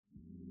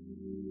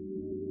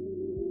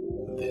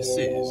This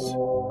is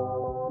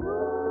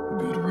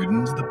Good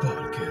Riddance, the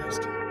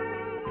podcast.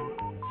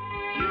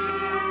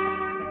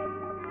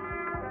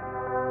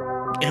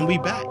 And we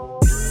back.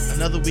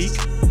 Another week,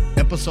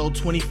 episode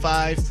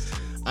 25.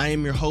 I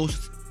am your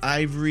host,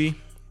 Ivory.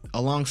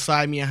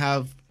 Alongside me, I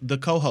have the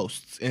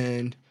co-hosts,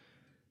 and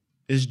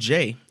it's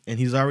Jay. And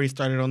he's already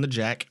started on the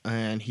jack,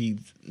 and he's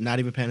not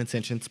even paying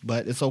attention,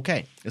 but it's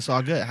okay. It's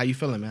all good. How you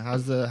feeling, man?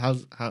 How's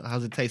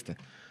it tasting?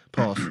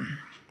 Pause.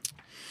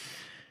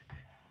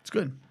 It's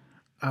good.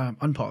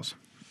 Unpause.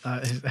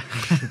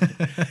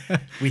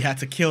 We had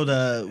to kill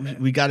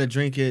we got to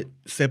drink it,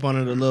 sip on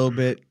it a little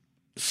bit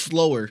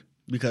slower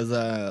because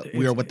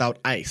we are without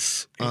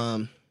ice.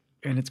 And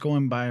it's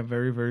going by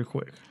very, very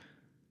quick.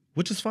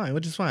 Which is fine.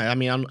 I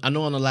mean, I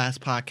know on the last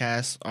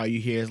podcast, all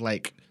you hear is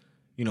like,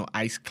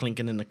 ice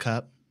clinking in the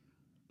cup.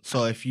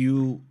 So if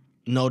you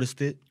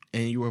noticed it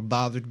and you were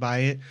bothered by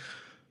it,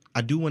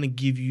 I do want to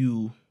give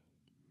you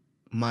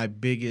my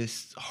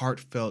biggest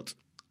heartfelt,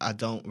 I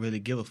don't really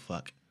give a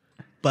fuck.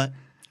 But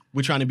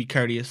we're trying to be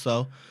courteous,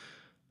 so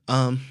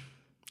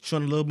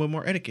showing a little bit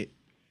more etiquette.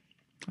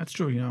 That's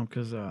true,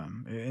 because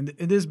in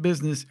this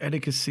business,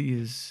 etiquette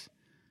is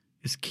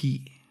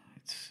key.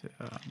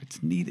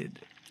 It's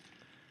needed.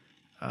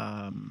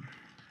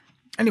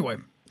 Anyway,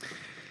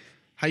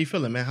 how you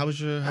feeling, man? How was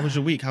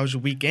your week? How was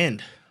your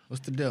weekend?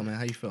 What's the deal, man?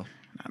 How you feel?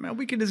 Man,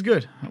 weekend is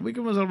good.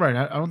 Weekend was all right.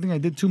 I don't think I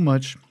did too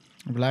much.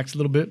 I relaxed a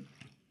little bit.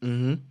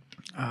 Mm-hmm.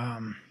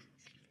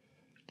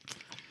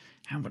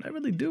 And what I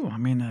really do, I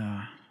mean,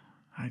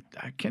 I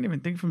can't even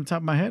think from the top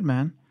of my head,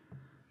 man,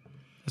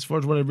 as far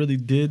as what I really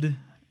did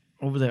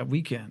over that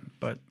weekend.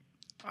 But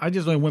I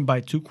just only went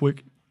by too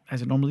quick,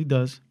 as it normally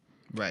does.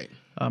 Right.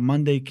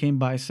 Monday came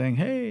by saying,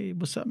 "Hey,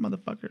 what's up,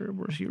 motherfucker?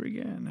 We're here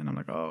again." And I'm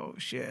like, "Oh,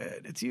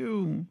 shit, it's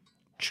you."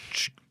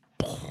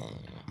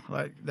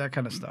 Like that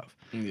kind of stuff.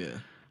 Yeah.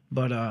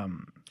 But,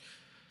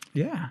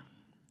 yeah.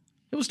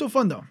 It was still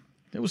fun, though.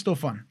 It was still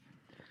fun.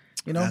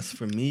 As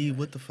for me,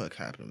 what the fuck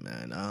happened,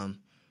 man?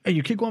 Hey,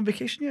 your kid go on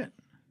vacation yet?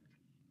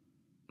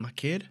 My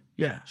kid?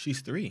 Yeah. She's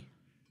 3.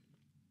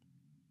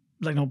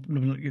 Like no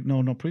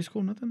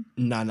preschool, nothing?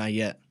 Nah, not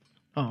yet.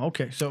 Oh,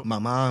 okay. So my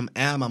mom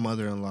and my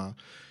mother-in-law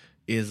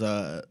is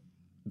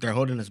they're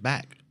holding us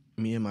back.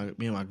 Me and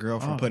my girl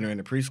from putting her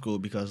into preschool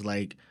because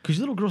your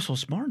little girl's so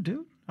smart,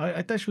 dude.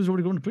 I thought she was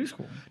already going to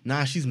preschool.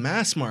 Nah, she's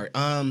mad smart.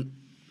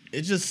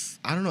 It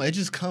just I don't know. It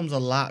just comes a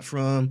lot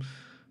from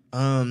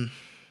I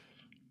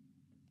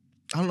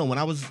don't know, when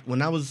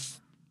I was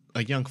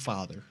a young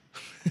father.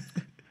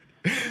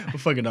 What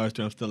fucking ours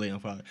too? I'm still a young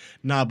father.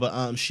 Nah,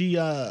 but she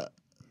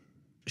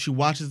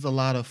watches a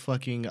lot of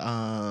fucking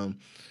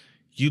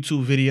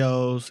YouTube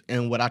videos,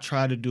 and what I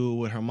try to do,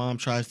 what her mom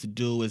tries to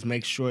do, is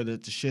make sure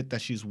that the shit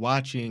that she's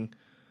watching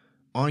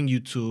on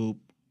YouTube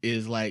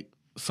is like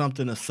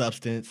something of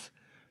substance.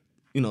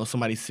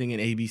 Somebody singing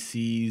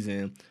ABCs,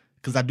 and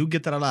because I do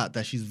get that a lot.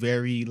 That she's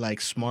very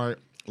smart,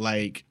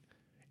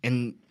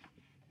 and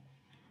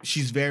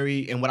she's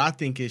very, and what I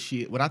think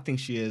she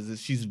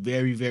is she's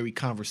very, very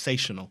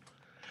conversational.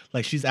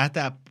 Like she's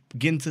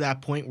getting to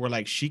that point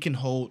where she can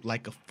hold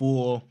a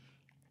full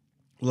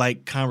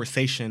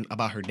conversation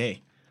about her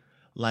day.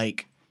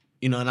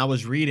 And I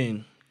was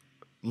reading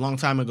a long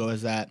time ago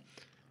is that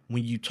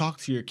when you talk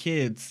to your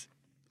kids,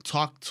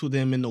 talk to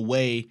them in the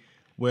way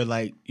where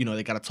they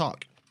got to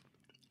talk.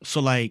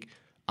 So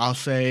I'll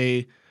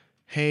say,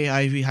 "Hey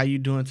Ivy, how you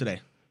doing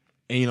today?"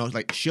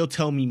 And she'll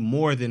tell me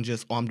more than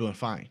just, "Oh, I'm doing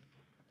fine."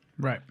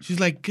 Right. She's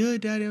like,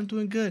 "Good, Daddy, I'm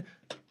doing good."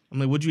 I'm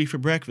like, "What'd you eat for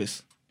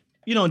breakfast?"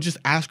 And just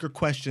ask her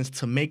questions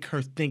to make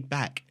her think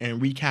back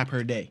and recap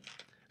her day.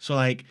 So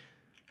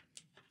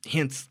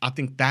hence, I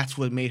think that's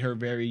what made her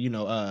very,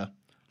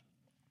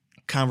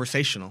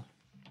 conversational.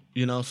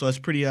 So it's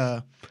pretty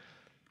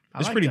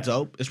pretty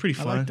dope. It's pretty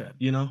fun. I like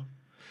that.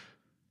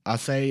 I'll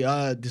say,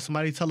 "Did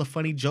somebody tell a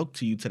funny joke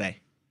to you today?"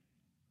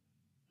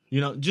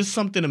 Just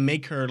something to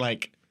make her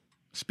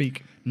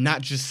speak.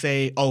 Not just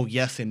say, "Oh,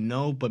 yes and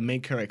no," but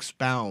make her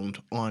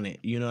expound on it.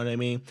 You know what I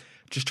mean?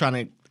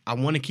 I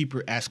want to keep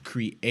her as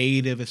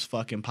creative as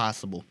fucking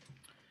possible.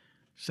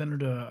 Send her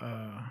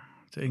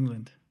to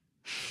England.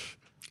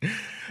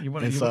 You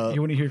want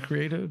to hear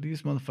creative?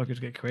 These motherfuckers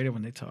get creative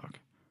when they talk.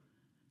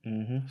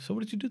 Mm-hmm. So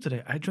what did you do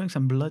today? I drank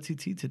some blood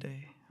tea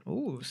today.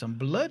 Oh, some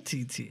blood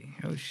tea.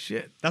 Oh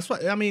shit. That's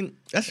why. I mean,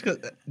 that's because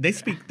they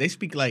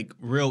speak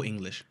real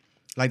English.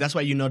 That's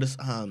why you notice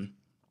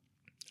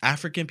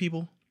African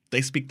people,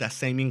 they speak that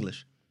same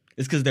English.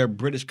 It's because they're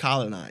British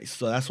colonized,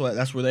 so that's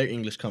where their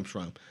English comes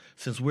from.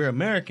 Since we're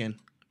American,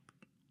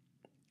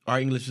 our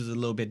English is a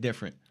little bit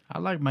different. I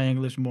like my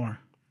English more.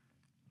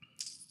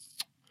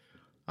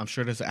 I'm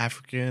sure there's an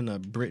African, a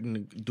Briton, a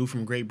dude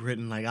from Great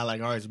Britain. I like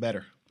ours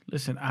better.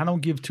 Listen, I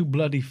don't give two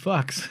bloody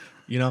fucks.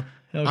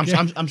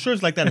 Okay. I'm sure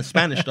it's like that in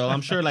Spanish though.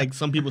 I'm sure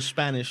some people's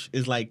Spanish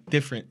is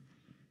different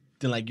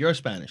than your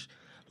Spanish.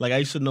 I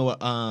used to know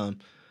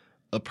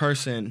a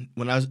person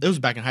when it was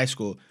back in high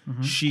school.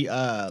 Mm-hmm. She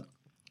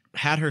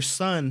had her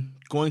son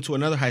going to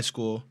another high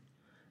school,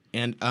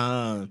 and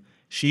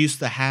she used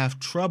to have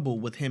trouble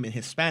with him in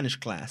his Spanish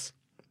class.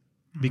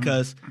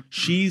 because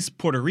she's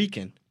Puerto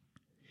Rican,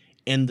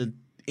 and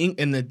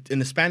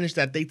the Spanish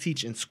that they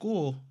teach in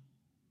school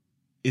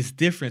is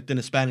different than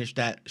the Spanish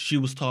that she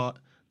was taught,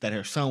 that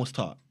her son was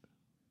taught.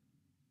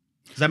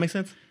 Does that make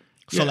sense?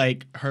 So Yeah.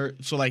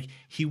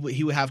 he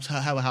would have to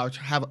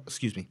have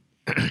excuse me,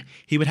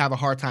 he would have a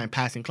hard time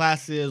passing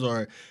classes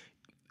or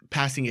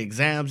passing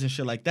exams and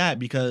shit like that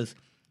because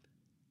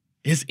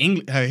his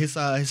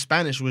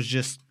Spanish was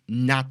just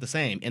not the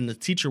same, and the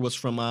teacher was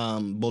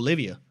from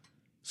Bolivia,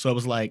 so it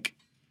was like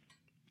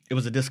it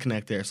was a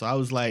disconnect there. So I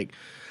was like,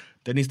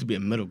 there needs to be a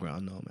middle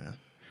ground, though, man.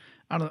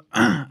 I don't.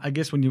 I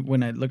guess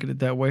when I look at it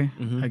that way,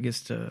 Mm-hmm. I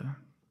guess to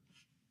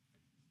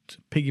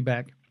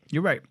piggyback,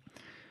 you're right.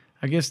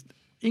 I guess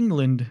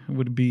England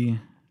would be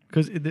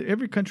because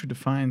every country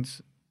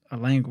defines a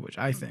language.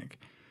 I think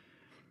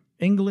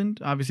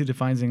England obviously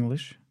defines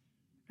English,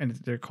 and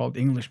they're called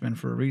Englishmen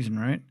for a reason,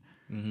 right?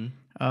 Mm-hmm.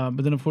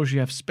 But then of course you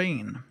have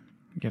Spain.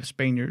 You have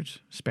Spaniards.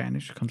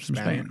 Spanish comes from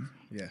Spanish, Spain.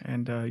 yeah.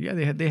 And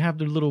they have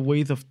their little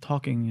ways of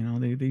talking. You know,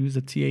 they use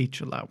the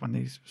th a lot when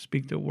they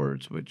speak their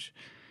words, which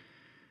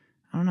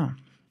I don't know.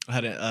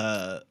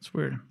 It's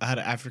weird. I had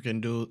an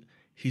African dude.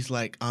 He's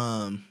like,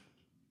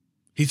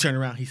 he turned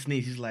around, he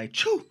sneezed. He's like,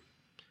 "Choo!"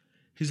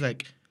 He's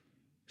like,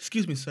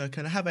 "Excuse me, sir,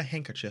 can I have a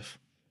handkerchief?"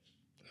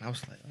 And I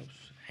was like, "Oh,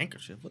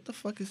 handkerchief? What the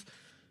fuck is?"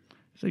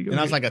 So And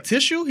I was like, "A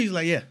tissue?" He's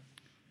like, "Yeah."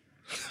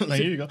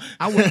 Like, here you go.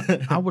 I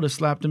would have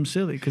slapped him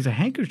silly because a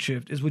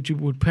handkerchief is what you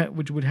would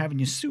have in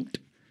your suit.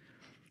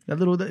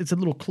 It's a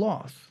little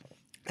cloth.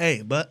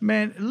 Hey, but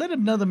Man, let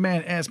another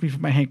man ask me for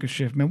my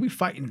handkerchief, man. We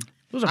fighting.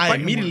 Those are I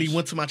fighting immediately words.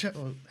 went to my chest.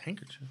 Oh,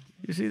 handkerchief.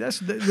 You see,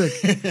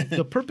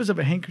 the purpose of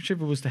a handkerchief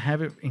was to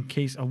have it in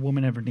case a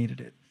woman ever needed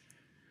it.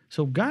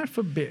 So God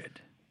forbid,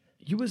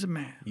 you as a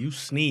man, You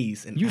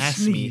sneeze and you ask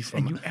me sneeze for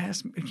and my... you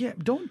ask me. Yeah,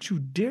 don't you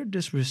dare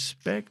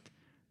disrespect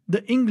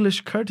the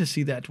English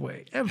courtesy that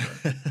way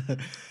ever.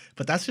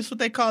 But that's just what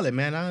they call it,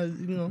 man.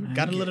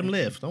 Gotta let them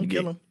live. Don't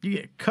kill them. You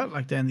get cut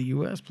like that in the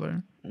U.S.,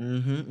 player.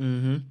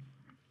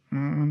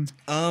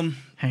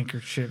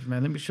 Handkerchief,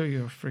 man. Let me show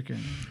you a freaking.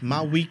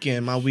 My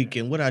weekend.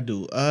 What'd I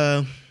do?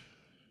 I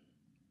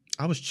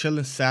was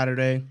chilling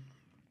Saturday.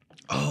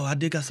 Oh, I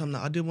did got something.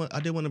 I did want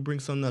to bring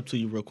something up to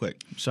you real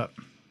quick. What's up?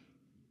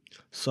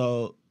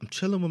 So I'm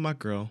chilling with my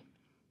girl.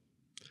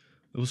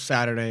 It was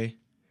Saturday,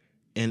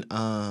 and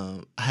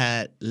I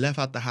had left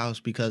out the house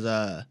because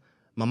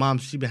my mom,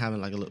 she been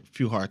having like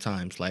few hard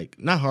times. Like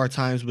not hard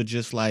times, but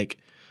just like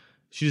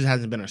she just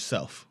hasn't been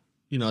herself.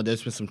 You know,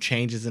 there's been some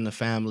changes in the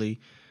family.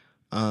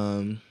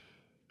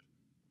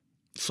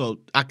 So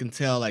I can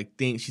tell like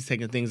she's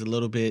taking things a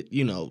little bit,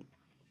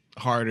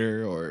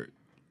 harder, or,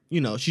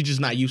 she's just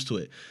not used to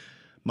it.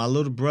 My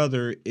little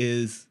brother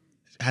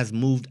has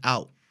moved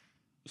out.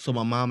 So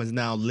my mom is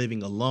now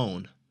living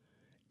alone.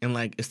 And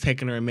like it's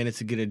taking her a minute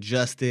to get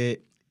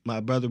adjusted. My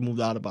brother moved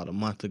out about a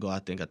month ago, I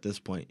think, at this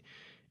point.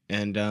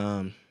 And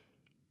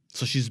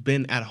so she's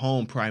been at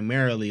home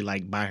primarily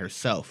like by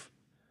herself.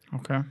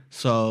 Okay.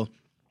 So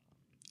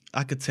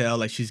I could tell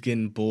like she's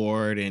getting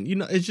bored, and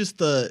it's just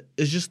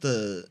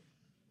the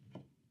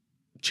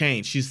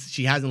change.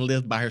 She hasn't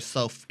lived by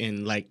herself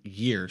in like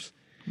years.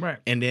 Right.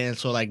 And then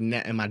so like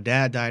and my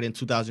dad died in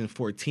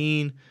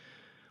 2014.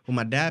 When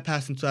my dad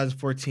passed in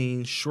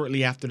 2014,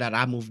 shortly after that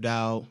I moved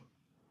out.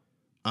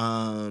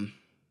 And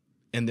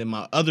then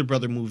my other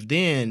brother moved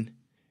in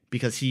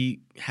because he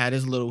had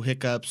his little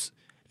hiccups.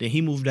 Then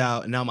he moved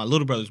out, and now my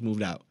little brother's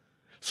moved out.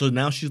 So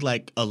now she's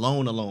like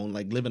alone,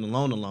 like living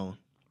alone.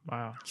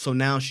 Wow. So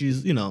now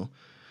she's, I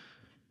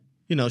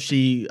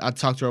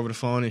talked to her over the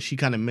phone, and she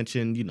kind of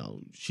mentioned,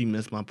 she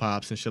missed my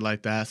pops and shit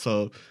like that.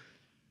 So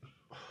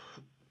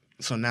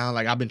now,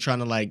 like, I've been trying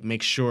to, like,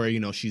 make sure,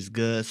 she's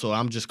good. So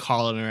I'm just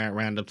calling her at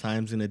random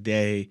times in the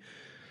day,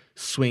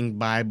 swing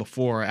by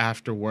before or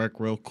after work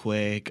real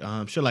quick,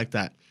 shit like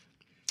that.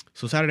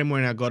 So Saturday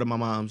morning, I go to my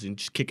mom's and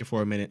just kick it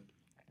for a minute.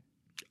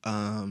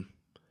 And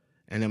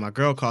then my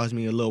girl calls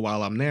me a little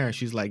while I'm there, and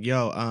she's like,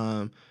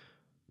 yo,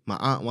 my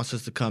aunt wants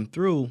us to come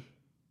through.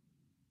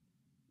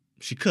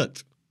 She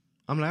cooked.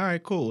 I'm like, all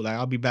right, cool. Like,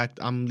 I'll be back.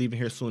 I'm leaving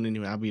here soon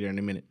anyway. I'll be there in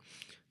a minute.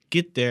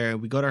 Get there.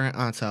 We go to her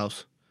aunt's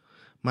house.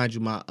 Mind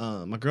you,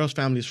 my girl's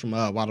family is from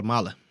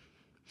Guatemala.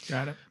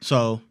 Got it.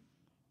 So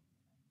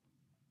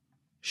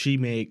she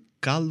made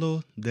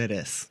caldo de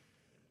res.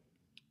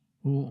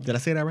 Ooh. Did I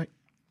say that right?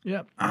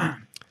 Yep.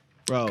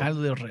 Bro,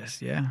 Caldo de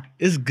res, yeah.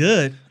 it's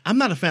good. I'm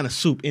not a fan of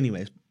soup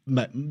anyways,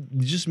 but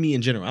just me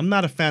in general. I'm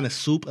not a fan of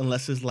soup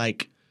unless it's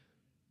like,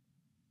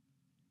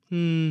 let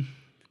me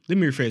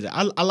rephrase it.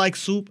 I like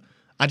soup.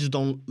 I just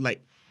don't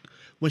like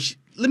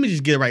let me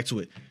just get right to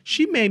it.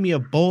 She made me a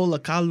bowl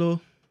of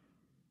caldo.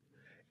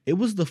 It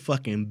was the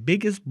fucking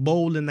biggest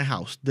bowl in the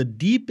house, the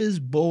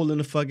deepest bowl in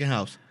the fucking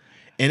house.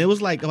 And it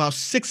was like about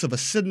 6 of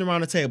us sitting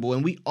around the table,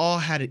 and we all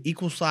had an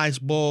equal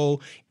sized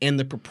bowl, and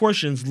the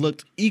proportions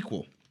looked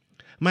equal.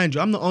 Mind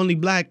you, I'm the only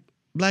black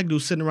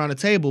dude sitting around the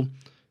table.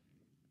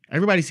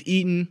 Everybody's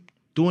eating.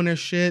 doing their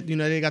shit. You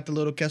know, they got the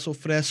little queso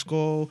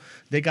fresco.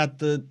 They got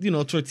the, you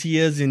know,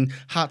 tortillas and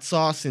hot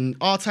sauce and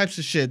all types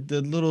of shit.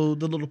 The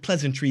little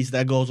pleasantries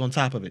that goes on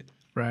top of it.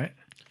 Right.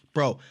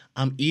 Bro,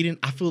 I'm eating.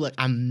 I feel like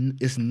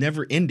it's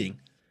never ending.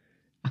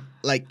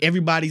 Like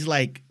everybody's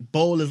like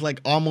bowl is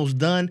like almost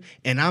done,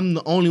 and I'm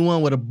the only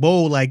one with a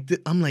bowl like this.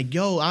 I'm like,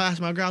 yo, I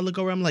asked my girl, I look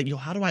over, I'm like, yo,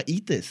 how do I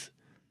eat this?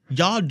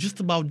 Y'all just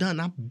about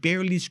done. I'm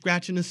barely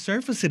scratching the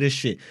surface of this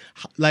shit.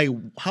 Like,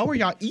 how are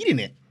y'all eating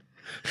it?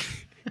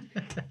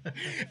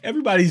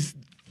 Everybody's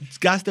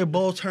got their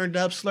bowl turned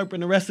up, slurping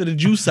the rest of the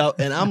juice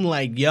out, and I'm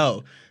like,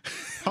 yo,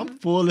 I'm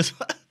full as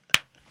fuck.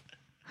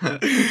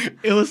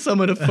 It was some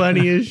of the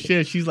funniest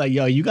shit. She's like,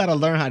 yo, you gotta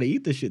learn how to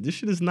eat this shit. This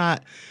shit is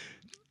not.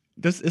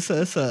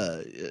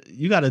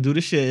 You got to do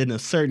this shit in a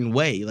certain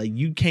way. Like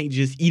you can't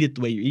just eat it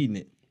the way you're eating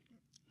it.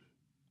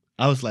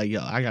 I was like,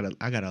 yo, I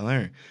gotta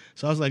learn.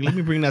 So I was like, let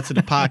me bring that to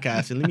the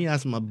podcast and let me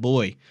ask my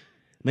boy.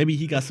 Maybe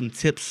he got some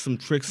tips, some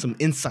tricks, some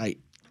insight,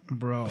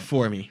 bro,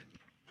 for me.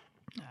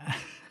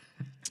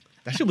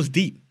 That shit was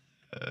deep.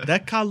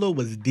 That caldo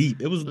was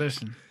deep. It was.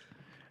 Listen,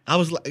 I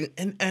was like,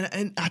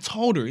 and I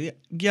told her,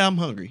 yeah, I'm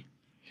hungry.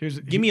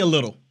 Give me a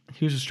little.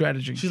 Here's a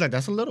strategy. She's like,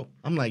 that's a little.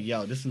 I'm like,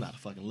 yo, this is not a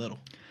fucking little.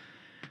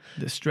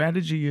 The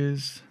strategy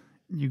is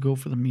you go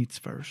for the meats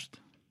first.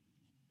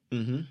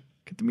 Mm-hmm.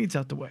 Get the meats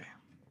out the way.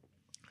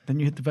 Then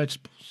you hit the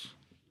vegetables.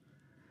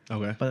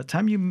 Okay. By the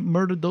time you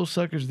murdered those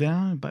suckers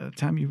down, by the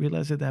time you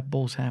realize that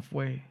bowl's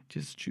halfway,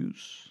 just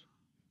juice.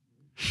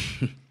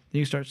 Then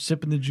you start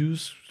sipping the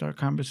juice, start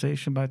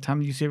conversation. By the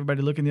time you see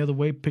everybody looking the other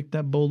way, pick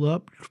that bowl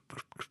up,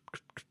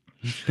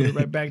 put it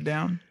right back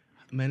down.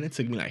 Man, it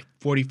took me like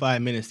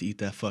 45 minutes to eat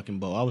that fucking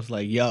bowl. I was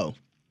like, yo,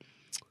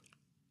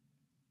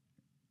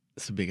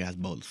 it's a big ass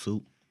bowl of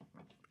soup.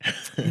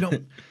 You know,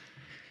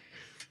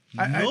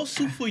 no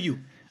soup for you.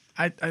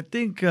 I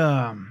think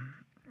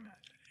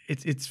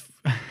it's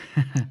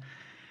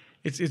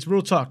it's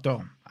real talk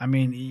though. I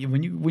mean,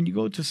 when you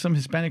go to some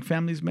Hispanic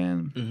families,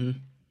 man, mm-hmm.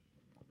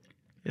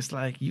 It's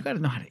like you got to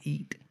know how to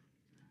eat.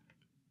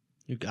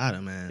 You got it,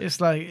 man. It's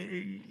like,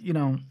 you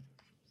know,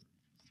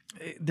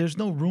 there's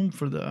no room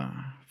for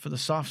the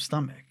soft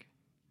stomach.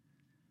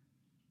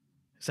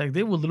 It's like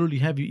they will literally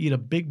have you eat a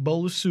big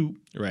bowl of soup.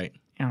 Right.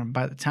 And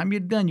by the time you're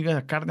done, you got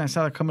a carne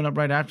asada coming up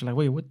right after. Like,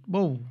 wait, what?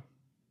 Whoa.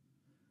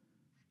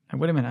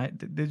 Like, wait a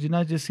minute. Did you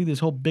not just see this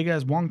whole big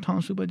ass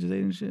wonton soup I just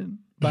ate and shit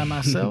by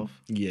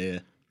myself? Yeah.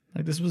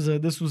 Like this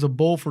was a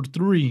bowl for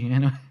 3,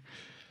 and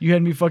you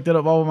had me fucked that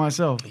up all by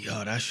myself.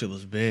 Yo, that shit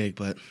was big,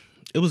 but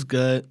it was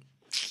good.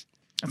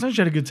 I thought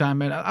you had a good time,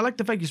 man. I like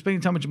the fact you're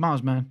spending time with your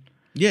moms, man.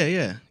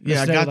 Yeah.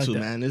 I got like to, that.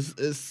 man.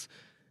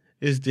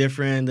 It's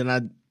different.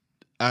 And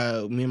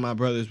me and my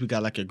brothers, we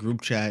got like a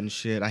group chat and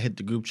shit. I hit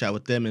the group chat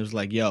with them and it was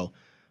like, yo,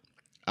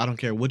 I don't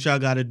care what y'all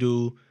got to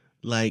do.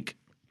 Like,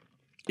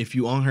 if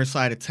you on her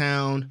side of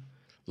town,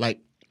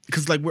 like,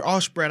 because like we're all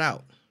spread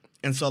out.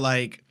 And so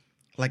like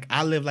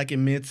I live like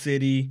in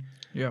Mid-City.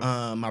 Yeah.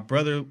 One of my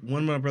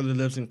brothers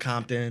lives in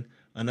Compton.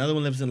 Another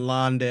one lives in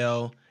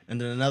Lawndale. And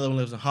then another one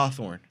lives in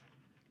Hawthorne.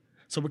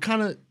 So we're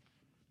kind of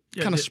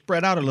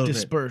spread out a little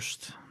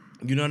dispersed.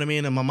 bit. You know what I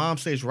mean? And my mom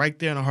stays right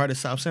there in the heart of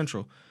South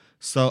Central.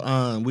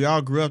 So we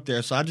all grew up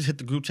there. So I just hit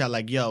the group chat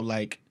like, yo,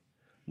 like,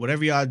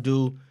 whatever y'all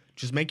do,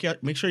 just make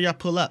sure y'all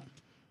pull up.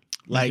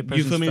 Like,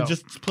 you feel me? Felt.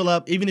 Just pull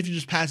up. Even if you're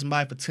just passing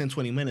by for 10,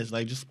 20 minutes,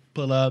 like, just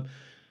pull up.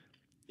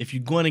 If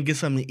you're going to get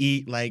something to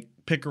eat, like,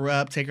 pick her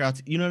up, take her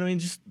out. You know what I mean?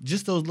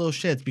 Just those little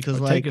shits. Because,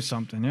 or like, take her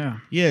something, yeah.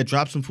 Yeah,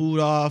 drop some food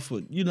off.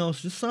 Or, you know,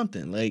 it's just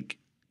something. Like,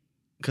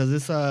 because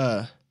it's,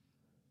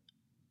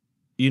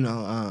 you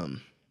know,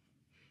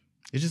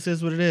 it just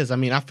is what it is. I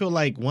mean, I feel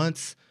like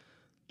once,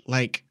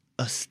 like,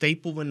 a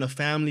staple in the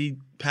family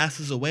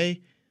passes away,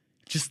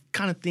 just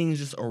kind of things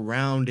just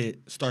around it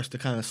starts to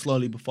kind of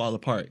slowly fall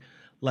apart.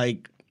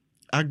 Like,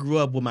 I grew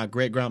up with my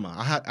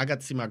great-grandma. I got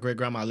to see my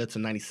great-grandma. I lived to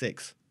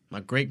 96. My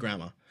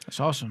great-grandma. That's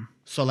awesome.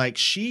 So, like,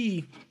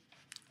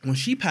 when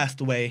she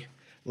passed away,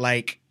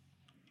 like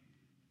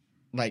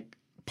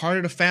part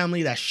of the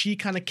family that she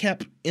kind of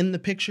kept in the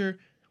picture,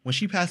 when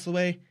she passed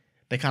away,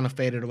 they kind of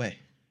faded away.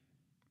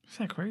 Is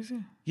that crazy?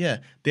 Yeah.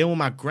 Then when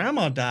my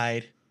grandma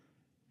died,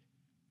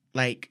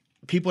 like,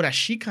 people that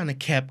she kind of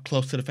kept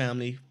close to the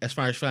family, as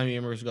far as family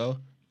members go,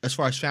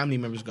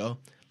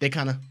 they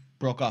kind of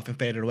broke off and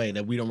faded away,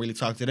 that we don't really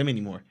talk to them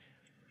anymore.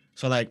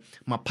 So, like,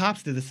 my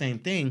pops did the same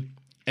thing.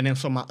 And then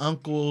so my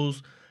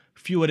uncles, a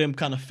few of them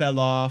kind of fell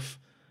off,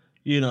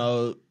 you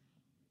know.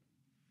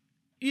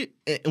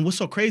 And what's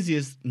so crazy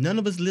is none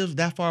of us lives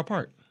that far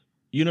apart.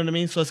 You know what I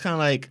mean? So it's kind of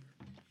like,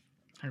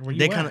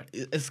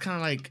 it's kind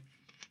of like,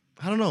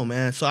 I don't know,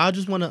 man. So I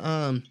just want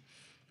to,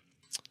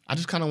 I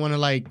just kind of want to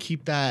like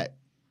keep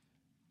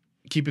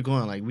it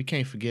going. Like, we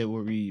can't forget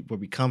where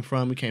we come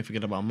from. We can't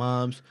forget about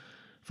moms.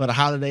 For the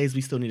holidays,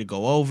 we still need to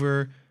go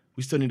over.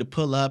 We still need to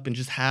pull up and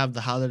just have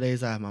the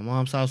holidays at my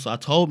mom's house. So I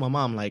told my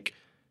mom, like,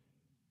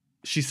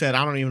 she said,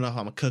 I don't even know if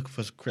I'm going to cook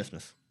for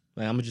Christmas.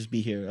 Like, I'm going to just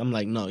be here. I'm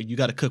like, no, you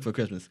got to cook for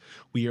Christmas.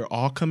 We are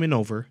all coming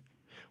over.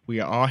 We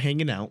are all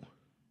hanging out.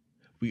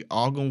 We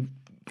all going to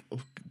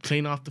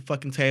clean off the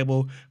fucking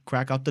table,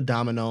 crack out the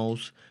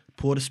dominoes,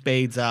 pull the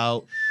spades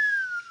out.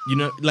 You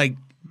know, like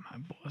My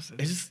boss said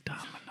it's just,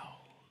 dominoes.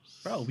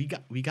 bro, we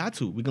got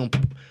to.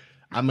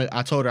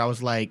 I told her, I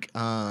was like,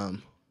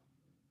 I'm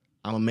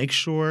gonna make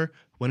sure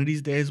one of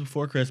these days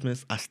before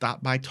Christmas I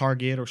stop by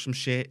Target or some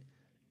shit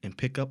and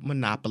pick up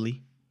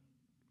Monopoly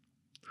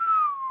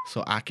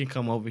so I can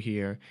come over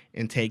here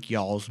and take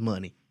y'all's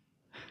money.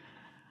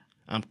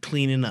 I'm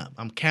cleaning up.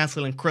 I'm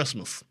canceling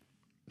Christmas.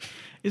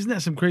 Isn't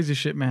that some crazy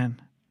shit,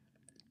 man?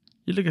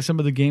 You look at some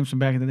of the games from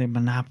back in the day,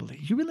 Monopoly.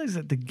 You realize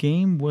that the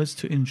game was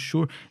to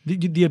ensure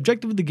the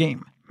objective of the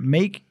game,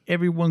 make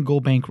everyone go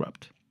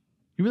bankrupt.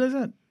 You realize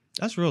that?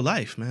 That's real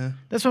life, man.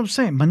 That's what I'm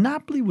saying.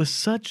 Monopoly was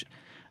such.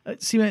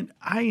 See, man,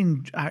 I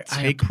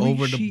Take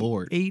over the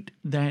board. appreciate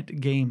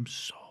that game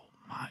so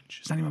much.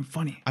 It's not even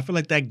funny. I feel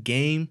like that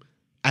game,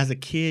 as a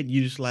kid,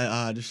 you just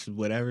like, this is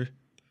whatever.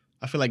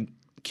 I feel like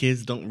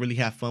kids don't really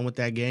have fun with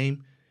that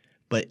game,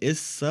 but it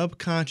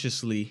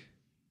subconsciously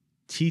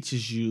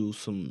teaches you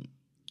some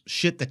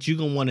shit that you're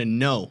gonna want to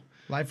know.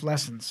 Life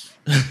lessons.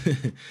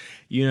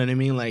 You know what I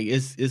mean? Like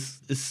it's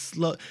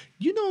slow.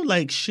 You know,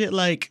 like shit.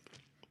 Like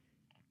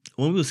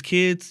when we was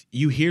kids,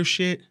 you hear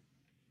shit,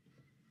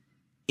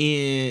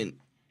 and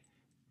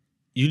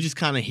you just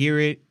kind of hear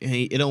it, and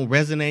it don't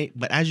resonate.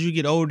 But as you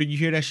get older, you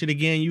hear that shit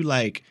again. You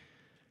like,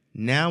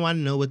 now I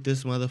know what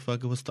this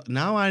motherfucker was.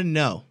 Now I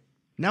know.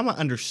 Now I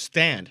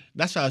understand.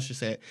 That's how I should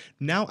say it.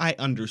 Now I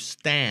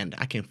understand.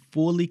 I can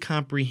fully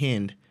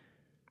comprehend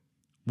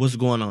what's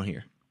going on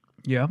here.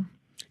 Yeah.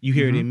 You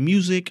hear it in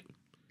music,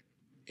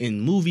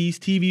 in movies,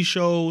 TV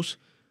shows.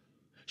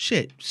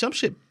 Shit. Some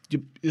shit,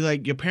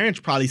 like your parents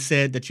probably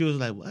said that you was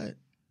like, what?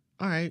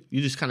 All right.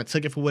 You just kind of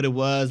took it for what it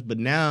was. But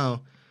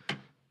now,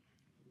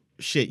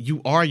 shit,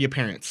 you are your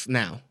parents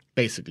now,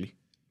 basically.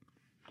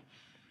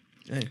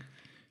 Hey.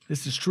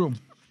 This is true.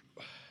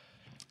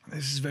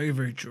 This is very,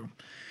 very true.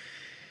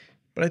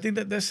 But I think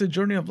that that's the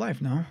journey of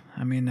life now.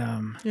 I mean,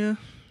 Yeah.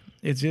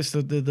 it's just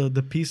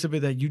the piece of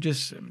it that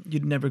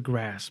you'd never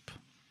grasp.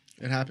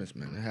 It happens,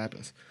 man. It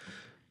happens.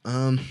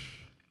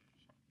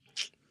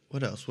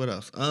 What else?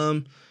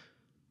 Oh,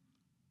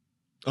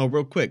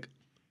 real quick.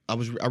 I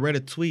read a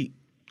tweet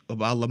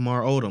about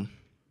Lamar Odom.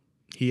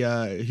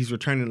 He's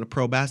returning to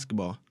pro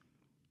basketball.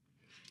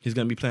 He's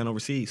gonna be playing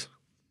overseas.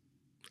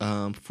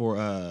 For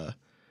a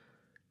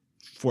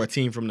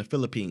team from the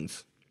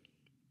Philippines.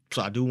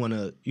 So I do want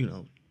to,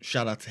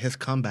 shout out to his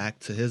comeback,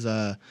 to his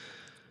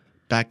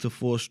back to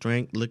full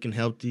strength, looking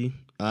healthy.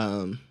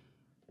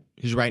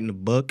 He's writing a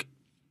book,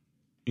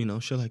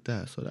 shit like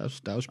that. So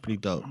that was pretty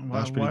dope.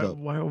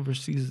 Why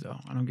overseas though?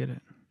 I don't get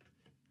it.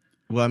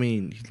 Well, I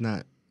mean, he's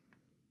not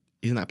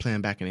playing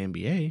back in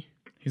the NBA.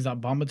 He's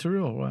not ball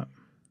material or what?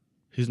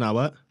 He's not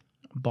what?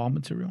 Ball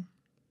material.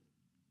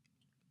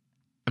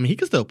 I mean, he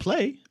can still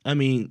play. I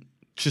mean,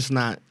 just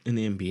not in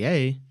the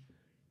NBA.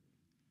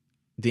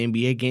 The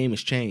NBA game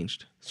has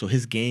changed, so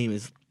his game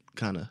is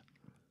kind of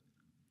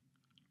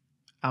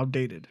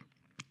Outdated.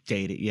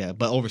 dated. Yeah,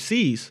 but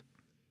overseas,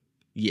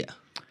 yeah,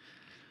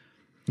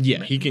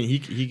 he can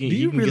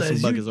get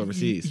some buckets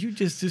overseas. You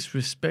just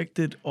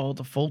disrespected all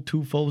the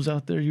two foes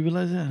out there. You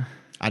realize that?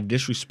 I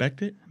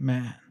disrespect it.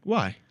 Man,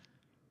 Why?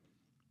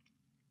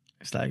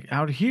 it's like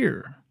out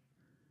here.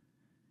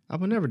 I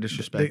would never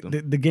disrespect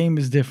him. The game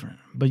is different.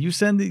 But you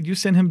send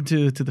him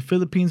to the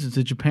Philippines and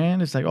to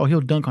Japan. It's like, oh,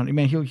 he'll dunk on it,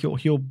 man.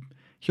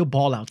 He'll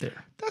ball out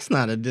there. That's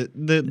not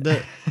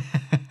the.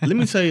 Let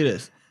me tell you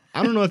this.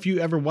 I don't know if you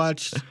ever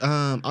watched.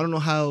 I don't know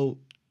how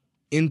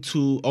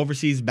into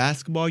overseas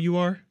basketball you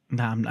are.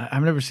 Nah, I'm not,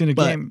 I've never seen a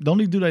game. The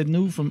only dude I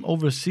knew from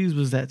overseas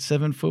was that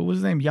 7 foot. What's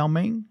his name? Yao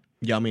Ming.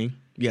 Yao Ming.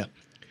 Yeah.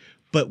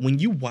 But when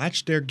you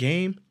watch their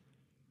game,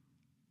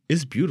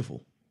 it's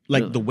beautiful.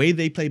 Like Really? the way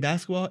they play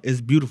basketball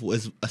is beautiful.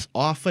 It's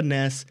all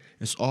finesse.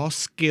 It's all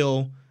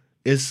skill.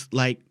 It's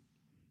really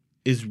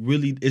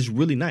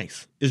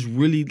nice. It's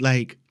really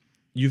like,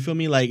 you feel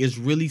me? Like it's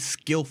really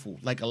skillful.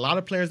 Like a lot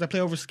of players that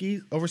play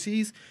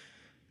overseas,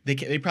 they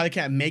probably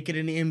can't make it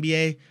in the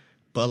NBA,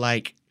 but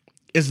like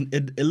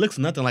it looks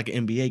nothing like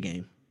an NBA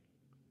game.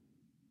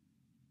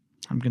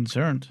 I'm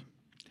concerned.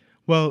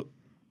 Well,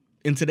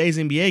 in today's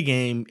NBA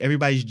game,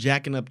 everybody's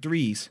jacking up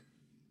threes.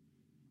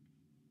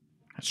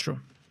 That's true.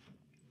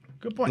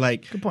 Good point.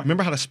 Like, Good point.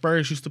 remember how the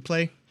Spurs used to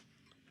play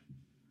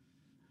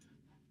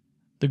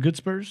The good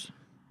Spurs?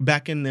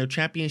 back in their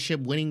championship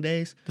winning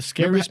days? The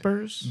scary Remember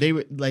Spurs? They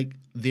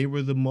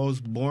were the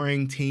most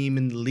boring team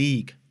in the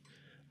league,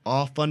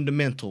 all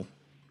fundamental,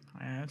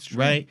 Yeah, that's true.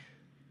 right?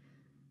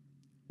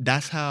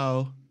 That's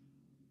how.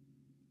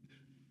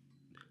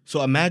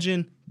 So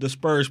imagine the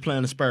Spurs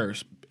playing the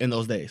Spurs in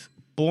those days.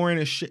 Boring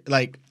as shit.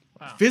 Like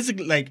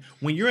physically, like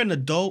when you're an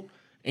adult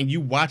and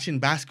you watching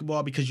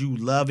basketball because you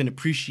love and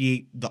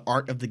appreciate the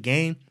art of the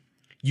game,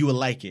 you will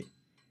like it,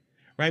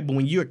 right? But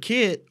when you're a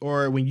kid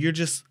or when you're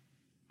just,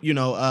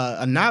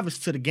 a novice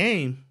to the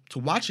game, to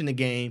watching the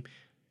game,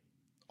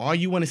 all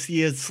you want to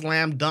see is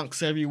slam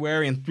dunks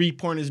everywhere and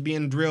 3-pointers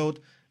being drilled.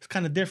 It's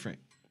kind of different.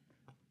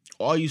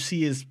 All you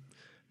see is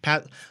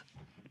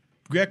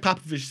Greg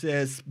Popovich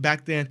says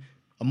back then,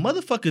 a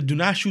motherfucker do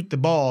not shoot the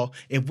ball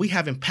if we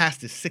haven't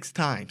passed it 6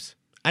 times.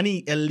 I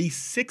need at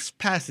least 6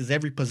 passes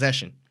every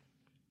possession.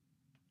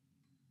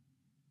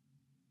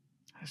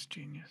 That's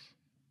genius.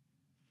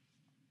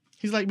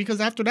 He's like,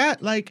 because after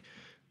that, like,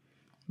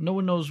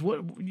 Nobody knows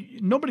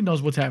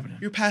what's happening.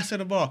 you're passing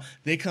the ball.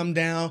 They come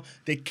down,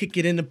 they kick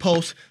it in the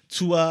post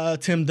to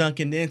Tim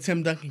Duncan. Then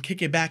Tim Duncan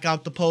kick it back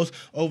out the post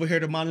over here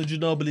to Manu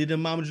Ginobili.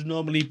 Then Manu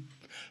Ginobili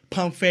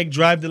pump fake,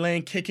 drive the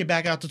lane, kick it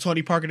back out to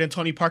Tony Parker. Then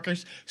Tony Parker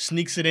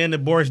sneaks it in to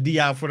Boris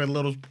Diaw for the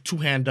little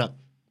 2-hand dunk.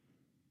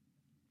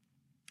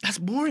 That's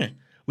boring.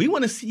 We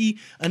want to see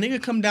a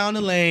nigga come down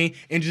the lane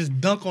and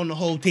just dunk on the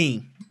whole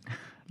team.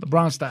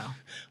 LeBron style.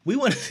 We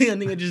want to see a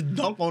nigga just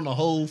dunk on the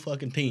whole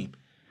fucking team.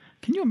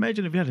 Can you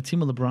imagine if you had a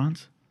team of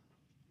LeBrons?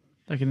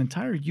 Like an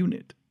entire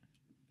unit.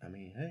 I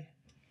mean, hey,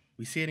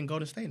 we see it in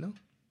Golden State, no?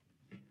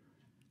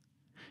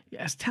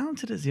 Yeah, as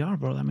talented as they are,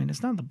 bro, I mean,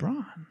 it's not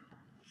LeBron.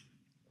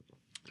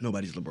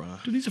 Nobody's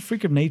LeBron. Dude, he's a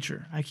freak of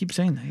nature. I keep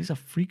saying that. He's a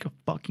freak of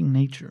fucking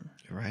nature.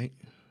 Right?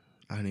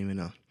 I don't even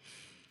know.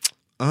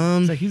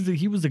 It's like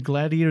he was the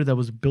gladiator that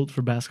was built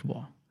for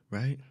basketball.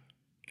 Right?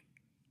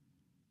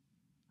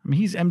 I mean,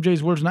 he's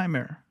MJ's worst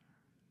nightmare.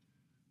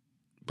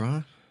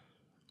 Bron?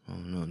 Oh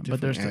no,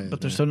 But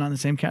they're still not in the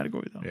same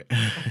category though.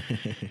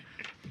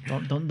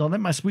 don't let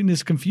my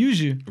sweetness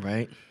confuse you.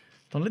 Right?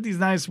 Don't let these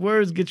nice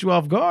words get you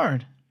off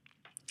guard.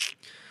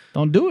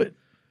 Don't do it.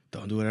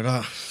 Don't do it at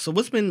all. So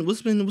what's been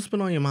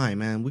on your mind,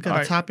 man? We got All a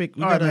right. topic.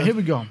 All right, man, here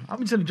we go. I'm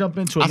just gonna jump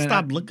into it, I man.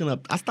 stopped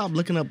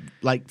looking up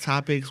like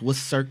topics, what's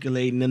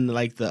circulating in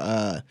like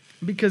the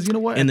Because you know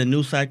what? in the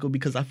news cycle,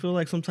 because I feel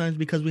like sometimes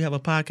because we have a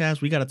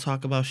podcast, we got to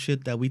talk about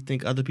shit that we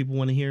think other people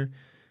want to hear.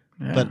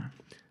 Yeah. But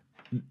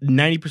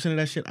 90% of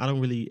that shit, I don't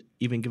really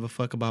even give a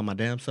fuck about my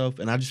damn self,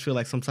 and I just feel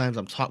like sometimes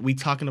we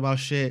talking about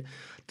shit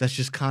that's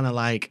just kind of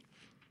like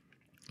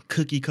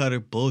cookie cutter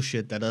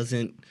bullshit that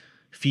doesn't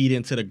feed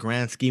into the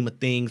grand scheme of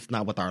things,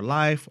 not with our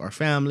life, our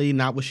family,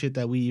 not with shit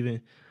that we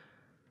even.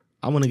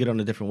 I want to get on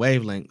a different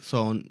wavelength.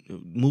 So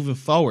moving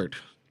forward,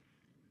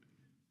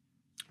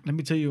 Let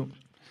me tell you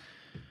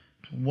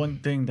one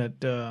thing that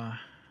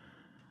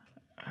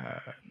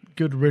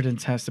good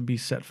riddance has to be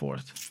set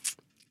forth.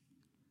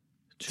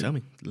 tell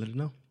me, let it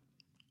know.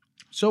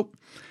 So,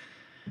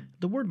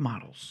 the word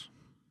models.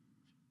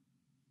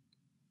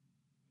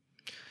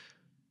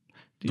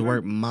 Do The you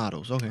word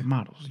models, okay. remember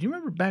models. Do you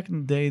remember back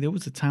in the day, there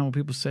was a time when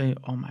people say,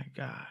 oh my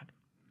God,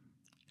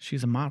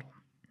 she's a model.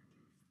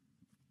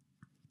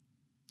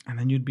 And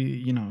then you'd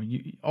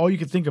be, all you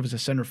could think of is a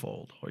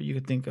centerfold, or you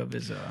could think of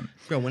is a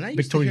Bro, when I used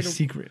Victoria's to hear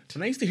Secret.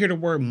 when I used to hear the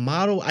word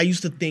model, I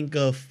used to think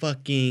of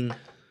fucking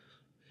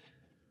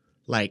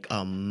like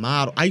a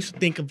model. I used to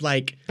think of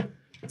like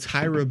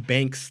Tyra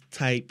Banks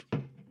type,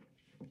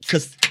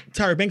 because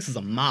Tyra Banks is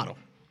a model.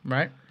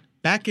 Right?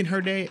 Back in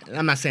her day, and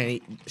I'm not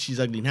saying she's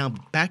ugly now,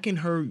 but back in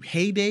her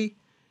heyday,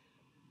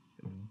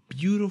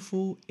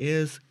 beautiful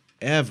as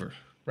ever.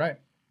 Right.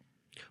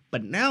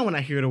 But now when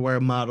I hear the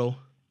word model,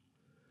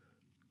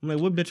 I'm like,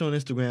 what bitch on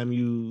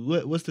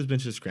Instagram what's this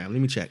bitch's Instagram?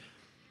 Let me check.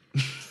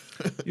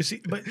 You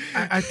see, but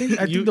I think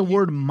the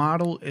word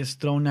model is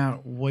thrown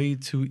out way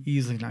too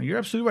easily now. You're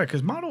absolutely right,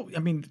 because model, I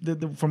mean,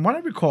 from what I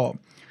recall,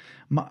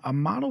 a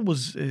model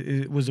was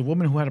a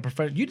woman who had a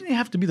profession. You didn't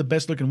have to be the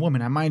best looking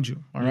woman, I mind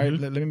you. All right,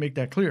 let me make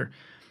that clear.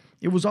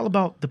 It was all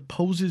about the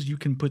poses you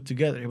can put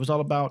together. It was all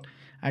about,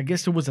 I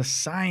guess there was a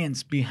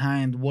science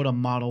behind what a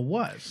model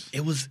was.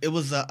 It was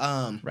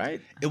a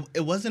Right?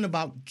 It wasn't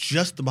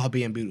just about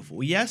being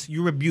beautiful. Yes,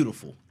 you were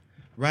beautiful,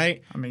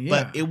 right? I mean,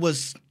 yeah. But it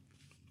was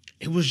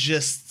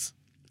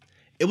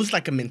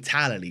like a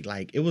mentality.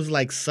 Like it was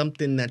like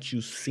something that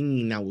you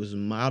seen that was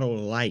model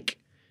like.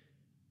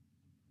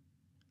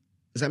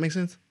 Does that make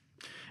sense?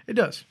 It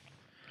does.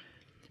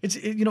 It's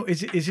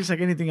just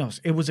like anything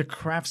else. It was a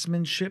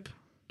craftsmanship,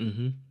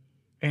 and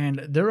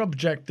their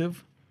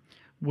objective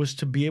was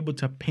to be able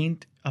to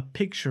paint a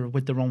picture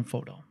with their own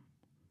photo.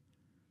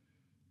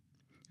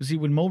 You see,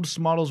 when most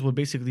models would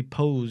basically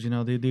pose,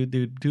 they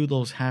do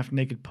those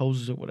half-naked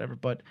poses or whatever,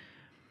 but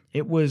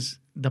it was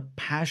the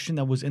passion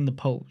that was in the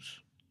pose.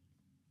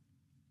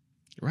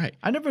 Right.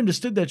 I never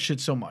understood that shit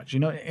so much,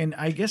 and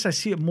I guess I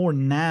see it more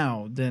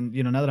now than,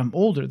 now that I'm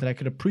older, that I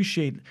could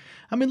appreciate.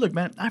 I mean, look,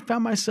 man, I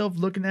found myself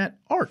looking at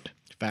art.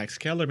 Facts,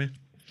 Keller, man.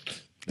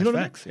 You know what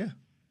I mean? Facts, yeah.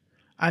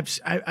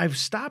 I've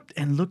stopped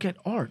and look at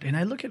art, and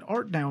I look at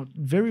art now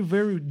very,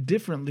 very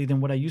differently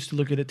than what I used to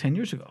look at it 10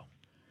 years ago.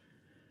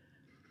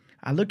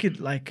 I look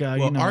at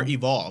art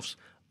evolves.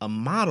 A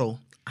model,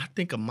 I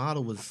think a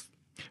model was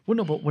Well,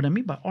 no, but what I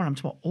mean by art, I'm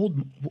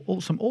talking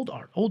about some old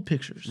art, old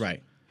pictures.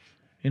 right.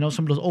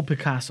 Some of those old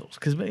Picassos.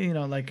 Because,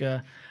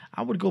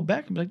 I would go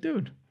back and be like,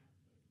 dude,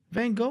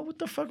 Van Gogh, what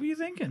the fuck were you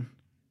thinking?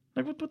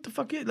 Like, what the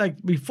fuck?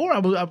 Like, before,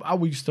 I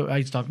used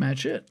to talk mad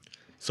shit.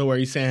 So are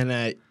you saying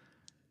that?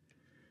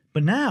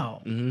 But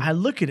now, I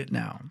look at it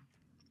now,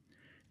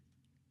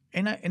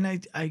 and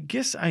I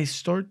guess I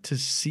start to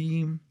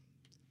see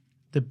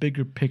the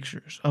bigger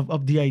pictures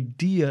of the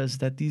ideas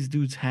that these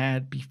dudes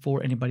had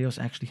before anybody else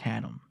actually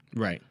had them.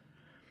 Right.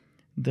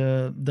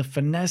 the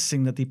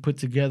finessing that they put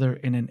together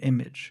in an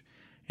image.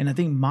 And I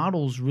think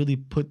models really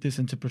put this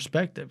into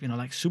perspective. You know,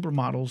 like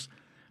supermodels,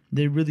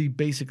 they really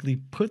basically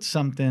put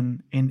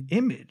something in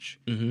image.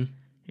 Mm-hmm.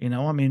 You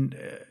know, I mean,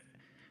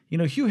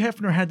 Hugh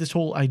Hefner had this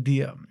whole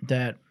idea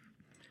that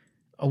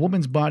a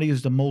woman's body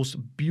is the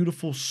most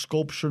beautiful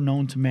sculpture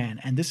known to man.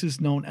 And this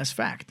is known as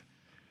fact.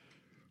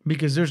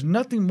 Because there's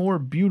nothing more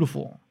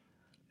beautiful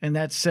in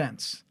that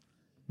sense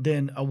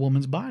than a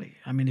woman's body.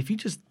 I mean, if you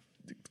just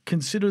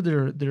consider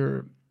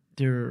the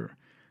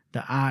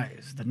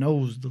eyes, the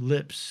nose, the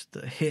lips,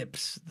 the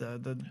hips,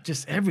 the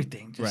just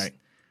everything. Just, Right.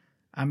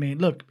 I mean,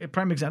 look, a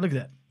prime example. Look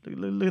at that.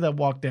 Look at that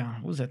walk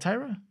down. What was that,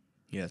 Tyra?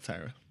 Yeah,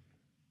 Tyra.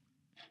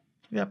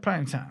 Yeah,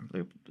 prime time.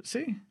 Look,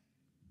 see?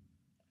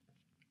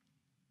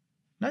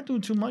 Not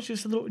doing too much.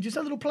 Just a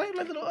little play.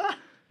 Like a little,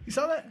 you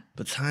saw that?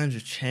 But times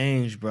have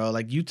changed, bro.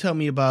 Like you tell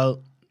me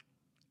about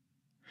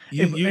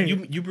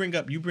you bring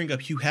up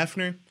Hugh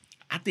Hefner.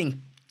 I think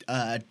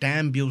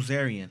Dan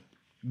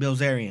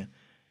Bilzerian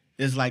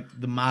is like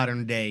the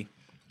modern day.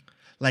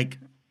 Like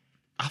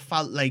I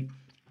follow that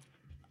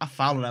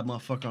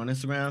motherfucker on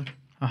Instagram.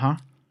 Uh-huh.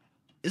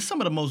 It's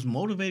some of the most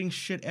motivating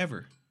shit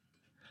ever.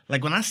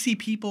 Like when I see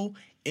people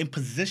in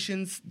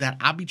positions that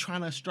I be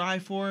trying to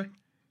strive for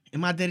in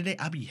my day to day,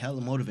 I be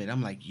hella motivated.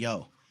 I'm like,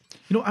 yo.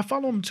 You know, I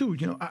follow him too.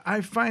 You know,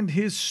 I find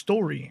his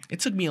story.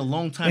 It took me a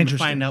long time to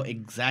find out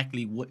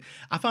exactly what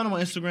I found him on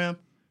Instagram,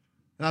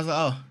 and I was like,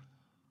 oh,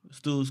 this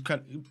dude's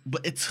crazy.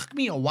 But it took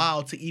me a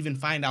while to even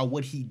find out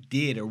what he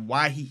did or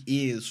why he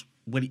is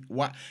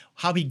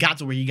how he got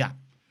to where he got.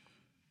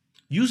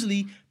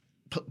 Usually,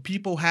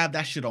 people have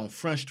that shit on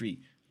Front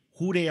Street.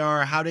 Who they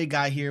are, how they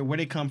got here, where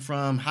they come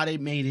from, how they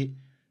made it.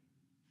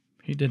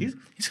 He didn't.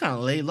 He's kind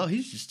of laid low.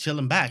 He's just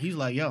chilling back. He's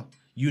like, yo,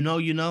 you know.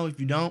 If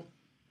you don't,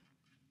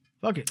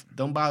 fuck it.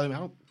 Don't bother me.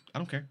 I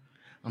don't care.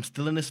 I'm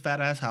still in this fat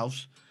ass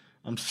house.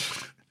 I'm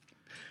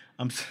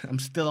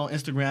still on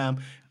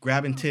Instagram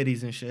grabbing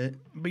titties and shit.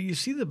 But you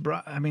see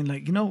I mean,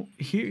 like, you know,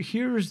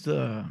 here's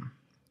the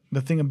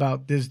thing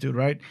about this dude,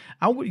 right?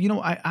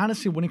 I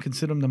honestly wouldn't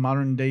consider him the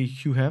modern day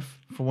Hugh Hef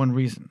for one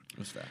reason.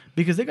 What's that?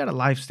 Because they got a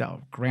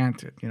lifestyle,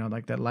 granted, you know,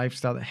 like that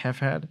lifestyle that Hef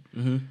had.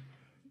 Mm-hmm.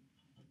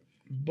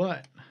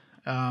 But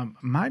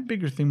my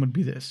bigger thing would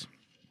be this.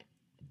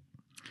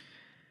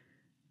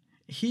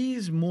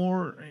 He's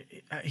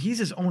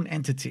his own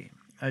entity.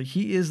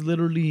 He is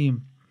literally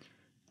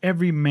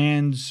every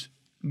man's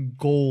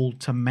goal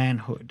to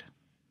manhood,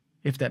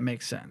 if that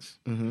makes sense.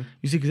 Mm-hmm.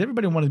 You see, because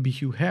everybody wanted to be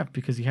Hugh Hef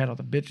because he had all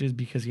the bitches,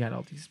 because he had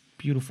all these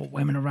beautiful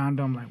women around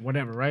him, like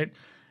whatever, right?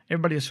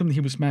 Everybody assumed that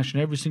he was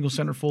smashing every single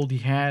centerfold he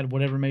had,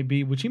 whatever it may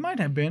be, which he might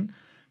have been.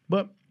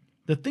 But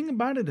the thing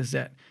about it is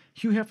that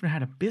Hugh Hefner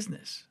had a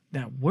business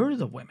that were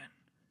the women.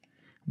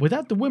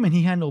 Without the women,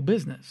 he had no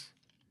business,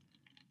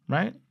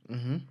 right?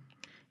 Mm-hmm.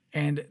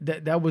 And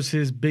that was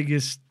his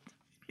biggest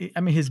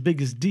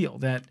deal,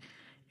 that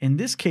in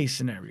this case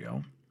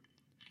scenario,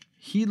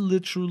 he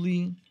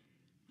literally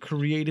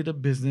created a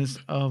business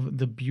of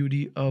the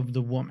beauty of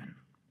the woman.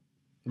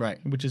 Right.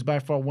 Which is by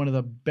far one of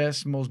the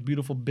best, most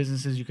beautiful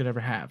businesses you could ever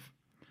have.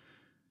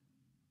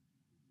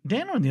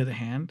 Dan, on the other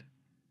hand,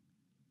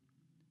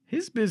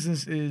 his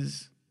business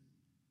is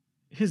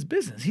his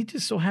business. He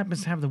just so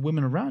happens to have the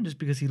women around just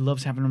because he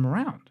loves having them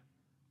around.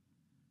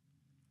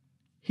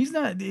 He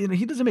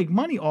doesn't make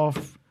money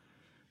off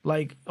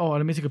like, oh,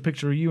 let me take a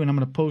picture of you and I'm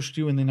going to post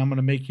you and then I'm going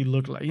to make you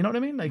look like, you know what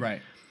I mean? Like,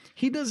 right.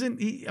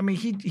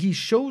 He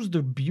shows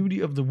the beauty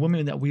of the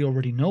woman that we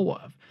already know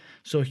of.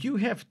 So Hugh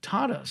Hef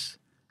taught us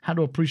how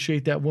to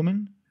appreciate that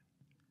woman.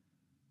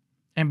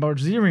 And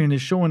Bilzerian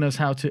is showing us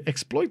how to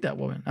exploit that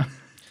woman.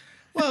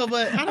 Well,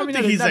 but I don't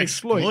think he's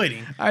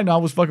exploiting. I know, I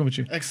was fucking with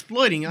you.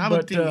 Exploiting. I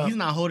would think he's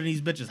not holding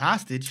these bitches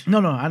hostage. No,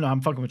 I know,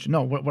 I'm fucking with you.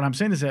 No, what I'm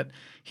saying is that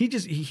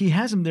he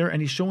has him there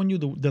and he's showing you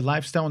the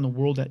lifestyle in the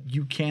world that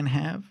you can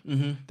have,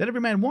 that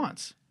every man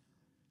wants.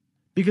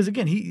 Because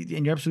again,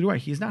 and you're absolutely right,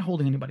 he's not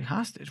holding anybody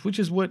hostage, which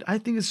is what I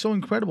think is so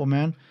incredible,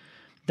 man.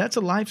 That's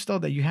a lifestyle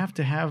that you have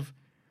to have.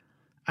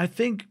 I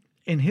think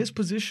in his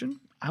position,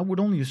 I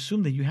would only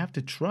assume that you have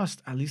to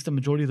trust at least the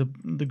majority of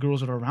the girls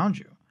that are around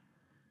you.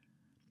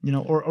 You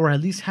know, or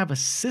at least have a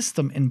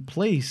system in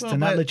place to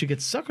not let you get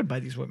suckered by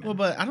these women. Well,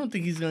 but I don't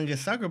think he's going to get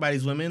suckered by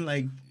these women.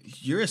 Like,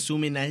 you're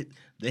assuming that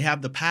they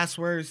have the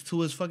passwords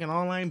to his fucking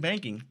online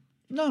banking.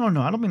 No.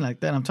 I don't mean like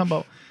that. I'm talking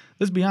about,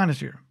 let's be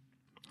honest here.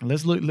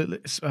 Let's look,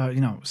 what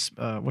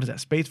is that?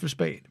 Spades for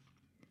spade.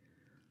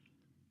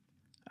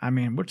 I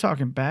mean, we're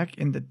talking back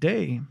in the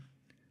day,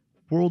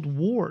 world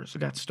wars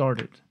got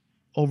started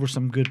over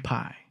some good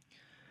pie.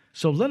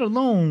 So let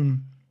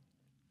alone,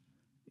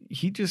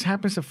 he just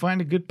happens to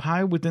find a good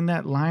pie within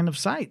that line of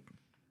sight.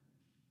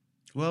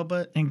 Well,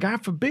 but... And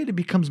God forbid it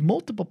becomes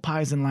multiple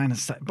pies in line of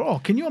sight. Bro,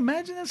 can you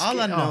imagine that?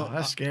 All I know...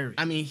 that's scary.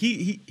 I mean,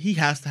 he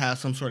has to have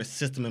some sort of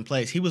system in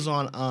place. He was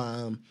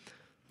on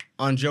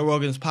Joe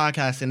Rogan's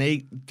podcast,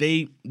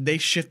 and they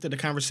shifted the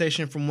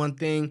conversation from one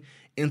thing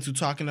into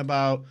talking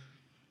about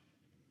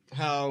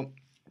how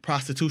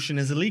prostitution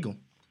is illegal.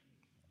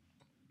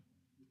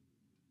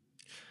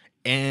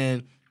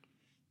 And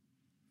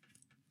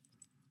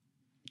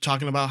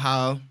talking about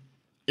how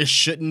it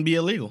shouldn't be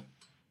illegal.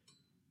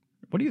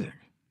 What do you think?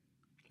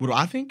 What do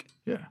I think?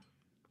 Yeah.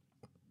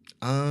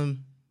 I'm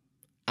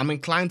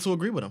inclined to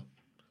agree with him.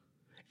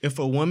 If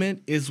a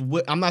woman is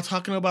I'm not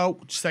talking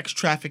about sex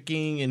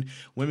trafficking and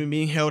women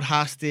being held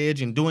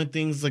hostage and doing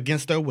things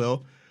against their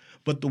will,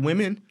 but the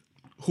women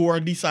who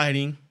are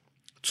deciding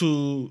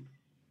to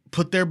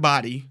put their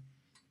body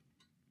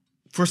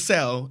for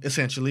sale,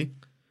 essentially,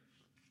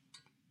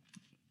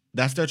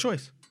 that's their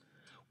choice.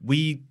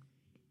 They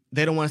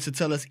don't want us to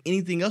tell us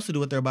anything else to do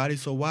with their body,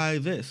 so why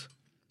this?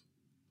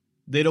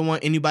 They don't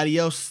want anybody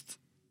else,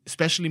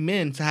 especially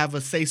men, to have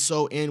a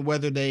say-so in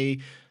whether they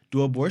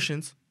do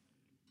abortions.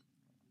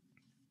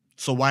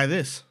 So why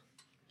this?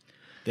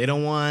 They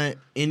don't want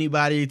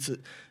anybody to...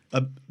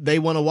 they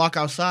want to walk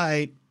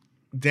outside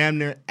damn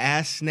near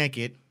ass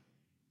naked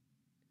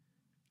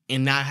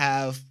and not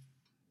have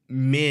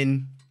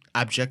men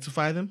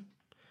objectify them,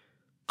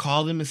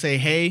 call them and say,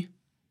 hey,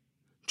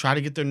 try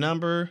to get their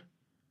number,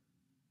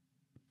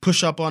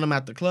 push up on them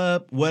at the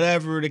club,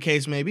 whatever the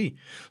case may be.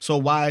 So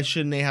why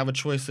shouldn't they have a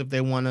choice if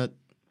they want to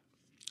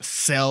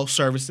sell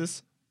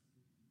services?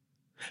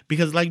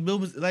 Because like Bill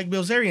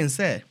Zarian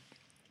said,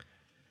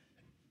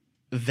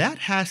 that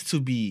has to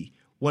be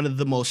one of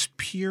the most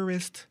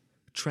purest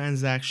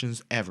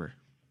transactions ever.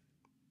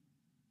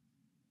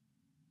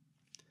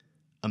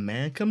 A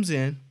man comes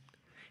in,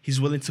 he's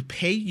willing to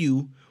pay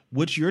you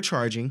what you're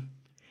charging.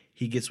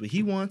 He gets what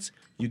he wants,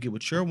 you get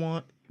what you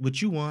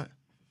want.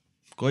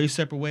 Go your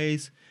separate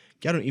ways.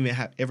 Y'all don't even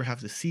ever have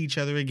to see each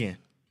other again.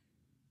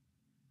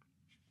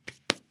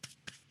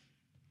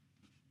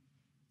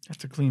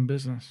 That's a clean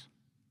business.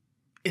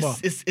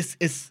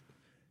 It's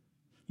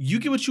you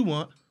get what you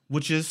want,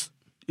 which is,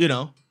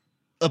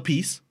 a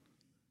piece.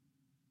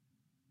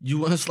 You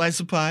want a slice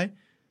of pie.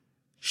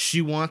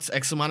 She wants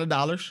X amount of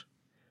dollars.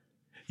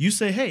 You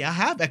say, hey, I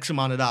have X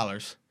amount of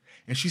dollars.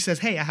 And she says,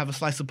 hey, I have a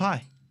slice of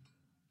pie.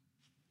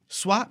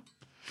 Swap.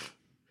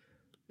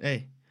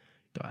 Hey,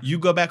 Done. You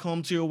go back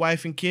home to your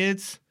wife and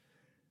kids.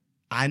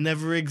 I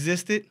never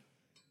existed.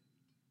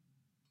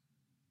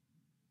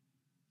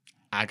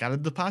 I got a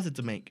deposit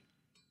to make.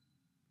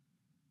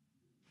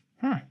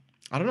 I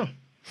don't know.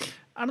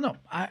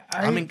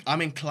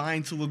 I'm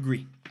inclined to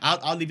agree.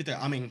 I'll leave it there.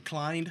 I'm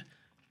inclined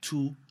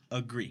to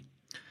agree.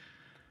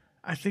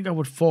 I think I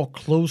would fall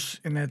close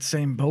in that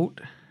same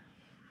boat.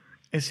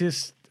 It's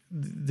just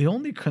the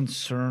only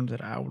concern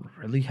that I would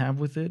really have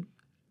with it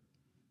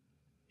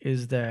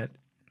is that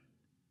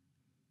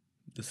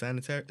the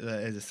sanitary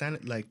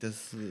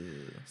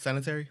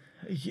sanitary.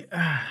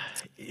 Yeah,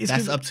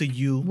 that's up to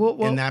you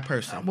and that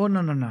person. Well,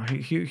 no.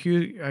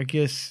 He I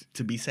guess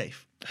to be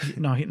safe.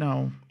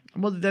 No.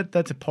 Well,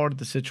 that's a part of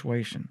the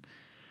situation,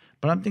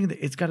 but I'm thinking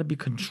that it's got to be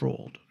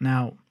controlled.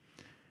 Now,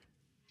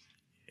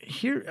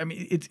 here, I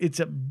mean, it's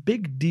a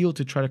big deal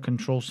to try to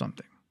control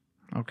something,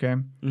 okay?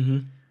 Mm-hmm.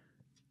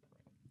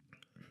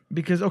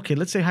 Because, okay,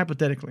 let's say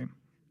hypothetically,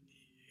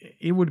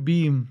 it would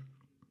be,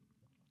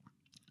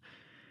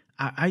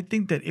 I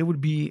think that it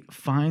would be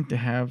fine to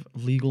have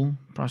legal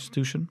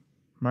prostitution,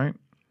 right?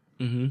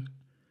 Mm-hmm.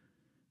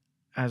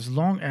 As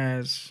long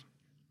as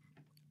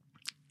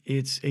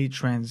it's a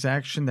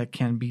transaction that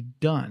can be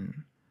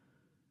done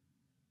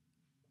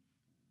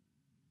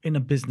in a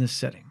business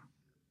setting.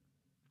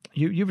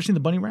 You ever seen the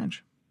Bunny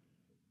Ranch?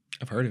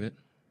 I've heard of it.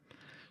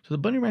 So the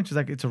Bunny Ranch is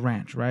like, it's a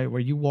ranch, right?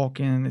 Where you walk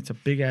in, it's a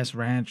big ass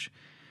ranch.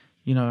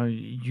 You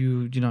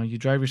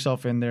drive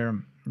yourself in there.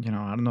 I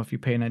don't know if you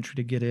pay an entry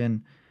to get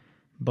in,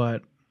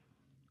 but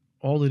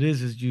all it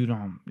is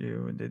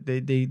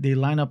they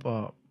line up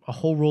a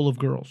whole row of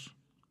girls,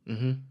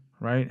 mm-hmm.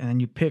 right? And then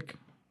you pick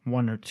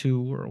one or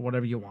two or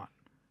whatever you want.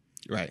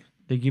 Right.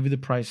 They give you the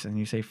price and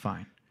you say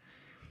fine.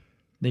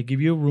 They give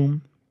you a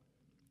room,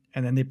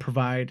 and then they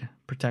provide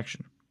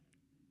protection.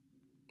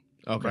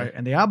 Okay. Right?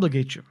 And they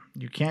obligate you.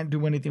 You can't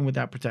do anything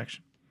without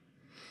protection.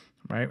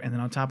 Right? And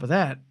then on top of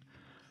that,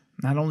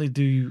 not only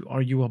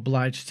are you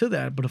obliged to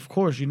that, but of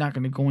course you're not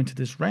going to go into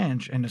this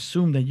ranch and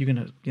assume that you're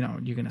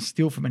gonna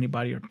steal from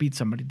anybody or beat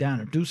somebody down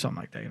or do something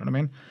like that. You know what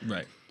I mean?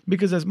 Right.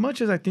 Because as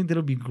much as I think that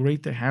it'll be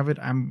great to have it,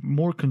 I'm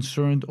more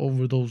concerned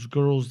over those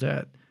girls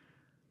that,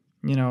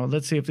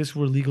 let's say if this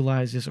were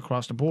legalized just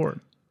across the board.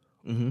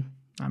 Mm-hmm.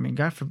 I mean,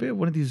 God forbid,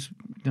 one of these,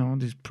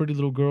 these pretty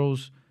little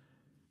girls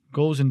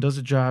goes and does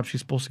a job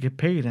she's supposed to get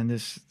paid, and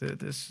this,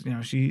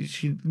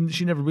 she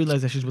never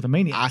realized that she's with a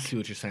maniac. I see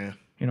what you're saying.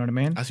 You know what I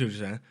mean? I see what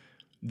you're saying.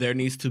 There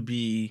needs to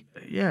be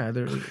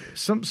there's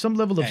some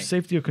level of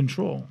safety or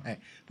control. Hey,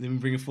 let me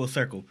bring it full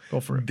circle. Go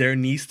for it. There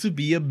needs to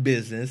be a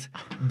business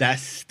that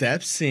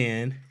steps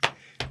in,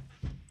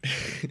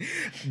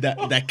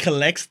 that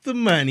collects the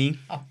money,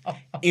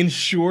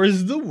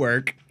 ensures the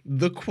work,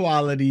 the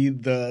quality,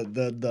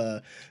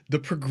 the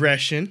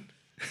progression.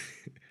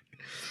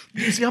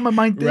 You see how my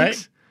mind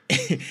thinks?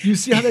 Right? You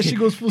see how that shit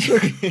goes full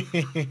circle?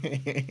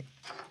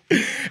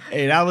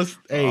 Hey, that was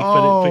for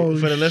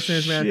the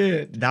listeners, man.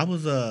 Shit. That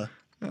was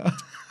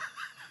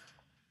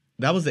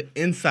an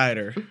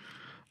insider.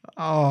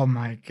 Oh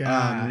my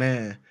god. Oh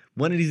man.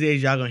 One of these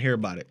days y'all gonna hear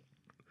about it.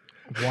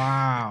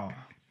 Wow.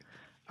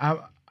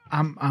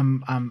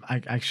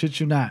 I shit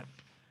you not.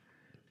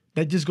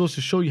 That just goes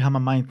to show you how my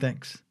mind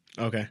thinks.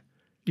 Okay.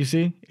 You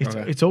see,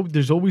 Okay.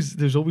 there's always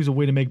a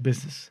way to make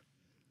business.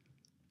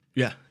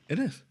 Yeah, it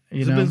is. You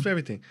It's a know? business for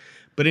everything.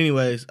 But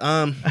anyways,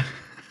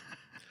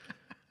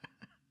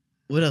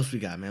 what else we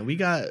got, man? We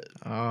got.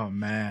 Oh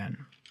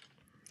man.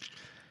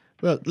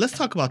 Well, let's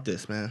talk about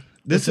this, man.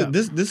 What's up?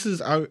 This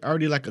is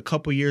already like a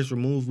couple years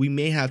removed. We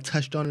may have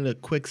touched on it a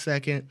quick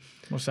second,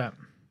 What's that?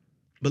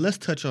 but let's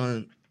touch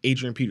on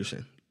Adrian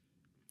Peterson.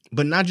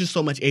 But not just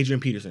so much Adrian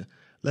Peterson.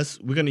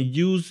 We're gonna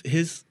use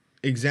his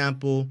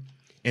example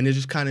and then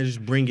just kind of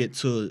just bring it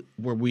to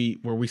where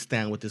we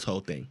stand with this whole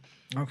thing.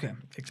 Okay.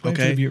 Explain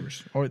to Okay. the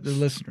viewers or the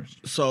listeners.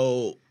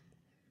 So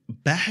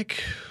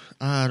back,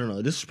 I don't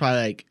know. This is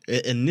probably like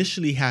it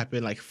initially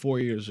happened like 4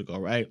 years ago,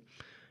 right?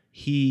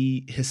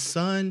 His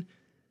son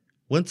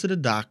went to the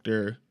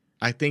doctor.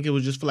 I think it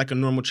was just for like a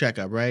normal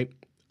checkup, right?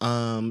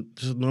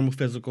 Just a normal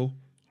physical.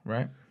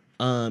 Right.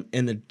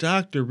 And the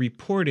doctor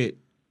reported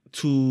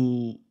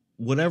to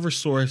whatever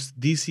source,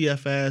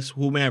 DCFS,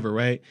 whomever,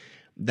 right,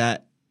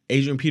 that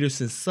Adrian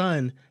Peterson's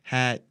son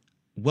had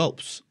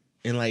whelps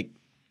and like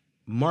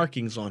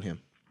markings on him,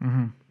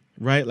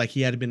 right? Like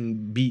he had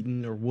been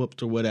beaten or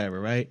whooped or whatever,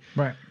 right?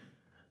 Right.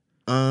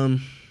 And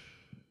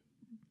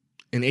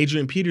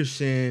Adrian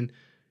Peterson,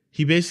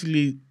 he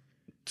basically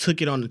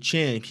took it on the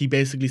chin. He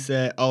basically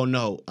said, "Oh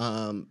no,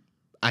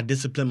 I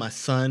disciplined my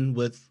son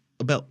with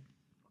a belt."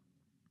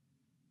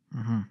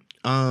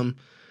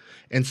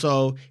 And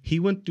so he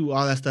went through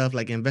all that stuff,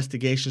 like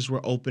investigations were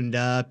opened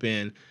up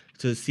and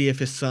to see if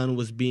his son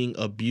was being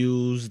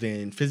abused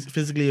and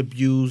physically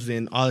abused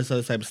and all this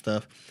other type of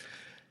stuff.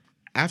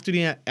 After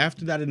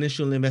that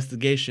initial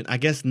investigation, I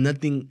guess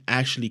nothing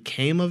actually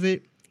came of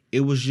it.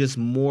 It was just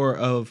more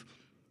of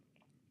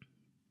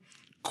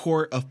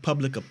court of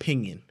public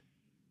opinion,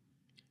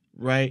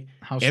 right?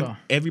 How so?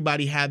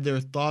 Everybody had their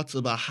thoughts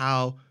about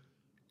how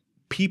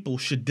people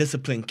should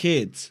discipline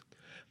kids.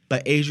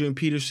 But Adrian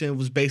Peterson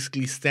was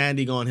basically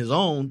standing on his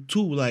own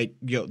too, like,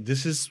 yo,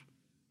 this is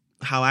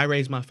how I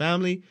raised my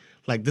family.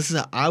 Like, this is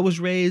how I was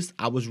raised.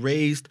 I was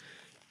raised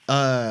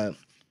by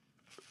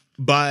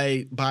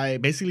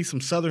basically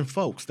some Southern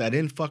folks that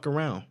didn't fuck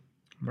around.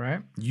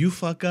 Right. You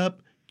fuck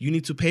up, you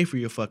need to pay for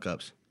your fuck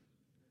ups.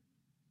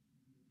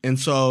 And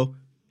so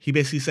he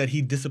basically said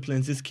he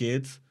disciplines his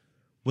kids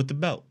with the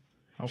belt.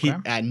 Okay.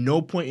 At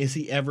no point is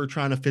he ever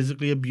trying to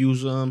physically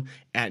abuse them.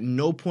 At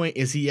no point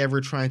is he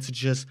ever trying to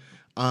just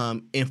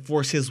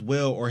enforce his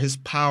will or his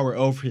power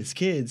over his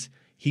kids.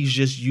 He's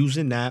just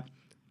using that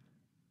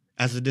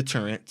as a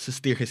deterrent to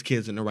steer his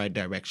kids in the right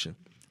direction.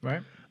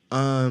 Right.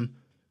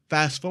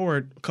 Fast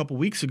forward a couple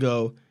weeks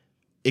ago,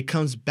 it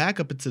comes back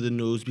up into the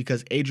news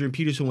because Adrian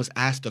Peterson was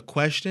asked a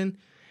question,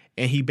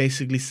 and he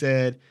basically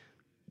said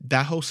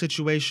that whole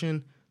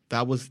situation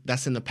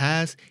that's in the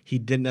past. He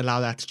didn't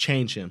allow that to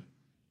change him.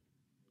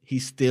 He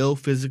still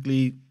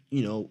physically,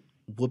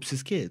 whoops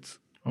his kids.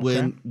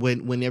 Okay.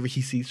 Whenever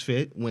he sees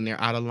fit, when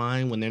they're out of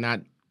line, when they're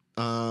not,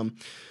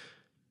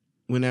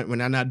 when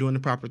they're not doing the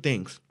proper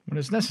things, When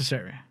it's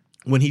necessary.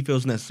 when he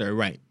feels necessary,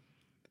 right?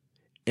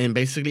 And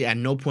basically, at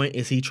no point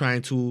is he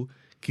trying to.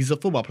 He's a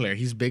football player.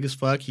 He's big as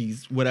fuck.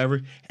 He's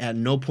whatever. At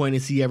no point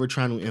is he ever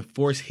trying to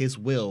enforce his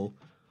will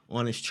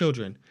on his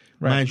children.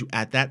 Right. Mind you,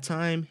 at that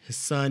time, his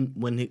son,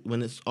 when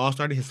it all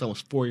started, his son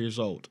was 4 years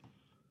old.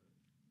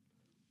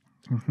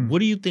 What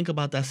do you think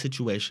about that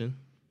situation?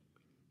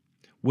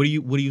 What do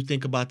you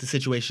think about the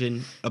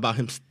situation about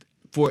him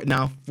for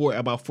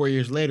about 4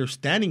 years later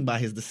standing by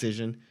his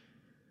decision?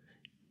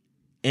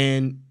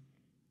 And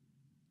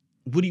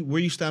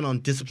where you stand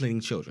on disciplining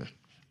children?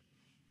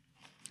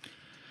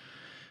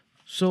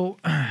 So,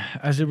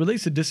 as it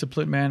relates to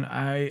discipline, man,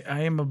 I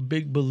am a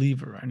big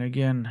believer. And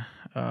again,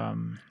 I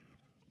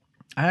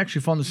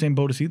actually fall in the same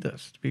boat as he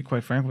does, to be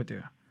quite frank with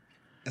you.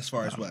 As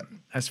far as what?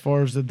 As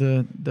far as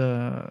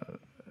the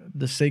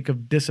sake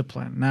of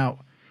discipline. Now,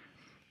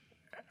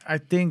 I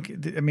think,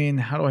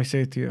 how do I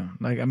say it to you?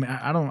 Like,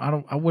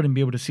 I wouldn't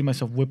be able to see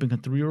myself whipping a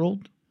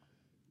 3-year-old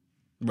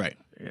Right.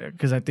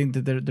 because I think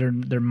that their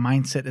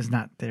mindset is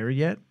not there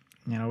yet.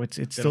 It's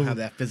They still don't have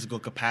that physical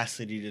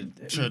capacity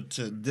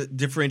to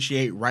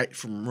differentiate right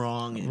from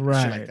wrong and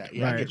right, shit like that.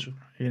 Yeah, right. I get you.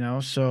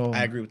 So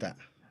I agree with that.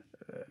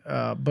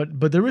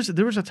 but there is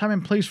a time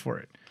and place for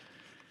it.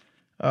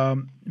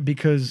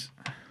 Because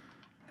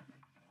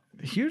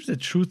here's the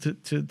truth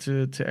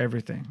to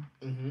everything.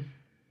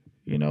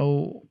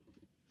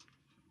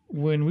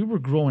 When we were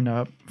growing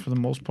up, for the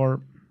most part,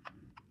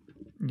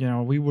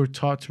 we were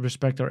taught to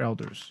respect our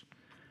elders.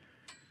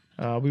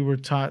 We were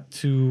taught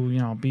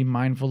to, be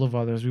mindful of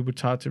others. We were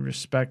taught to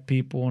respect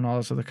people and all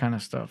this other kind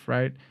of stuff,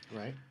 right?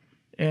 Right.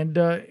 And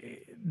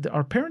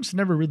our parents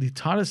never really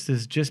taught us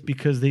this just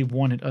because they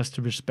wanted us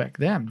to respect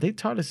them. They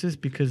taught us this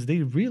because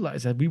they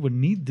realized that we would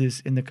need this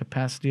in the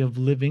capacity of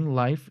living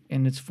life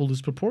in its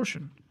fullest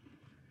proportion.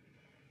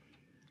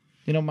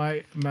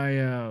 My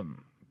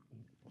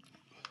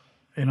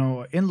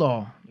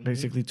in-law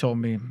basically told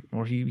me,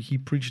 or he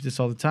preached this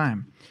all the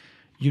time.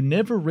 You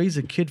never raise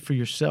a kid for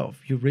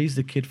yourself. You raise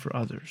the kid for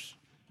others.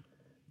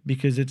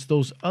 Because it's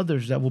those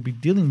others that will be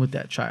dealing with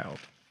that child.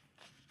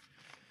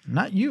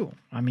 Not you.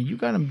 I mean, you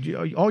got them.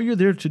 All you're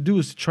there to do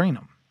is to train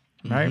them,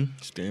 right?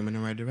 Steer them in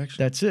the right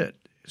direction. That's it.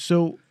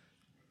 So,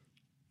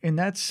 in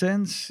that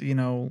sense,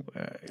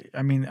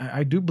 I mean,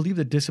 I do believe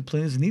that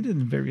discipline is needed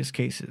in various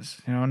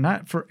cases.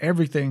 Not for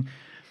everything.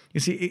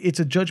 You see, it's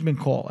a judgment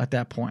call at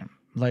that point.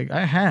 Like,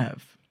 I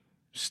have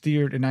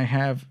steered and I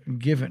have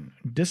given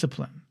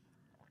discipline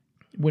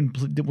when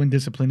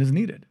discipline is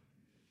needed.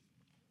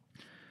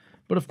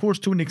 But of course,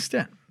 to an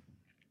extent.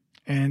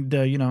 And,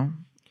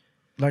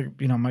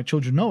 my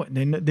children know it.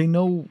 They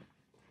know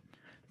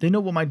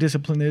what my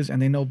discipline is,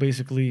 and they know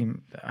basically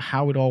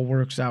how it all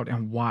works out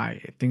and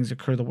why things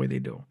occur the way they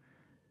do.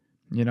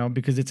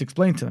 Because it's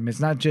explained to them. It's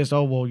not just,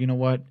 oh, well, you know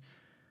what?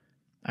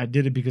 I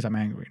did it because I'm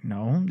angry.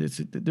 No,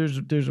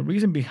 there's a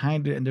reason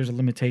behind it, and there's a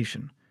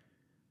limitation.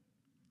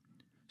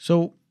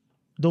 So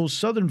those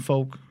Southern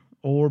folk,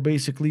 or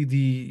basically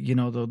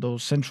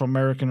those Central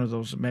American or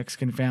those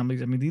Mexican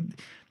families, I mean,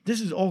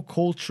 this is all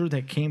culture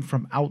that came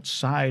from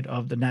outside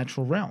of the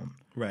natural realm.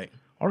 Right.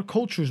 Our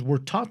cultures were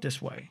taught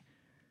this way.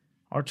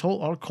 Our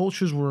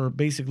cultures were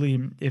basically,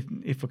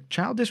 if a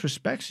child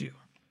disrespects you,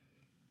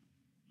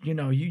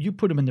 you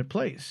put them in their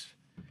place.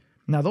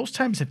 Now, those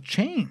times have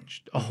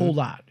changed a whole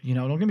lot.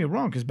 Don't get me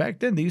wrong, because back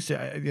then they used to,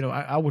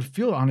 I would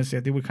feel, honestly,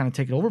 that they would kind of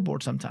take it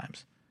overboard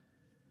sometimes.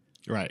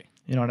 Right.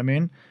 You know what I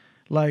mean?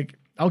 Like,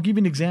 I'll give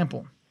you an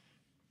example.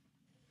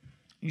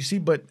 You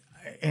see,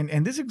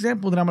 and this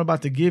example that I'm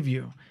about to give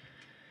you,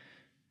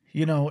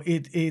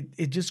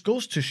 it just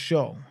goes to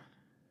show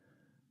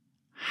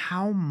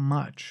how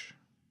much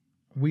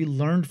we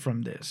learned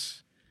from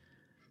this.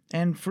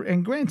 And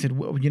granted,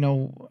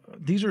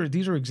 these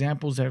are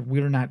examples that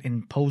we're not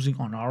imposing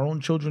on our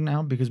own children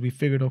now, because we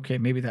figured, okay,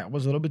 maybe that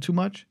was a little bit too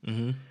much.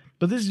 Mm-hmm.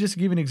 But this is just to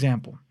give you an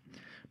example.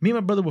 Me and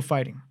my brother were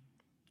fighting,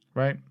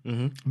 right?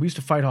 Mm-hmm. We used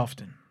to fight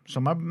often. So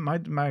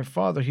my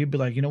father, he'd be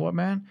like, you know what,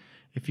 man?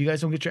 If you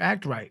guys don't get your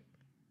act right,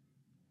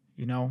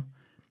 you're going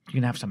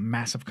to have some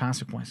massive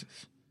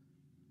consequences.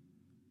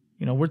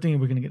 We're thinking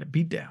we're going to get a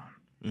beat down.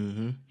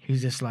 Mm-hmm.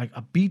 He's just like,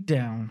 a beat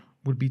down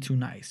would be too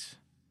nice.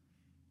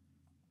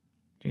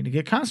 You need to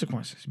get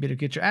consequences. You better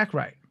get your act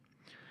right.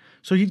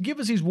 So he'd give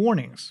us these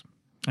warnings,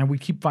 and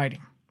we'd keep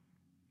fighting.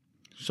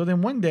 So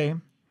then one day,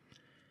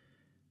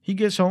 he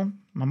gets home.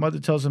 My mother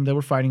tells him that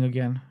we're fighting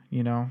again,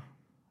 and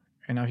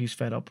now he's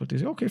fed up with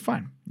this. Okay,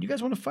 fine. You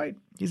guys want to fight?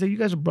 He said, you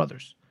guys are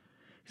brothers.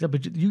 He said,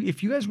 but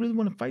if you guys really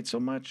want to fight so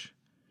much,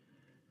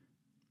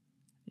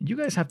 you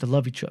guys have to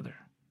love each other.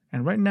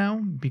 And right now,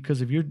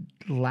 because of your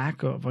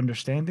lack of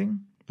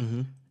understanding,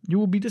 you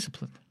will be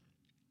disciplined.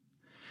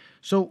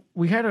 So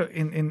we had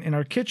in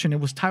our kitchen, it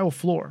was tile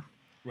floor.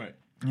 Right.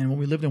 And when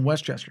we lived in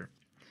Westchester.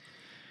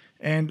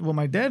 And what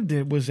my dad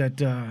did was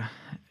that,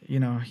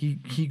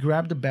 he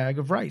grabbed a bag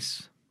of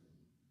rice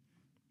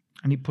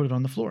and he put it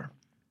on the floor.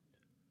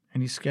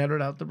 And he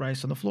scattered out the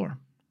rice on the floor.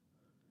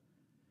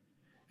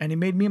 And he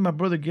made me and my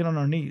brother get on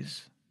our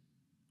knees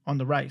on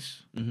the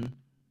rice. Mm-hmm.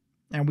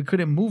 And we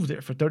couldn't move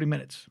there for 30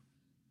 minutes.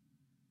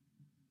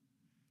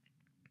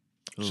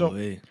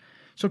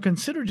 So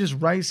consider just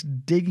rice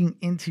digging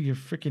into your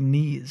freaking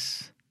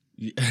knees.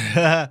 You see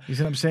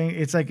what I'm saying?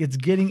 It's like it's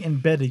getting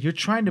embedded. You're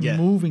trying to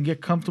move and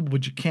get comfortable,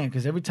 but you can't,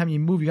 because every time you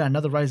move, you got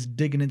another rice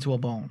digging into a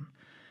bone.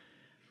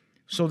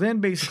 So then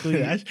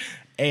basically... that's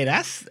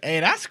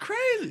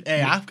crazy.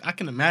 Hey, I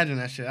can imagine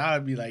that shit. I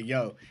would be like,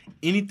 yo,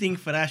 anything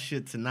for that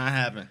shit to not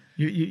happen.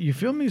 You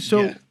feel me?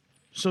 So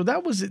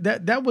that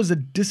was a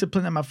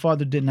discipline that my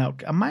father did. Now,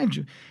 mind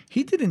you,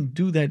 he didn't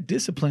do that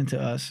discipline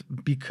to us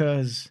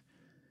because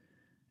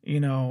he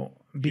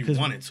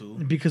wanted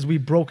to, because we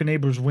broke a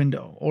neighbor's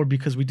window or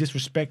because we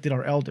disrespected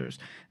our elders.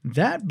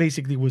 That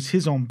basically was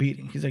his own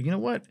beating. He's like, you know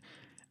what?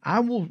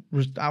 I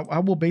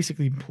will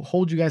basically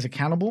hold you guys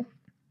accountable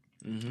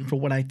for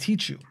what I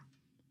teach you.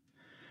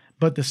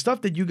 But the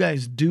stuff that you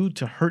guys do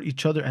to hurt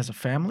each other as a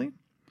family,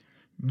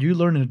 you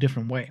learn in a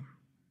different way.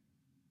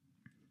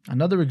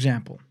 Another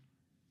example.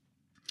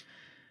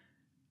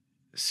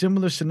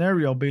 Similar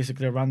scenario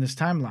basically around this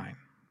timeline,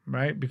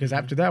 right? Because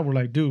after that, we're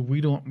like, dude,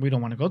 we don't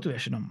want to go through that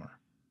shit no more.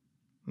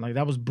 Like,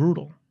 that was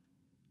brutal,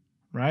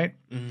 right?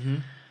 Mm-hmm.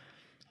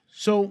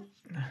 So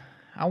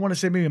I want to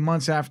say maybe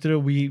months after,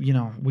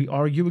 we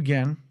argue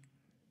again,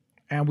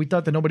 and we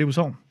thought that nobody was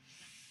home.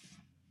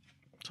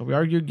 So we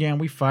argue again,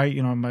 we fight.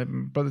 My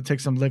brother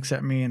takes some licks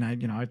at me, and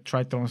I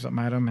try throwing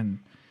something at him, and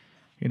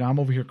I'm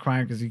over here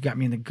crying because he got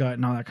me in the gut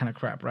and all that kind of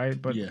crap, right?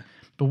 But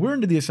we're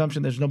into the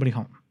assumption there's nobody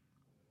home.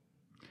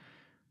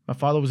 My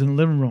father was in the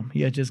living room.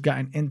 He had just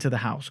gotten into the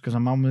house because my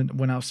mom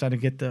went outside to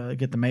get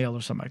the mail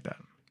or something like that.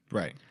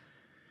 Right.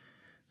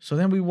 So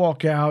then we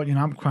walk out.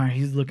 I'm crying.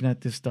 He's looking at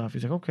this stuff.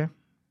 He's like, okay,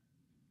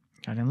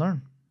 I didn't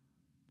learn.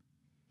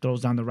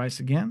 Throws down the rice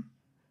again.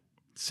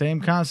 Same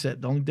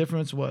concept. The only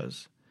difference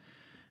was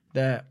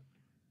that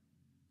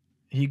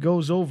he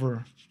goes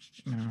over,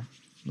 a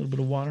little bit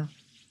of water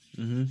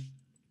on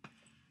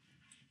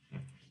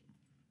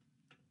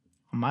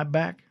my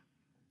back,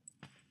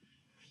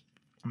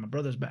 on my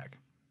brother's back.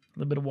 A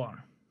little bit of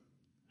water.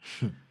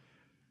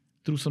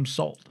 Threw some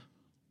salt.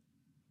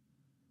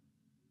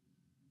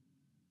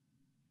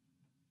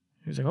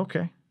 He was like,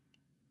 okay.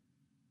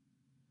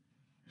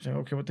 He's like,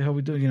 okay, what the hell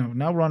we doing? You know,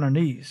 now we're on our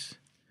knees.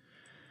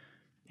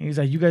 And he's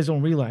like, you guys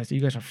don't realize that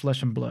you guys are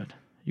flesh and blood.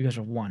 You guys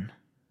are one.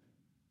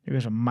 You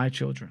guys are my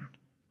children.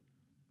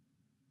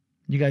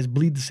 You guys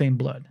bleed the same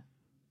blood.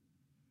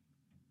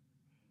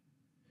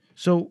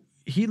 So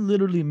he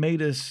literally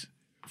made us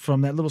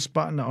from that little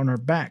spot on our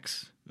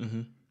backs,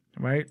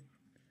 right?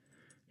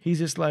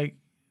 He's like,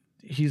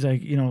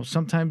 you know,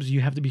 sometimes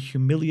you have to be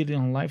humiliated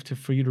in life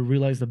for you to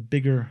realize the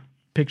bigger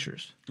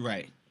pictures.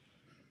 Right.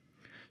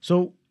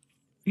 So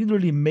he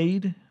literally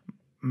made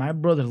my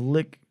brother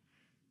lick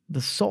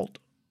the salt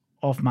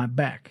off my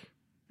back,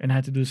 and I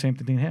had to do the same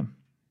thing to him.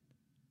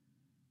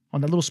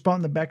 On that little spot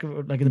in the back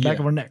of, like in the back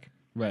of our neck.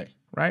 Right.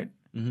 Right?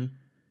 Mm-hmm.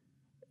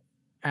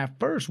 At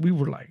first, we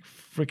were like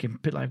freaking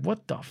like,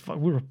 what the fuck?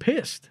 We were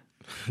pissed.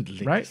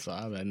 Right? So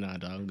I'm like, nah,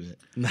 dog, I'm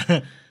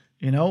good.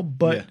 You know,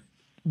 but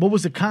what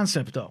was the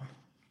concept though?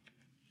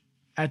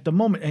 At the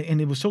moment, and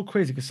it was so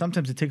crazy because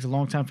sometimes it takes a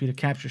long time for you to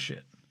capture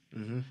shit.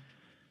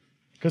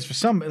 Because for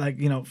some, like,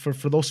 you know,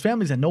 for those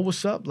families that know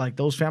what's up, like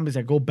those families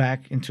that go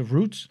back into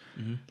roots,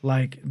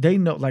 like they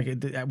know, like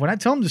when I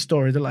tell them the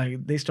story, they're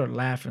like, they start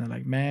laughing. They're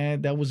like,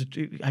 man, that was,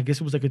 I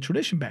guess it was like a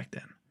tradition back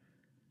then.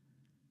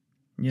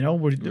 You know,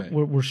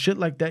 where shit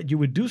like that, you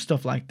would do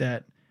stuff like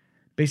that,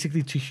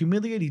 basically to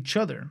humiliate each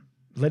other,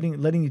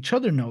 letting each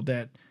other know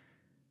that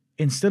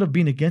instead of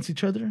being against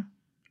each other,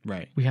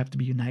 Right. we have to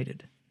be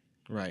united.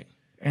 Right.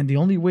 And the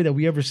only way that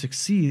we ever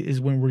succeed is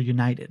when we're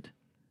united.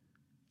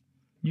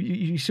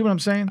 You see what I'm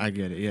saying? I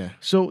get it, yeah.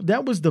 So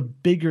that was the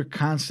bigger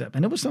concept.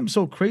 And it was something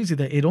so crazy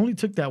that it only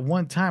took that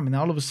one time. And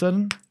all of a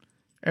sudden,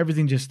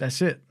 everything just,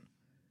 that's it.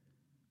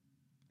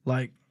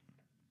 Like,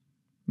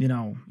 you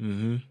know,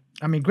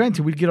 I mean,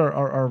 granted, we'd get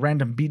our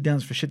random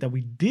beatdowns for shit that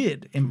we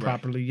did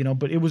improperly, you know,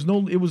 but it was no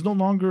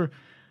longer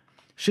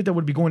shit that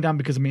would be going down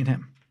because of me and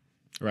him.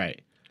 Right.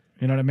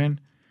 You know what I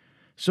mean?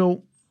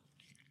 So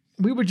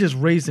we were just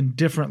raised in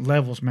different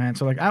levels, man.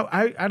 So like,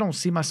 I don't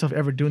see myself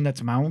ever doing that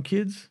to my own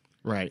kids.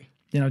 Right.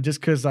 You know,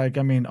 just because, like,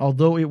 I mean,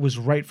 although it was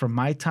right for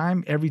my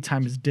time, every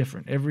time is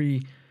different.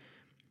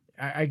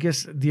 I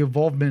guess the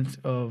involvement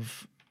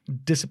of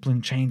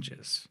discipline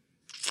changes.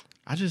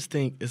 I just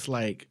think it's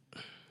like,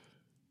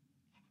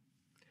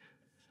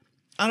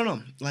 I don't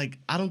know. Like,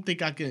 I don't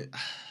think I could.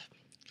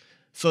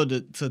 So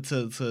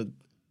to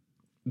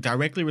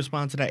directly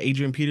respond to that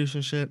Adrian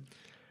Peterson shit,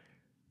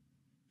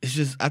 it's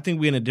just, I think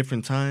we're in a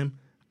different time.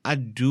 I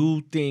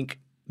do think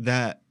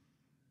that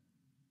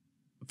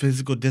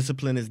physical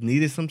discipline is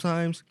needed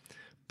sometimes,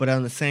 but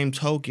on the same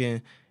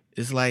token,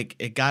 it's like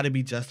it got to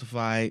be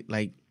justified.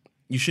 Like,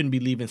 you shouldn't be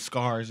leaving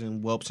scars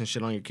and whelps and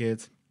shit on your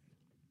kids.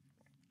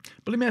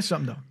 But let me ask you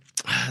something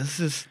though. This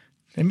is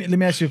let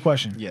me ask you a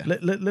question. Yeah.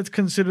 Let's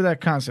consider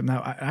that concept.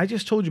 Now, I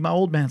just told you my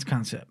old man's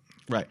concept.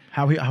 right.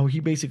 How he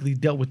basically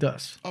dealt with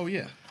us. Oh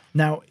yeah.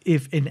 Now,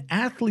 if an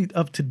athlete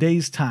of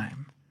today's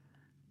time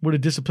were to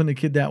discipline a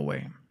kid that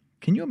way,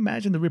 can you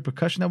imagine the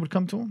repercussion that would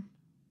come to him?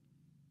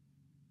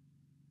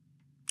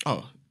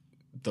 Oh,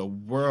 the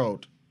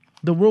world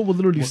The world would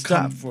literally will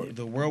stop.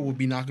 the world will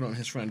be knocking on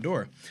his front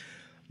door.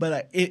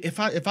 But if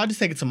I just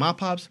take it to my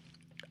pops,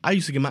 I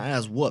used to get my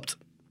ass whooped.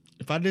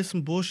 If I did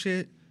some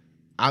bullshit,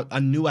 I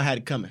knew I had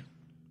it coming.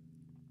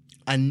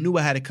 I knew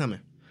I had it coming.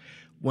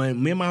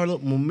 When me and my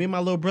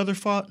little brother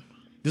fought,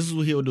 this is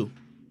what he'll do.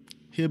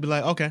 He'll be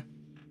like, okay,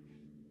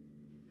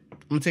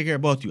 I'm gonna take care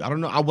of both of you. I don't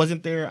know. I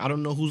wasn't there. I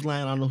don't know who's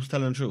lying. I don't know who's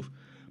telling the truth.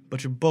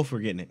 But you're both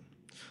forgetting it.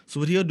 So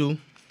what he'll do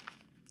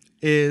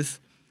is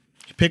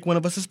pick one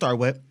of us to start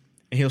with,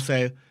 and he'll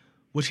say,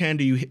 which hand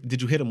did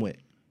you hit him with?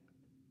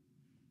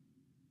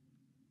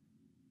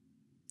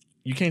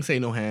 You can't say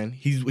no hand.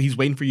 He's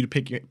waiting for you to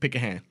pick a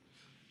hand.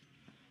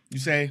 You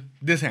say,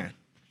 this hand.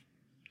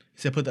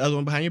 He said, put the other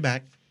one behind your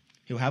back.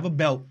 He'll have a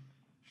belt.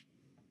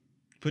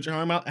 Put your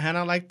hand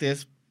out like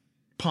this.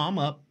 Palm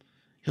up.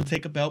 He'll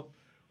take a belt.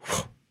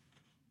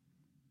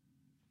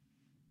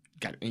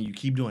 Got it. And you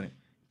keep doing it.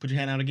 Put your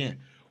hand out again.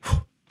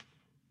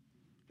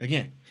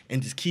 Again.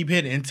 And just keep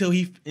hitting until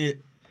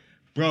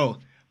bro,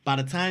 by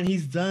the time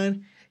he's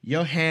done,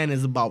 your hand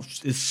is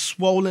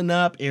swollen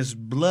up. It's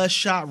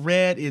bloodshot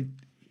red.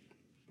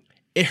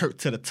 It hurt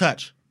to the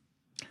touch.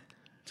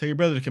 Tell your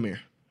brother to come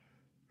here.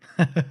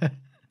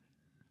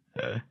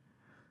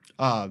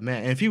 Oh,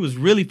 man. And if he was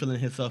really feeling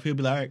himself, he'll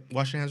be like, all right,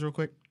 wash your hands real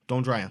quick.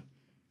 Don't dry them.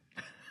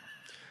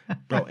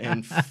 Bro,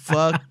 and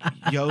fuck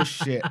your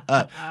shit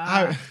up.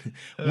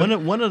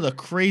 One of the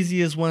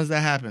craziest ones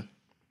that happened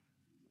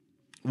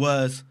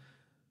was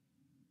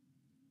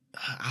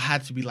I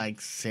had to be like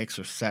 6th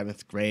or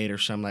 7th grade or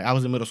something. Like, I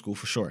was in middle school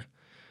for sure.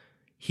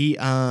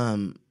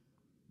 I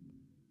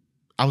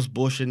was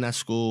bullshitting at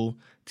school.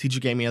 Teacher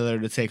gave me a letter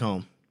to take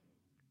home.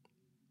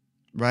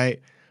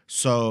 Right?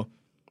 So,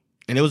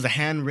 and it was a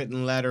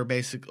handwritten letter,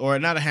 or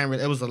not a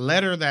handwritten. It was a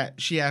letter that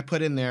she had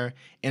put in there,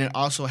 and it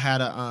also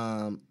had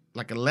a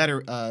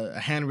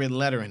handwritten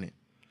letter in it.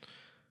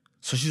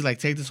 So she's like,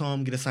 take this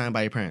home, get it signed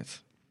by your parents.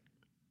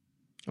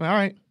 I'm like, all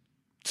right.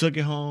 Took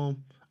it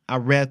home. I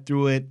read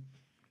through it,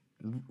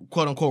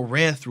 quote unquote,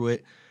 read through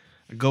it.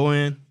 I go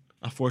in,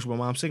 I forge my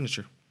mom's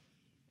signature.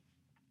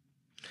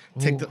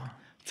 Take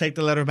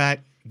the letter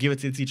back, give it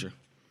to the teacher.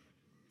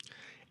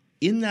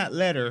 In that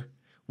letter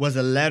was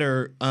a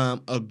letter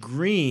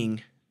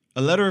agreeing,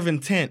 a letter of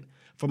intent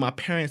for my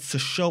parents to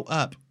show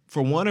up,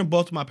 for one or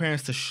both of my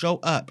parents to show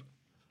up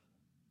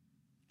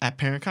at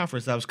parent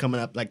conference that was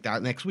coming up like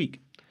that next week.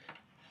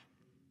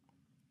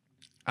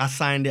 I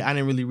signed it. I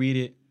didn't really read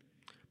it.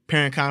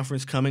 Parent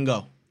conference, come and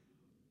go.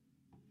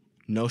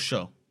 No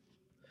show.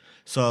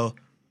 So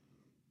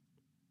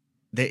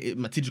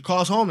my teacher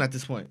calls home at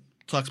this point.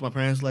 Talks to my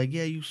parents like,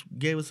 yeah, you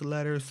gave us a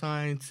letter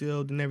signed,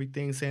 sealed, and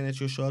everything saying that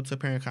you'll show up to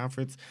parent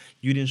conference.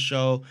 You didn't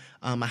show.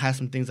 I had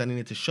some things I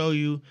needed to show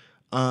you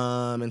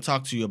and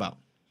talk to you about.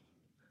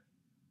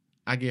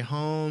 I get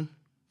home.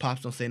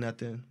 Pops don't say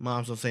nothing.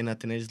 Moms don't say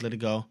nothing. They just let it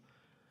go.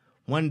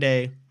 One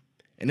day,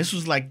 and this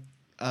was like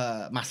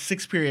my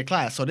 6th period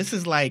class. So this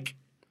is like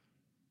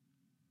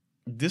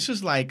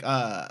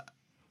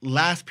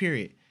last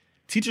period.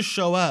 Teachers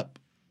show up.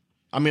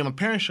 I mean, my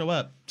parents show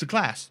up to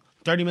class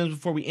 30 minutes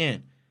before we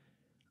end.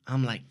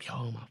 I'm like,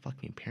 yo, my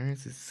fucking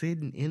parents is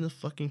sitting in the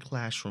fucking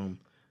classroom.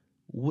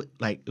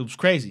 Like, it was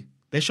crazy.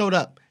 They showed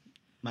up.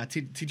 My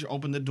teacher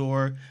opened the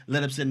door,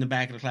 let them sit in the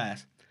back of the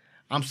class.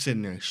 I'm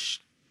sitting there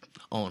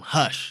on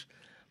hush.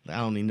 Like, I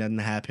don't need nothing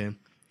to happen.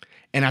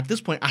 And at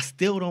this point, I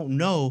still don't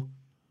know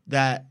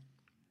that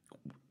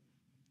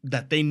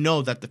they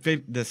know that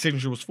the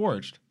signature was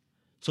forged.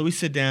 So we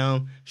sit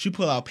down. She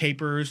pull out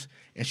papers,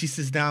 and she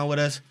sits down with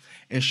us,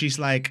 and she's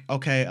like,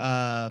 okay,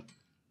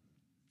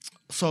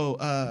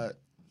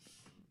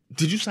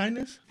 did you sign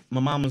this?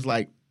 My mom was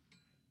like,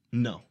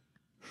 no,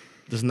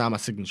 this is not my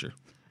signature.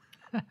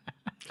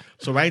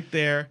 So right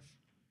there,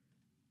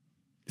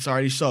 it's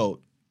already showed.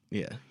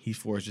 Yeah, he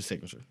forged his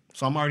signature.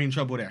 So I'm already in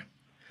trouble there.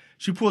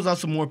 She pulls out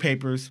some more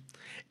papers.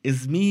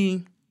 It's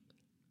me.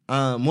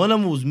 One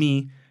of them was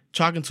me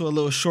talking to a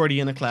little shorty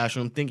in the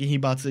classroom, thinking he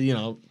about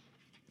to,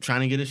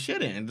 trying to get his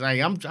shit in. Like,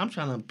 I'm trying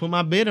to put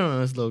my bid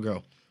on this little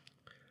girl.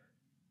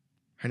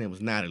 Her name was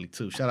Natalie,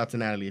 too. Shout out to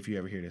Natalie if you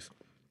ever hear this.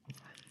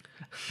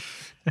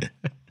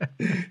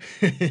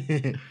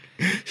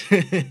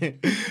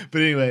 But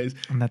anyways.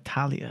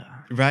 Natalia.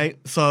 Right?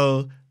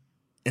 So,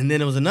 and then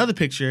there was another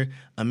picture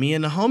of me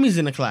and the homies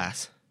in the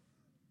class.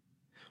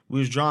 We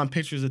was drawing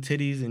pictures of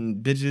titties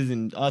and bitches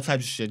and all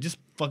types of shit. Just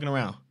fucking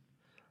around.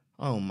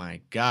 Oh,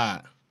 my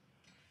God.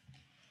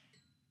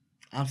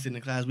 I'm sitting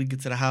in class. We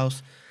get to the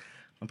house.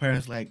 My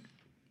parents like,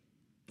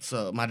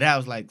 so my dad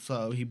was like,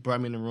 so he brought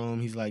me in the room.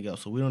 He's like, yo,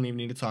 so we don't even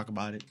need to talk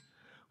about it.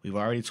 We've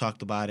already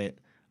talked about it.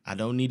 I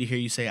don't need to hear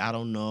you say, I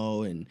don't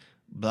know, and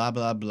blah,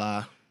 blah,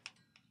 blah.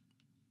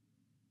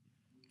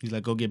 He's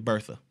like, go get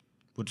Bertha,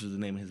 which is the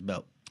name of his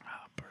belt.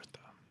 Oh, Bertha.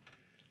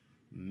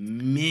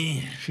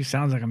 Man. She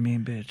sounds like a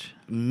mean bitch.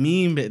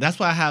 Mean bitch. That's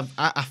why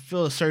I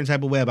feel a certain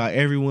type of way about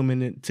every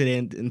woman in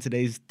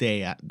today's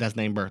day that's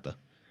named Bertha.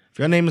 If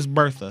your name is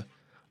Bertha,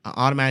 I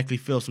automatically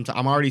feel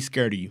I'm already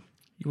scared of you.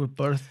 You would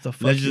birth the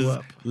fuck you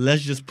up.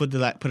 Let's just put it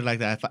like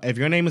that. If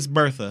your name is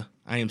Bertha,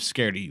 I am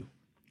scared of you.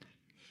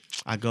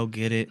 I go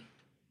get it.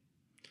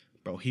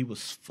 Bro, he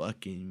was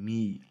fucking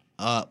me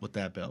up with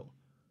that belt.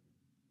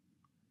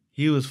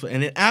 He was,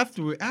 and then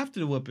after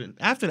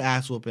the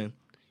ass whooping,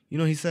 you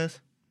know what he says?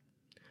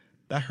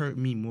 That hurt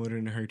me more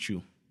than it hurt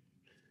you.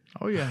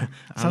 Oh yeah.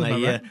 I'm like,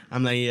 yeah. Right.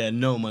 I'm like, yeah,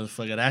 no,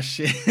 motherfucker. That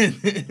shit,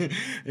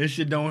 this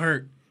shit don't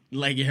hurt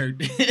like it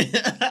hurt.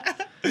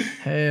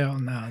 Hell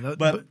no.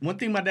 But one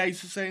thing my dad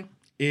used to say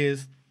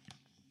is,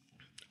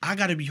 I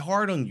gotta be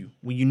hard on you.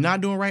 When you're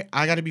not doing right,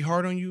 I gotta be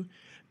hard on you,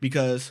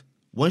 because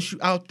once you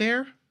out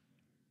there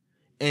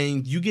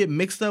and you get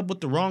mixed up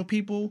with the wrong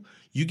people,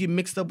 you get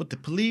mixed up with the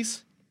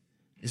police,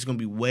 it's going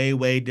to be way,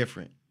 way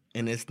different.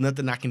 And it's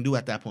nothing I can do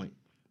at that point.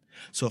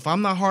 So if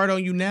I'm not hard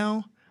on you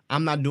now,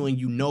 I'm not doing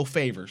you no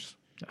favors.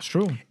 That's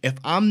true. If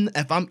I'm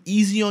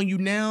easy on you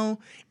now,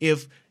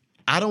 if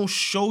I don't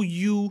show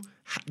you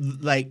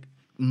like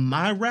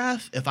my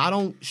wrath, if I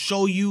don't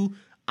show you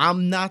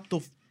I'm not the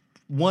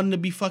one to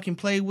be fucking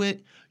played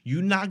with,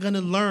 you're not going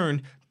to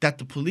learn that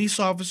the police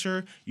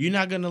officer, you're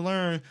not going to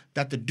learn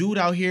that the dude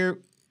out here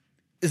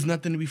is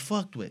nothing to be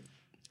fucked with.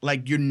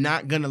 Like, you're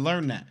not going to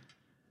learn that.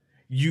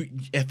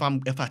 If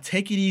I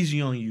take it easy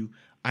on you,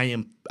 I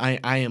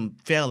am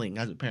failing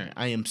as a parent.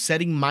 I am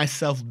setting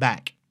myself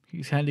back.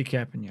 He's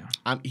handicapping you.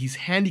 He's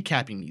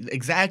handicapping me.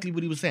 Exactly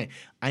what he was saying.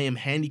 I am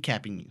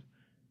handicapping you.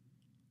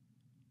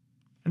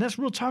 And that's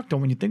real talk, though,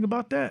 when you think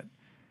about that.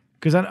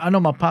 Because I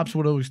know my pops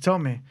would always tell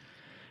me.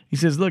 He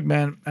says, look,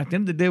 man, at the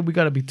end of the day, we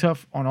got to be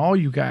tough on all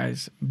you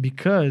guys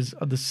because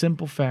of the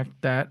simple fact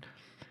that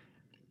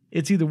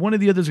it's either one or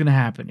the other is going to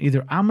happen.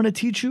 Either I'm going to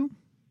teach you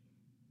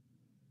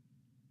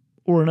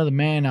or another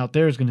man out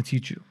there is going to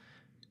teach you.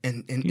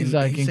 And he's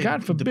like, and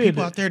God forbid, the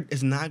people out there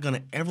is not going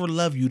to ever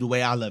love you the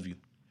way I love you.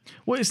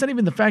 Well, it's not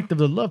even the fact of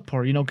the love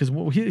part, because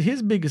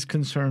his biggest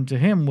concern to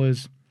him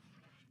was,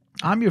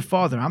 I'm your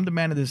father. I'm the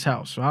man of this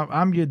house. So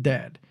I'm your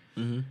dad.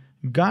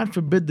 God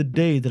forbid the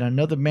day that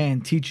another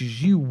man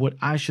teaches you what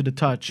I should have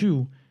taught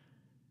you,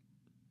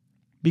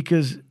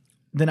 because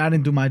then I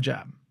didn't do my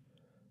job.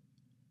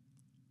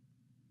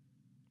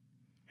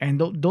 And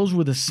those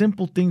were the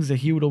simple things that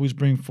he would always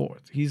bring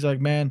forth. He's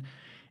like, man,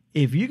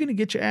 if you're going to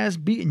get your ass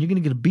beat and you're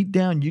going to get a beat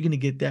down, you're going to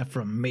get that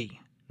from me.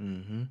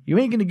 You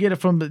ain't going to get it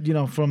from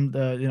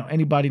the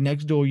anybody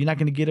next door. You're not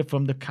going to get it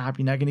from the cop.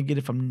 You're not going to get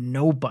it from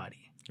nobody.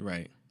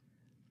 Right.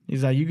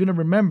 He's like, you're going to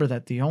remember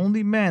that the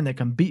only man that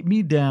can beat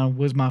me down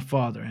was my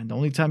father. And the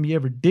only time he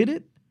ever did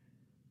it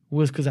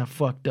was because I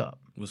fucked up.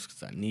 Was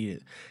because I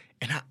needed.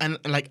 And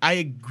like, I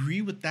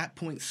agree with that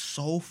point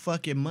so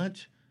fucking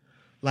much.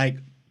 Like,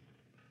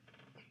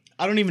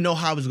 I don't even know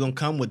how I was going to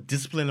come with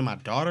disciplining my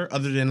daughter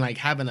other than, like,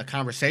 having a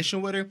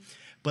conversation with her.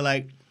 But,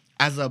 like,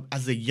 as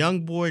a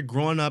young boy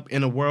growing up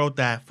in a world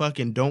that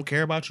fucking don't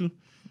care about you.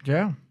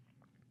 Yeah.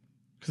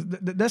 'Cause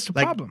that's the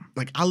problem.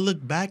 Like, I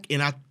look back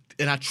and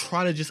I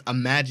try to just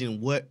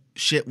imagine what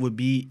shit would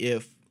be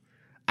if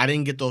I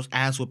didn't get those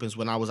ass whoopings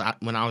when I was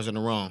in the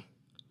wrong,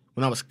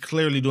 when I was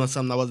clearly doing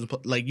something I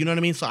wasn't, like, you know what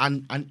I mean. So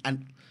I'm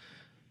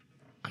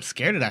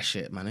scared of that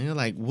shit, man. You're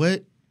like,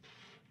 what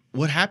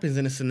happens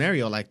in a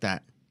scenario like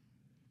that?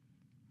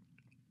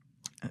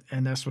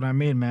 And that's what I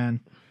mean,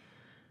 man.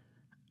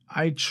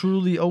 I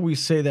truly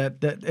always say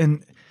that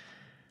and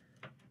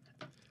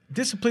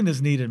discipline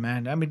is needed,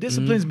 man. I mean,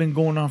 discipline's been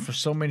going on for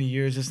so many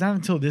years. It's not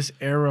until this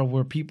era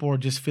where people are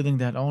just feeling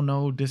that, oh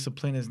no,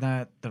 discipline is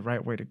not the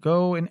right way to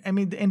go. And I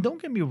mean, and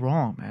don't get me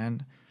wrong,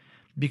 man,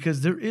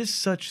 because there is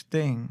such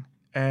thing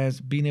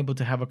as being able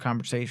to have a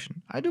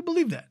conversation. I do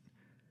believe that.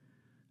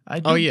 I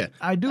do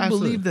Absolutely.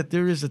 believe that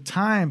there is a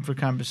time for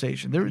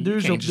conversation.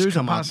 There's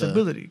a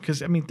possibility.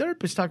 Because, I mean,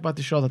 therapists talk about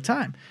this shit all the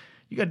time.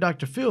 You got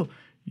Dr. Phil.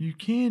 You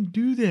can't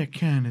do that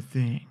kind of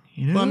thing.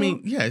 You know? Well, I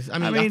mean, yes. I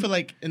mean, I feel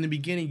like in the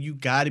beginning, you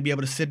got to be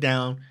able to sit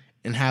down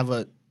and have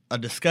a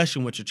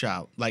discussion with your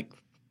child. Like,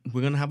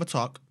 we're going to have a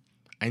talk.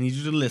 I need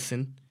you to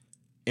listen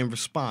and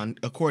respond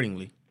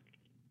accordingly.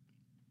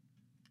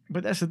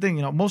 But that's the thing,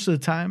 most of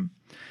the time,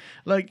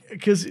 like,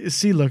 because,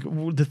 see, look,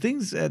 the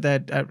things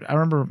that I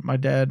remember my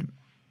dad,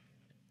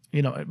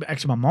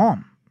 actually my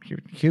mom,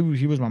 he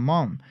was my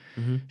mom.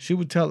 She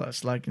would tell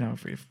us, like,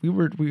 if we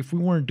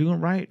weren't doing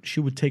right, she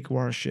would take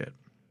away our shit.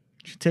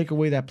 She'd take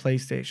away that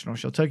PlayStation, or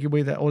she'll take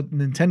away that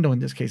Nintendo in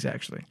this case,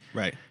 actually.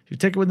 Right. She'd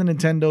take away the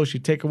Nintendo.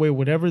 She'd take away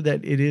whatever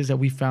that it is that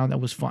we found that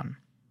was fun.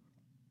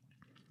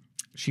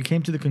 She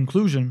came to the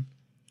conclusion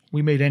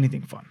we made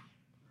anything fun.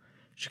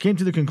 She came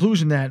to the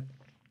conclusion that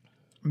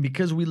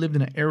because we lived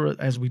in an era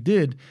as we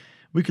did,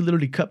 we could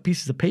literally cut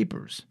pieces of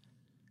papers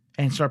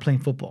and start playing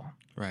football.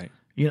 Right.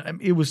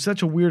 It was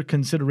such a weird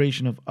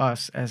consideration of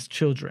us as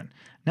children.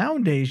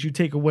 Nowadays, you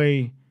take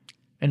away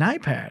an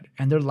iPad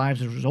and their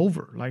lives is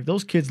over. Like,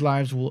 those kids'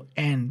 lives will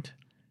end.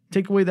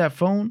 Take away that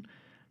phone,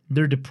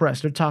 they're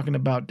depressed. They're talking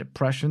about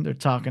depression. They're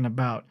talking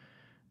about,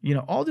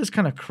 all this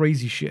kind of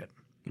crazy shit.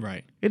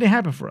 Right. It didn't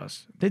happen for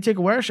us. They take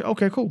away our shit.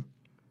 Okay, cool.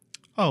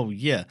 Oh,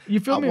 yeah. You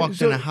feel me? I walked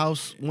in a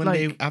house one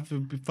day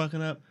after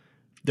fucking up.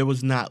 There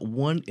was not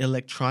one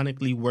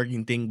electronically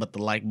working thing but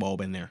the light bulb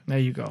in there. There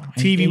you go.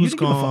 TV was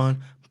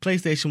gone.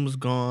 PlayStation was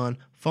gone.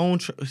 Phone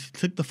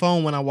took the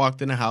phone when I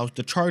walked in the house.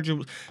 The charger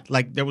was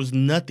there was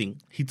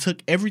nothing. He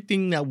took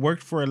everything that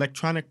worked for anything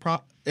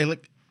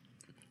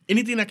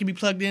that could be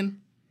plugged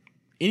in,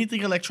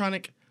 anything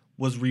electronic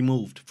was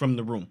removed from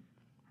the room.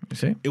 You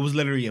see? It was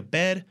literally a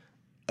bed,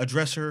 a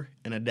dresser,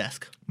 and a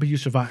desk. But you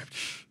survived.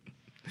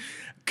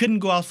 Couldn't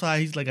go outside.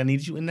 He's like, I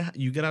need you in the.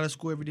 You get out of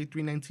school every day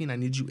 3:19. I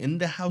need you in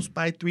the house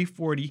by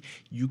 3:40.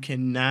 You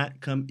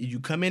cannot come. You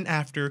come in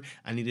after.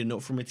 I need a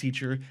note from a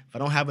teacher. If I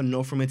don't have a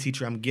note from a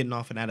teacher, I'm getting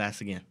off in that ass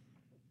again.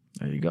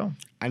 There you go.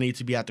 I need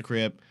to be at the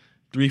crib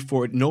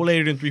 3:40, no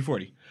later than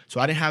 3:40.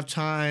 So I didn't have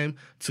time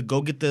to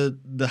go get the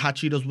hot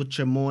Cheetos with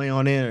chamoy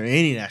on it or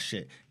any of that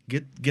shit.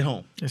 Get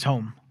home. It's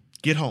home.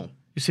 Get home.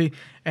 You see,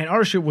 and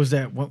our shit was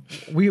that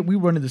we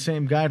were under the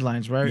same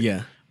guidelines, right?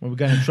 Yeah. When we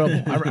got in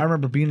trouble, I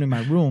remember being in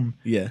my room,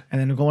 Yeah.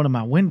 and then going to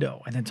my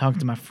window, and then talking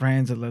to my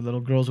friends, or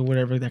little girls or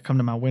whatever that come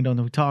to my window, and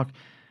then we talk.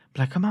 But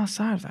like, come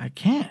outside. I was like, I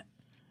can't.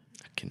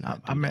 I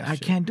cannot. I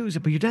can't do it. He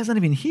said, but your dad's not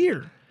even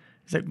here.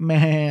 He's like,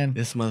 man,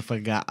 This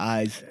motherfucker got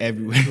eyes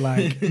everywhere.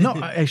 like, no,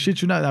 I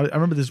shit you not. I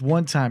remember this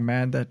one time,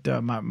 man, that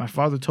my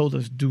father told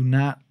us, do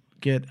not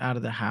get out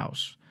of the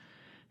house.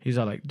 He's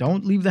all like,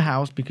 don't leave the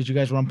house because you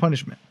guys were on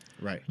punishment.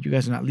 Right. You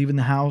guys are not leaving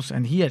the house.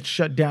 And he had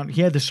shut down. He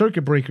had the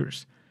circuit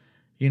breakers.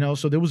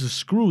 So there was a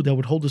screw that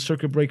would hold the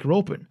circuit breaker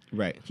open.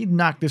 Right. He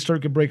knocked the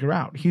circuit breaker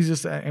out. He's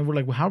just, and we're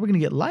like, well, how are we going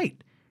to get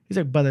light? He's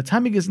like, by the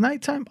time it gets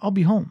nighttime, I'll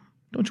be home.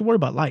 Don't you worry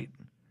about light.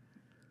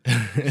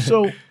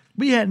 So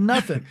we had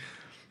nothing.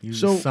 Use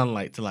the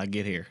sunlight till I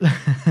get here.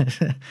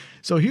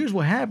 So here's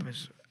what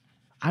happens.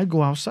 I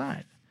go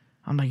outside.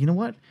 I'm like, you know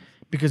what?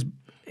 Because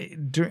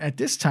at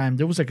this time,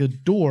 there was like a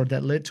door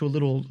that led to a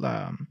little,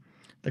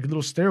 like a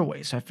little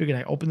stairway. So I figured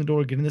I open the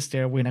door, get in the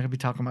stairway, and I could be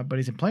talking to my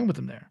buddies and playing with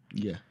them there.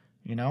 Yeah.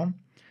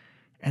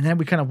 And then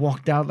we kind of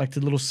walked out like to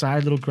the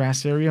little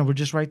grass area, and we're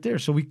just right there.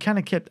 So we kind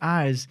of kept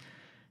eyes.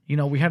 You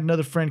know, we had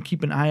another friend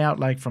keep an eye out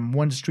like from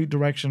one street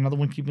direction, another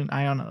one keeping an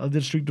eye on the other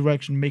street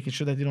direction, making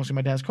sure that they don't see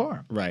my dad's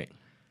car. Right.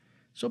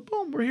 So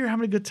boom, we're here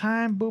having a good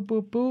time. Boop,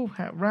 boop, boop.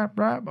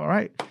 Rap. All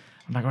right.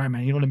 I'm like, all right,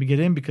 man, you don't let me get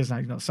in because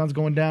the sun's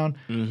going down.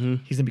 Mm-hmm.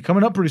 He's gonna be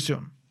coming up pretty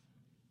soon.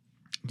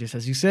 Just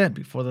as you said,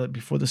 before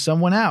the sun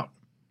went out,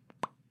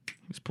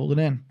 he was pulling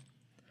in.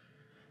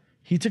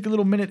 He took a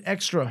little minute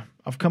extra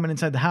of coming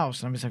inside the house.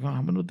 And I'm just like, oh, I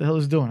wonder what the hell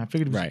he's doing. I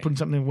figured he was putting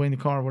something away in the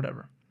car or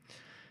whatever.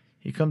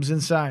 He comes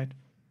inside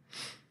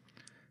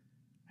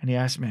and he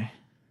asked me,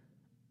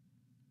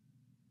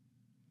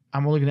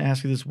 I'm only going to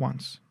ask you this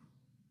once.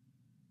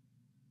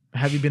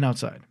 Have you been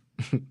outside?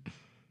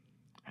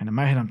 And in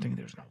my head, I'm thinking,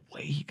 there's no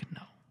way he could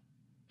know.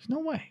 There's no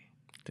way.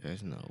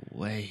 There's no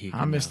way he could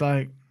I'm just know.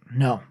 like,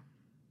 no.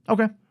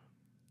 Okay.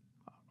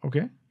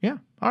 Yeah.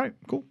 All right.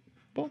 Cool.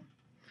 Boom.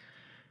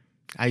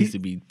 I used to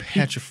be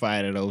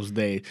petrified of those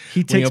days. He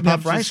When takes your me out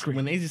pops for ice just- cream.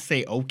 When they just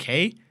say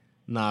okay,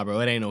 nah, bro,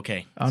 it ain't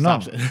okay. Oh, no.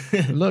 Stop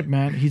it. Look,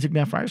 man, he took me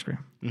out for ice cream.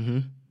 Mm-hmm.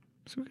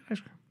 So we got ice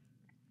cream.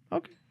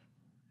 Okay.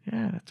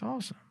 Yeah, that's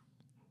awesome.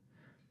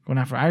 Going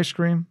out for ice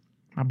cream.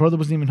 My brother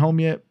wasn't even home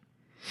yet.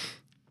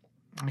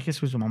 I guess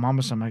it was with my mom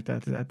or something like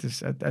that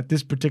at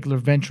this particular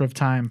venture of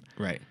time.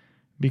 Right.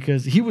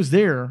 Because he was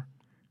there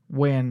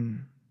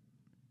when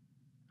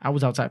I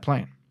was outside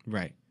playing.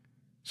 Right.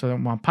 So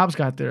then when Pops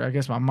got there, I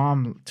guess my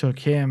mom took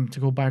him to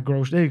go buy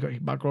groceries. There you go. He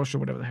bought groceries or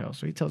whatever the hell.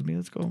 So he tells me,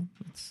 let's go.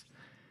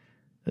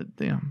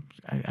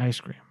 Ice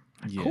cream.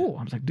 Like, Yeah. cool.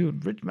 I was like,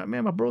 dude, Rich, my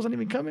bro's not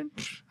even coming.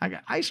 I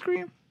got ice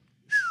cream.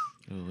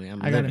 Ooh,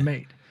 I got it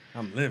made.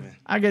 I'm living.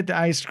 I get the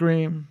ice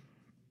cream.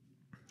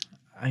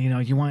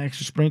 You want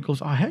extra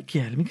sprinkles? Oh, heck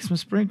yeah. Let me get some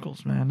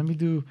sprinkles, man.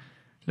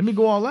 Let me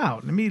go all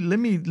out. Let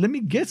me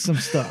get some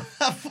stuff.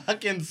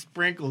 Fucking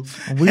sprinkles.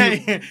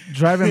 We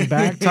driving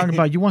back talking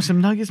about, you want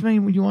some nuggets,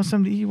 man? You want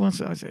something to eat?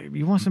 I say,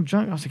 you want some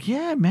junk? I was like,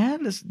 yeah,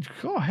 man. Let's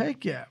go.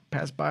 Heck yeah.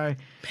 Pass by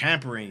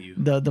Pampering you.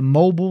 the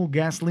mobile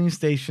gasoline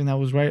station that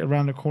was right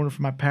around the corner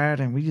from my pad,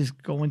 and we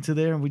just go into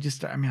there and we just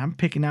start, I'm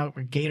picking out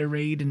a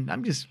Gatorade and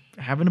I'm just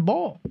having a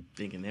ball.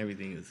 Thinking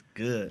everything is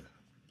good.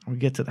 We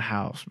get to the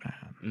house,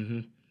 man. Mm-hmm.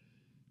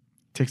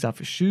 Takes off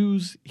his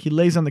shoes. He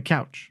lays on the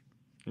couch.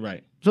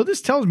 Right. So this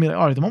tells me,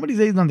 all right, the moment he's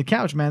laying on the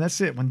couch, man, that's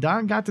it. When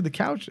Don got to the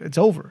couch, it's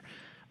over.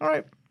 All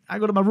right, I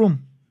go to my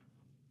room.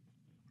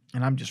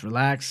 And I'm just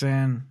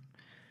relaxing,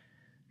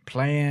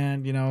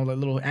 playing, like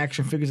little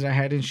action figures that I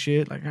had and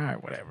shit. Like, all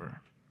right,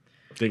 whatever.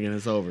 Thinking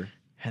it's over.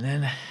 And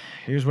then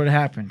here's what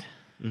happened.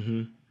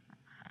 Mm-hmm.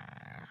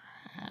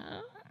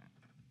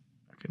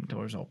 Fucking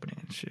doors opening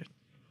and shit.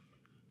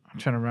 I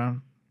turn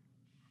around.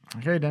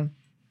 Okay, then.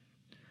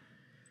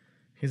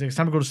 He's like, it's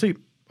time to go to sleep.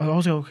 I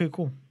was like, okay,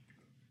 cool.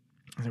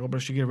 I was like, oh,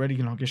 brush, you get ready,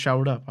 get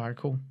showered up. All right,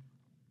 cool.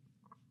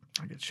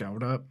 I get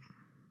showered up,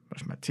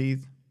 brush my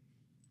teeth.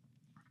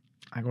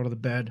 I go to the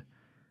bed.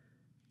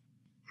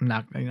 I'm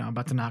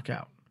about to knock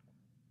out.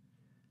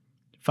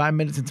 5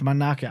 minutes into my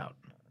knockout.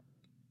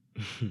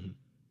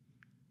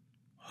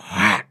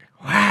 Whack.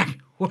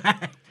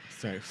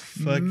 Start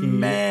fucking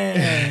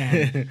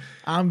Man,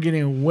 I'm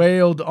getting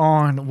wailed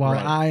on while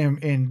Right. I am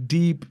in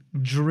deep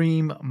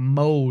dream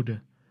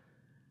mode.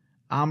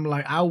 I'm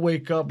like, I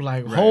wake up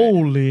like, Right.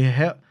 holy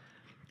hell,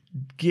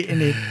 getting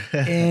it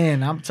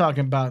in. I'm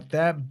talking about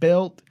that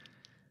belt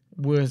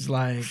was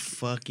like,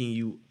 fucking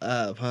you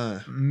up, huh?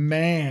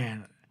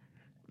 man,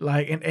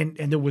 like, and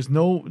there was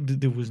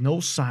no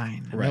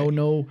sign, Right.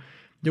 no,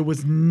 there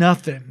was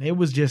nothing. It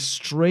was just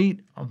straight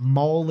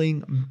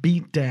mauling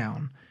beat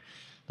down.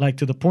 Like,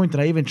 to the point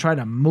that I even tried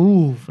to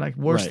move. Like,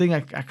 worst Right. thing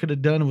I could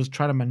have done was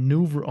try to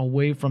maneuver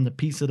away from the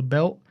piece of the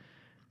belt,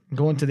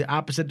 going to the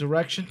opposite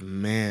direction.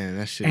 Man,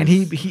 that shit. And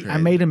is I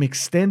crazy. made him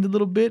extend a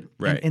little bit.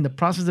 Right. And in the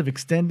process of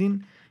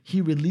extending,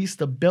 he released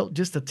the belt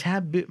just a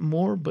tad bit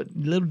more. But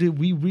little did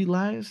we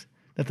realize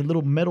that the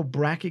little metal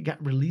bracket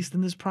got released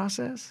in this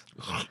process.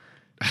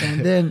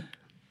 And then,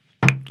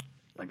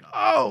 like,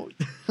 oh.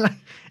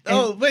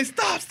 Oh, wait,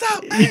 stop.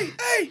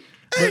 Hey.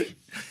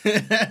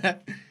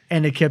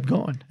 And it kept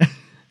going.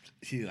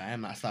 She's like,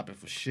 I'm not stopping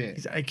for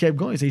shit. I kept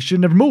going. He said, you should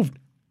have never moved.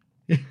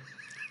 You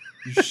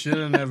should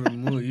have never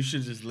moved. You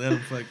should just let him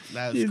fuck.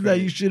 That's He's crazy.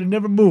 like, you should have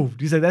never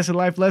moved. He's like, that's a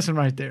life lesson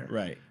right there.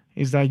 Right.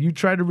 He's like, you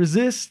try to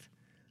resist.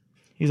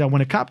 He's like,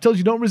 when a cop tells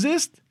you don't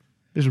resist,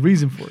 there's a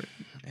reason for it.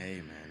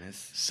 Hey, man,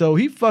 it's So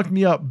he fucked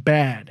me up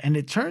bad. And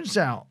it turns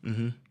out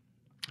Mhm.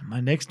 my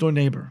next door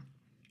neighbor,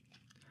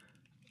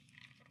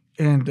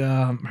 and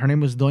her name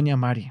was Doña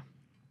Mari.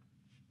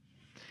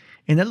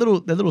 And that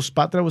little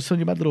spot that I was telling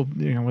you about,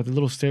 where the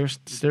little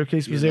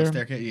staircase was there.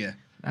 Staircase, yeah.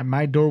 And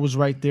my door was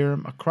right there.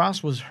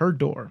 Across was her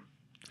door.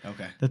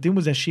 Okay. The thing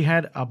was that she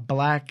had a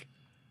black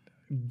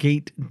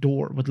gate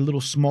door with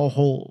little small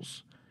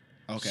holes.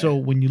 Okay. So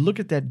when you look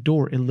at that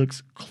door, it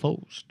looks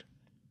closed.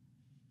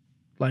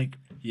 Like,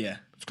 yeah.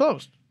 it's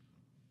closed.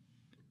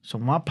 So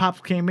when my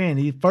pops came in,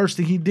 the first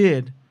thing he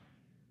did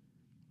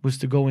was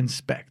to go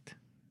inspect.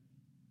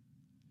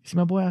 You see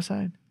my boy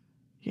outside?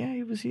 Yeah,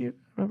 he was here.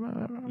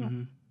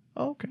 Mhm.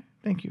 Oh, okay,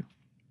 Thank you.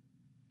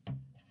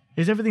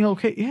 Is everything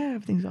okay? Yeah,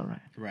 everything's all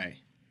right. Right.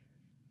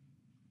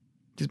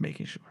 Just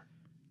making sure.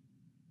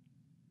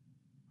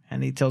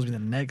 And he tells me the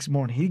next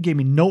morning. He gave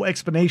me no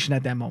explanation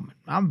at that moment.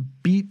 I'm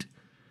beat.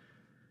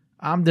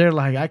 I'm there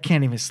like I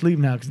can't even sleep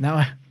now because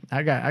now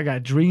I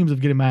got dreams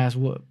of getting my ass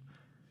whooped.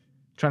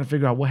 Trying to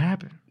figure out what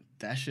happened.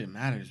 That shit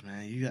matters,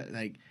 man. You got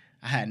like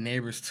I had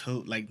neighbors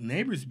too. Like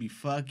neighbors be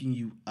fucking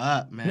you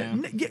up,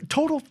 man. Yeah,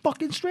 total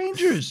fucking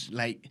strangers.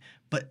 Like,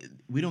 but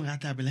we don't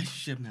got that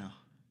relationship now.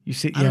 You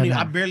see,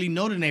 I barely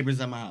know the neighbors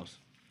at my house.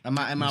 In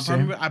my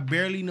apartment, I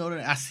barely know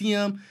them. I see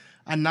them.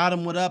 I nod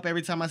them what up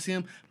every time I see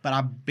them, but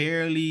I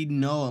barely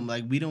know them.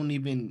 Like we don't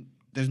even.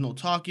 There's no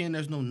talking.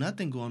 There's no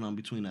nothing going on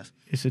between us.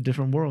 It's a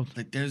different world.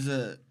 Like there was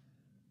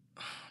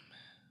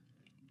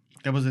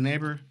a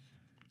neighbor.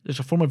 There's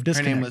a form of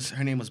disconnect.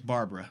 Her name was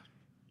Barbara.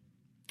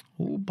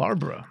 Ooh,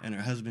 Barbara. And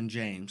her husband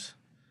James,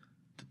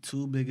 the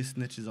two biggest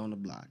snitches on the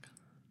block.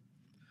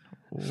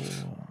 Oh,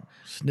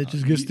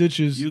 snitches get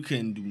stitches. You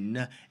couldn't do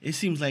nothing. It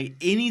seems like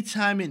any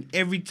time and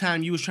every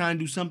time you was trying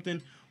to do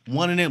something,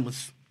 one of them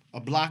was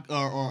a block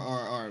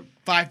or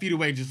 5 feet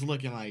away, just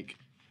looking like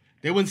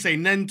they wouldn't say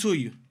nothing to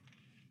you.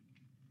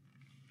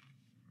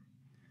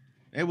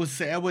 They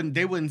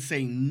wouldn't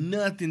say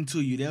nothing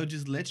to you. They would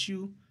just let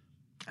you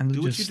and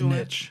do what you're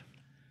snitch. Doing.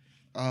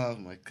 Oh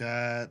my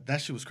God, that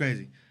shit was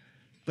crazy.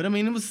 But I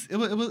mean, it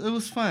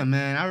was fun,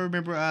 man. I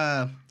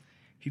remember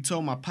he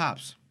told my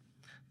pops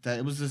that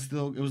it was this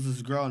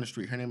girl on the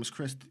street. Her name was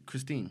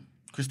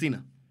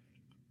Christina,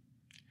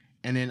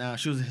 and then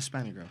she was a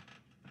Hispanic girl.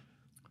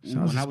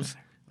 When I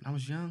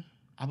was young,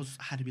 I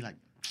had to be like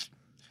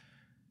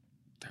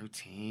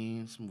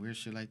 13, some weird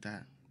shit like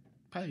that.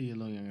 Probably a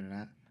little younger than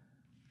that.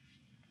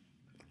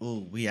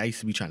 Oh, I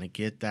used to be trying to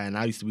get that, and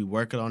I used to be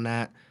working on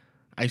that.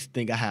 I used to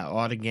think I had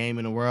all the game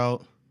in the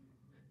world.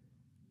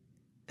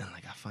 And,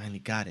 like, I finally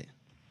got it.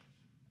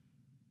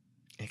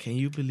 And can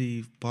you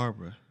believe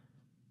Barbara?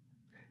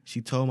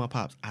 She told my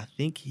pops, I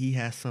think he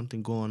has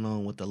something going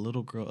on with the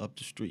little girl up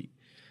the street.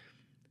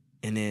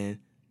 And then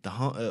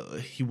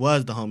he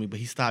was the homie, but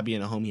he stopped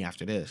being a homie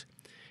after this.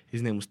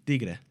 His name was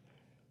Tigre.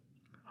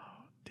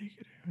 Oh,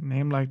 Tigre. A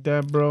name like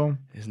that, bro.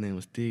 His name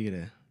was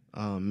Tigre.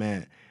 Oh,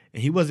 man.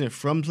 And he wasn't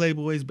from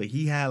Playboys, but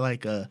he had,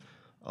 like, a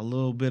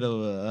little bit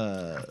of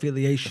a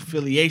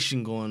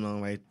affiliation going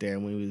on right there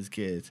when we was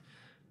kids.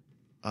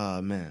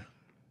 Man.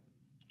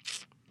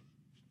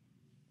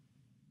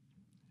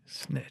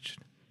 Snitched.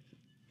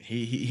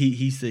 He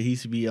used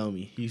to be on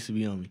me. He used to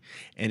be on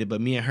me.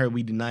 But me and her,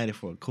 we denied it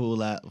for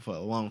a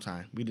long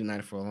time. We denied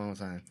it for a long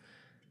time.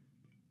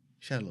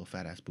 She had a little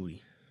fat ass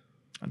booty.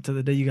 Until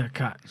the day you got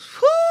caught.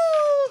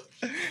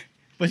 Woo!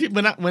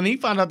 But when he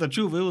found out the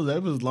truth,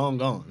 it was long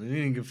gone. He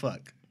didn't give a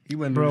fuck. He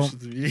wasn't. Bro,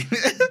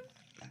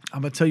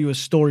 I'm gonna tell you a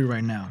story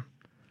right now.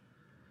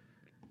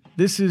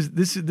 This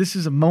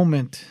is a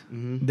moment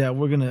that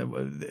we're gonna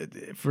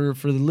for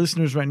the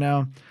listeners right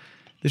now.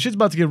 This shit's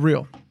about to get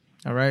real.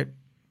 All right,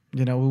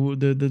 you know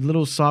the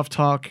little soft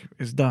talk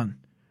is done.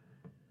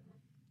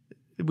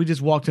 We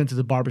just walked into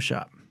the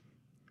barbershop.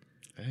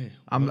 Hey,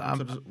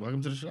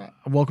 welcome to the shop.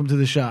 Welcome to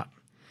the shop.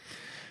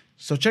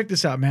 So check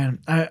this out, man.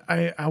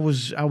 I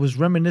was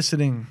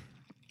reminiscing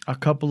a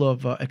couple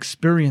of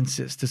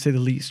experiences, to say the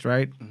least,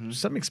 right? Mm-hmm.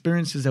 Some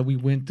experiences that we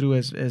went through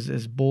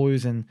as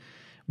boys, and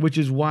which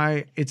is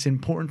why it's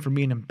important for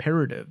me and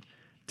imperative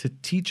to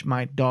teach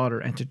my daughter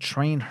and to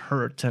train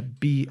her to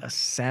be a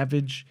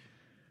savage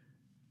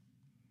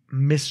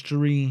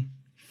mystery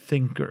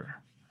thinker.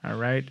 All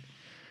right.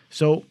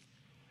 So,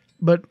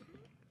 but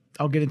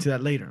I'll get into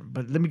that later.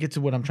 But let me get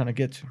to what I'm trying to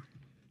get to.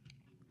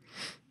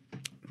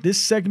 This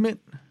segment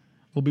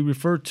will be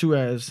referred to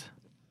as,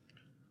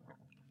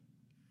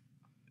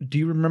 do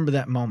you remember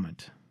that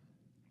moment?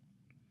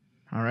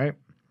 All right.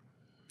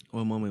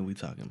 What moment are we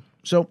talking?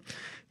 So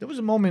there was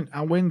a moment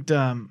I went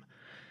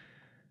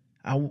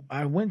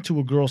I went to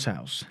a girl's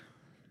house.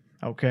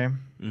 Okay.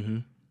 Mm-hmm.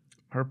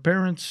 Her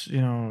parents, you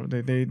know,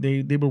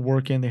 they were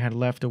working, they had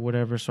left or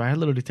whatever. So I had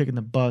literally taken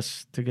the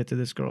bus to get to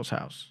this girl's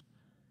house.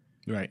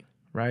 Right.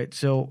 Right.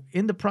 So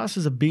in the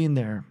process of being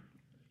there,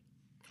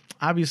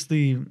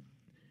 obviously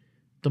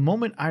the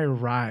moment I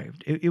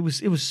arrived, it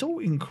was so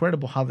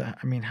incredible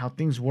how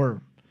things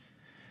were.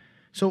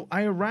 So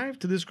I arrived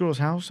to this girl's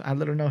house. I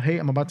let her know, hey,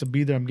 I'm about to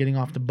be there. I'm getting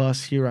off the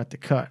bus here at the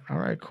cut. All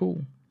right,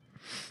 cool.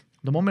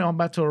 The moment I'm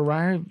about to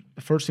arrive,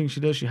 the first thing she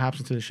does, she hops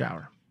into the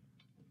shower.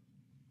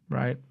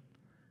 Right?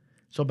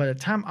 So by the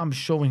time I'm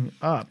showing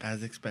up,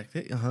 as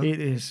expected, it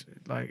is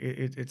like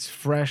it's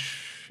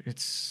fresh,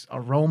 it's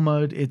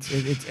aromaed,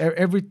 it's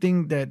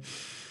everything that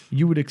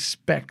you would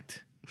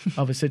expect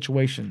of a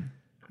situation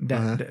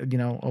that you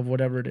know, of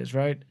whatever it is,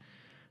 right?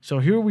 So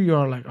here we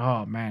are, like,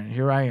 oh man,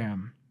 here I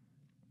am.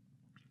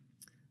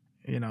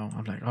 You know,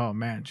 I'm like, oh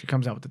man. She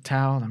comes out with the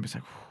towel, and I'm just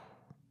like,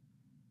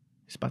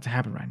 it's about to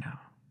happen right now.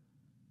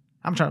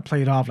 I'm trying to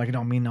play it off like it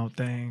don't mean no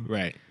thing.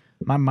 Right.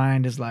 My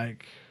mind is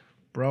like,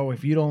 bro,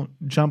 if you don't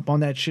jump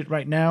on that shit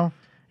right now,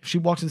 if she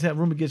walks into that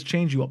room and gets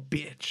changed, you a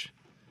bitch.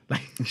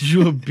 Like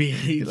you a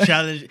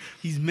bitch.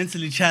 He's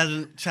mentally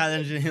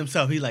challenging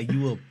himself. He's like,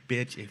 you a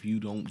bitch if you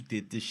don't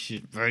did this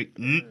shit right.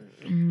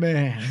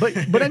 Man.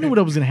 But I knew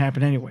what was gonna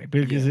happen anyway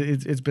because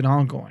it's been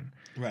ongoing.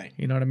 Right.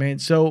 You know what I mean?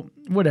 So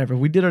whatever.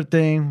 We did our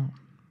thing,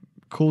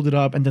 cooled it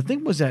up, and the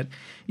thing was that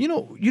you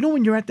know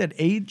when you're at that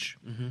age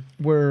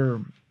where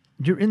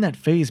you're in that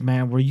phase,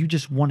 man, where you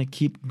just want to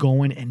keep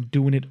going and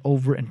doing it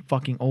over and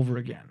fucking over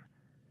again.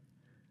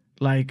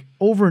 Like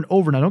over and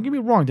over. Now, don't get me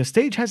wrong. The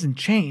stage hasn't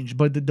changed,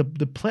 but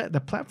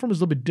the platform is a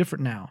little bit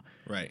different now.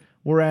 Right.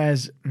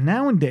 Whereas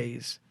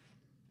nowadays,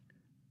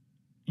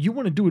 you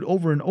want to do it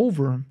over and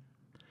over,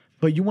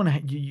 but you want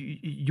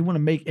to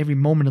make every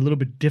moment a little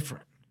bit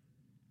different.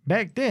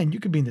 Back then, you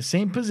could be in the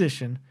same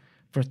position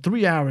for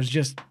 3 hours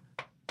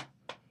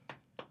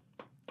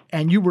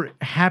and you were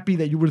happy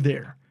that you were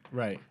there.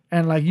 Right.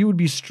 And like you would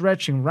be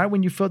stretching right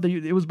when you felt that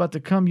it was about to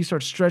come. You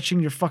start stretching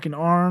your fucking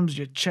arms,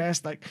 your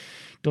chest. Like,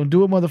 don't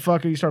do it,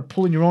 motherfucker. You start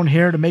pulling your own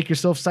hair to make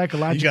yourself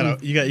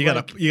psychologically. You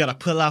gotta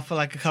pull out for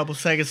like a couple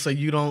seconds so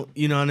you don't,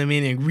 you know what I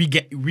mean, and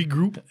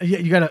regroup. Yeah,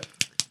 you gotta.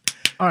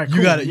 All right, cool.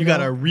 You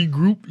gotta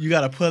regroup. You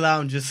gotta pull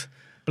out and just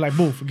like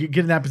move. Get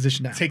in that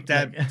position now. Take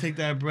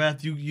that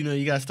breath. You know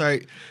you gotta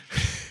start.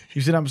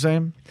 You see what I'm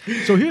saying?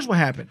 So here's what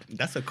happened.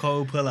 That's a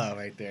cold pull-out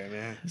right there,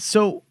 man.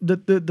 So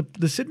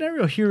the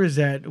scenario here is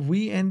that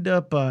we end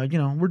up,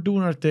 we're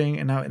doing our thing,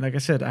 and like I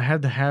said, I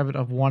had the habit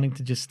of wanting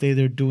to just stay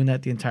there doing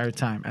that the entire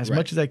time, as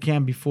much as I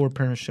can before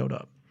parents showed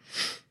up.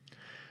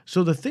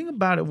 So the thing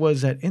about it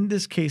was that in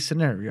this case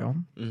scenario,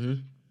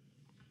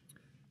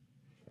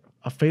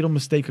 a fatal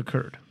mistake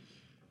occurred.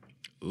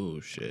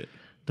 Oh, shit.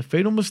 The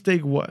fatal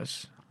mistake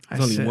was...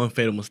 There's only one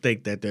fatal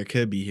mistake that there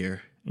could be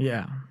here.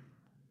 Yeah.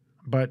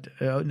 But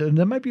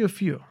there might be a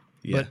few.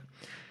 Yeah. But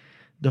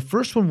the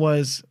first one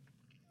was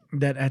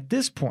that at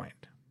this point,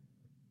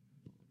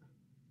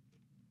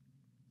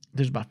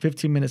 there's about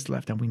 15 minutes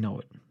left and we know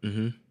it.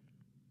 Mm-hmm.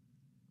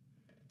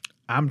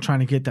 I'm trying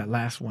to get that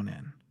last one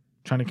in.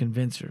 Trying to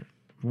convince her.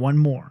 One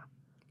more.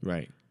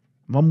 Right.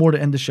 One more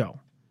to end the show.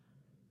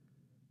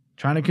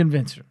 Trying to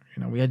convince her.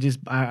 You know,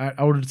 I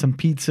ordered some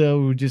pizza.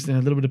 We were just in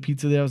a little bit of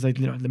pizza there. I was like,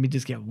 let me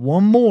just get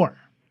one more.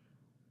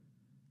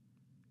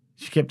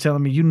 She kept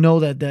telling me,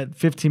 that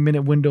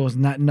 15-minute window is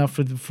not enough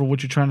for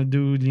what you're trying to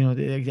do. You know,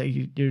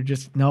 you're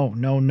just, no.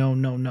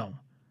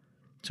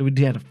 So we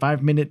had a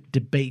 5-minute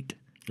debate.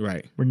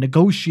 Right. We're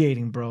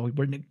negotiating, bro.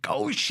 We're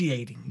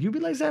negotiating. You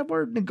realize that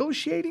word,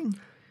 negotiating?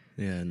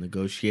 Yeah,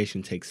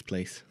 negotiation takes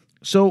place.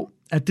 So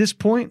at this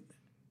point,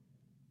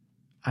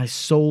 I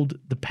sold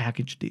the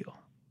package deal.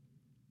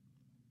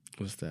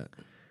 What's that?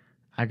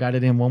 I got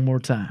it in one more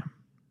time.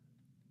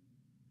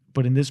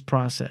 But in this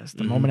process,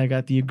 the moment I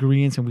got the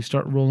agreements and we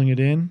start rolling it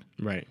in,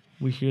 right,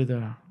 we hear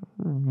the...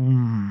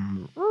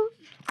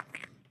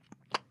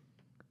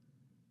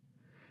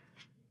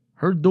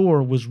 Her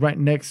door was right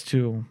next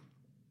to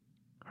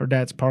her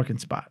dad's parking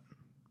spot.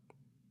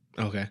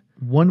 Okay.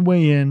 One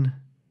way in.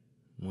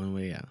 One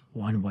way out.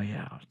 One way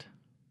out.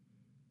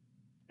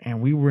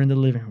 And we were in the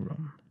living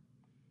room.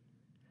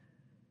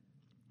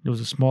 There was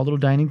a small little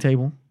dining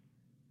table.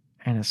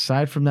 And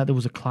aside from that, there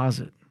was a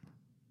closet.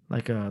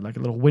 Like a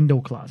little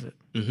window closet.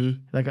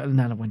 Mm-hmm.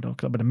 Not a window,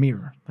 but a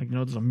mirror. Like,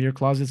 there's a mirror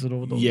closets,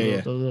 those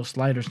little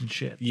sliders and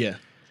shit. Yeah.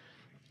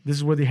 This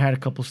is where they had a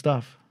couple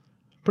stuff.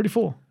 Pretty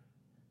full.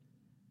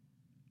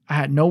 I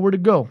had nowhere to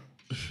go.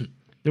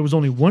 There was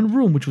only one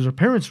room, which was her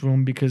parents'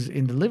 room, because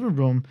in the living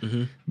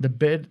room, the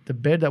bed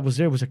that was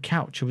there was a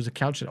couch. It was a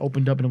couch that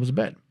opened up and it was a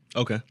bed.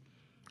 Okay.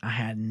 I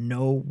had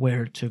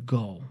nowhere to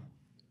go.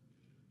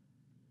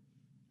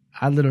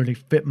 I literally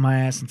fit my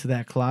ass into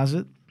that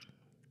closet.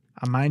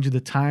 Mind you, the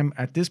time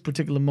at this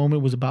particular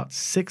moment was about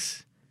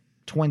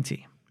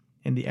 6:20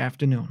 in the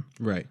afternoon.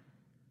 Right.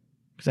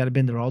 Because I'd have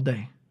been there all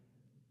day.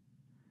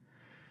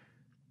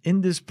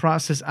 In this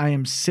process, I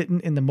am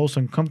sitting in the most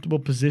uncomfortable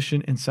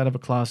position inside of a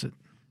closet.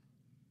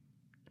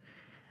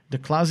 The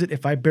closet,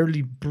 if I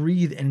barely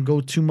breathe and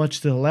go too much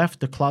to the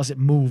left, the closet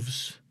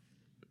moves.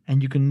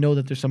 And you can know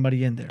that there's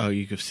somebody in there. Oh,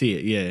 you can see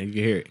it. Yeah, you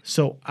can hear it.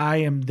 So I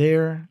am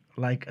there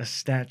like a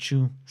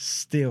statue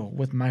still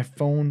with my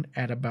phone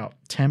at about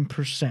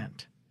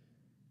 10%.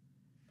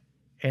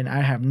 And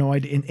I have no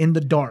idea. In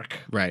the dark.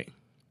 Right.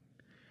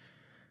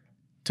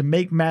 To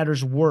make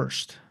matters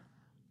worse.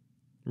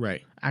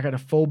 Right. I got a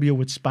phobia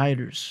with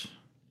spiders.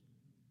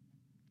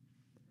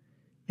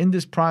 In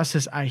this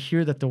process, I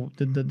hear that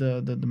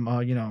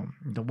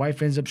the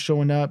wife ends up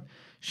showing up.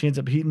 She ends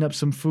up heating up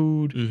some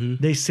food. Mm-hmm.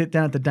 They sit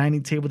down at the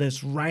dining table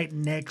that's right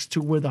next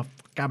to where the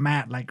fuck I'm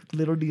at. Like,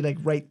 literally, like,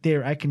 right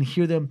there. I can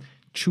hear them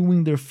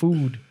chewing their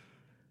food.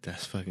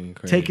 That's fucking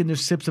crazy. Taking their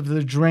sips of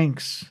their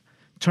drinks.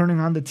 Turning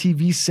on the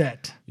TV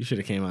set. You should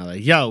have came out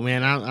like, yo,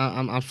 man,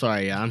 I'm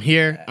sorry. Yeah. I'm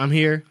here.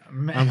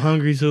 Man. I'm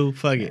hungry too.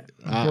 Fuck it.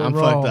 I'm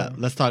fucked up.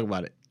 Let's talk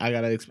about it. I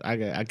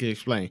can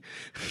explain.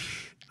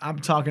 I'm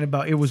talking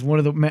about, it was one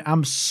of the, man,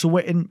 I'm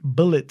sweating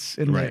bullets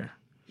in there.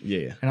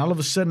 Yeah. And all of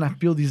a sudden, I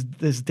feel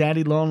this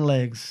daddy long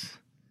legs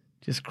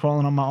just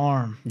crawling on my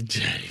arm.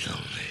 Daddy long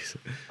legs.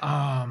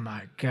 Oh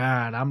my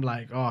God. I'm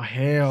like, oh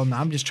hell no.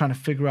 I'm just trying to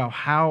figure out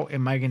how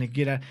am I gonna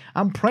get out.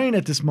 I'm praying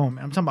at this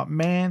moment. I'm talking about,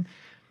 man,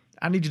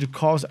 I need you to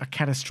cause a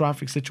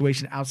catastrophic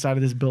situation outside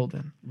of this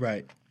building.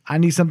 Right. I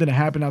need something to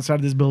happen outside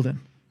of this building.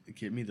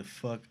 Get me the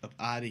fuck up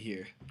out of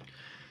here.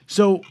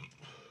 So,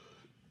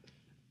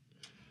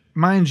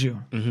 mind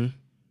you, Mm-hmm.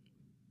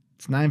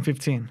 it's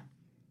 9:15.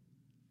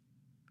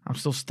 I'm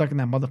still stuck in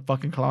that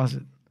motherfucking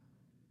closet.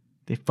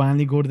 They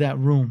finally go to that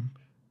room.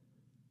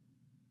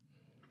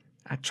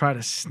 I try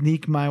to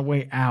sneak my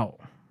way out.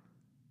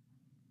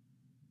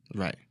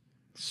 Right.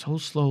 So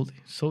slowly,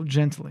 so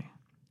gently.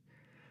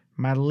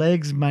 My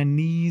legs, my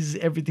knees,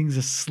 everything's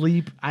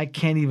asleep. I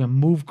can't even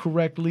move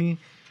correctly.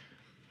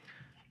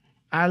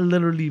 I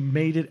literally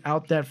made it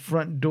out that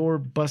front door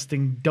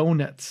busting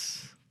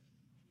donuts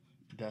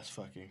That's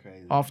fucking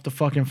crazy. off the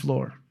fucking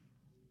floor.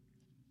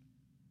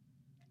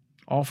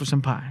 All for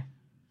some pie.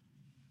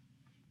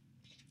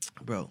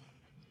 Bro,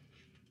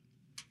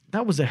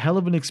 That was a hell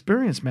of an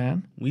experience,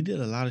 man. we did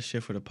a lot of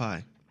shit for the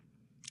pie.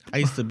 I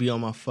used to be on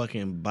my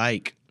fucking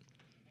bike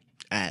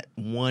at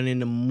 1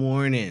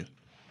 a.m.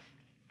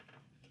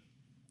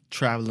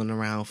 traveling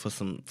around for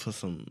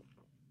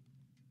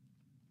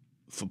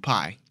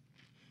pie.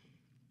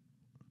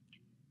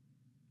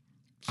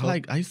 So-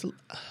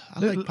 I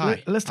like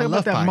pie. Let's I talk about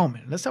love that pie.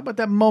 moment. Let's talk about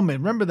that moment.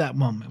 Remember that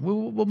moment.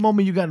 What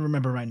moment you got to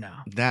remember right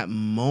now? That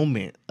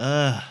moment,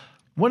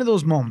 One of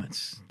those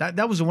moments.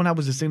 That was the one I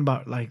was just thinking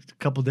about like a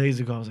couple days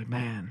ago. I was like,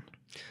 man.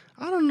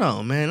 I don't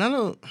know, man. I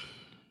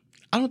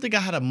don't think I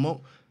had a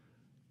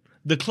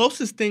The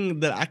closest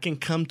thing that I can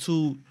come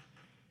to,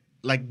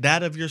 like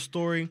that of your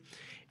story,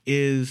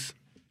 is,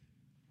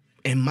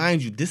 and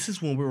mind you, this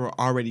is when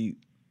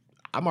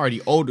I'm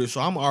already older,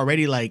 so I'm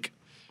already like,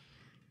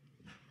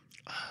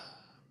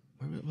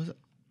 where was it?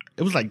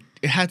 It was like,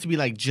 it had to be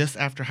like just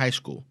after high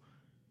school.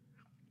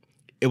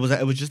 It was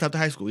just after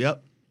high school.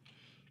 Yep.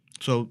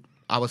 So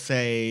I would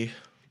say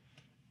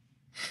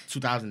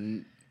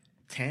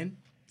 2010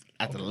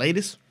 at the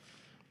latest.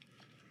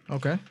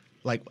 Okay.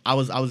 Like I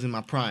was in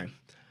my prime.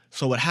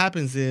 So what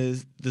happens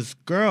is this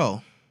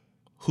girl,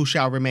 who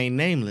shall remain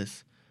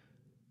nameless,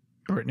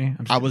 Brittany.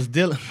 I was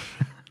dealing.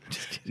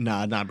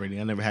 Nah, not Brittany.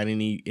 I never had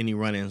any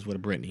run-ins with a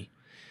Brittany.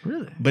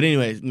 Really? But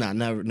anyways,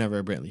 never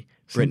a Brittany.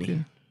 Brittany.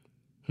 Cynthia?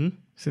 Hmm?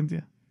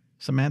 Cynthia?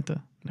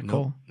 Samantha?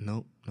 Nicole?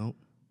 Nope. No,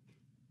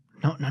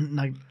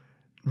 like,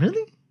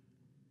 really?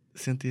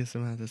 Cynthia,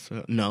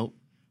 Samantha. Nope.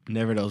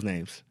 Never those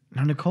names.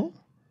 No Nicole?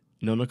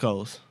 No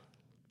Nicole's.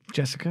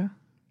 Jessica?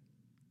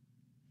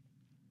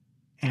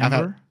 I've had-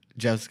 Amber?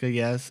 Jessica,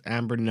 yes.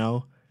 Amber,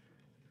 no.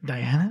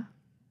 Diana?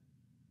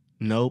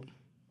 Nope.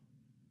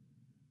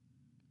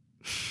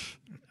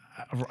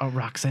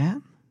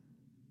 Roxanne?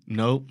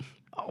 Nope.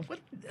 Oh, what?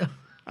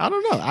 I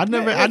don't know. I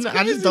that's just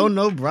crazy. don't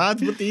know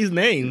broads with these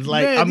names.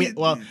 Like, Man, I mean,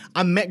 well,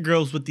 I met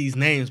girls with these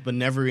names, but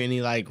never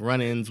any like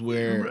run-ins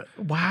where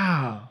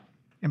Wow.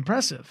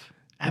 Impressive.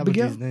 How about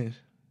Abigail? these names?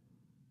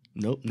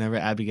 Nope, never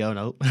Abigail.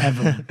 Nope.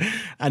 Evelyn.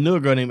 I knew a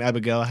girl named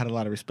Abigail. I had a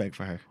lot of respect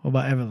for her. What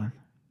about Evelyn?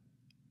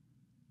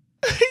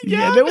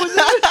 Yeah, there was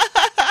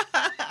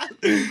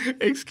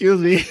Excuse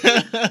me.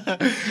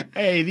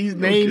 Hey, these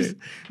names,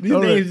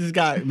 All right. just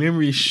got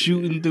memories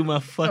shooting through my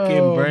fucking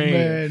Oh, brain.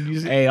 man. You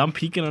see- Hey, I'm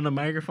peeking on the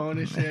microphone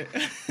and shit.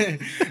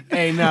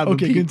 Hey, nah, but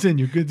Okay, peep.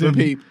 continue. But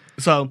peep.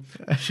 So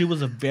she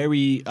was a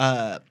very,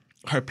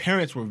 her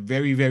parents were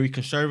very, very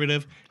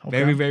conservative,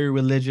 very, very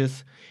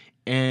religious,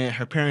 and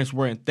her parents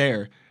weren't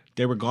there.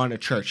 They were gone to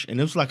church, and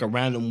it was like a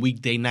random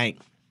weekday night.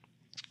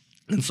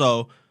 And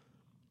so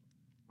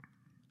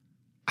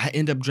I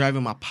end up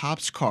driving my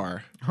pop's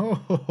car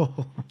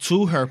Oh,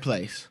 to her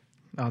place,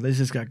 this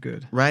just got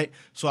good. right?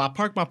 So I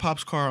park my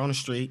pop's car on the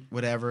street,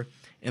 whatever,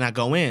 and I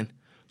go in.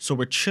 So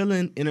we're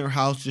chilling in her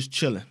house, just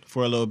chilling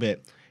for a little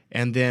bit.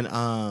 And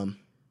then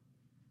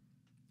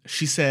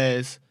she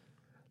says,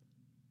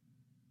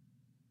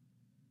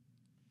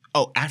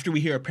 after we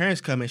hear her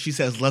parents coming, she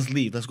says, let's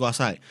leave. Let's go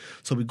outside.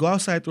 So we go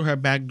outside through her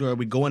back door.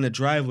 We go in the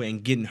driveway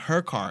and get in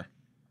her car.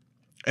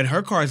 And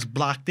her car is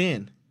blocked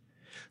in.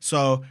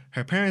 So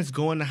her parents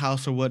go in the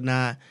house or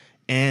whatnot.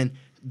 And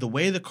the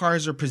way the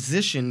cars are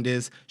positioned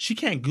is she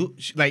can't go.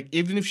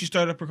 Even if she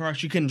started up her car,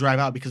 she couldn't drive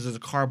out because there's a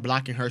car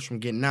blocking her from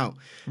getting out.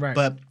 Right.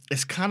 But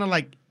it's kind of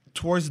like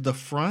towards the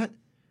front.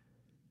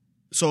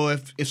 So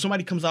if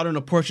somebody comes out on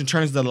the porch and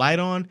turns the light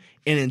on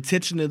and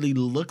intentionally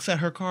looks at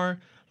her car,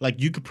 like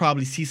you could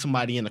probably see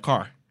somebody in the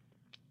car.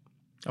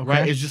 Okay.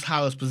 Right? It's just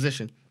how it's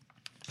positioned.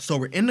 So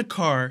we're in the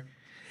car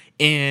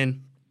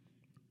and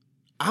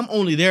I'm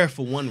only there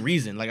for one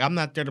reason. Like I'm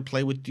not there to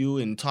play with you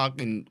and talk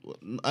and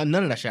none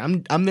of that shit.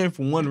 I'm there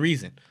for one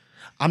reason.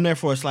 I'm there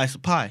for a slice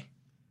of pie.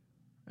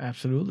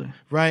 Absolutely.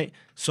 Right?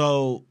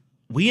 So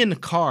we in the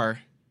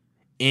car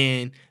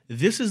and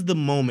this is the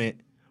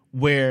moment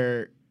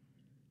where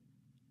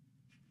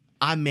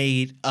I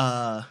made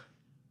a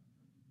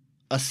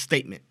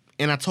statement.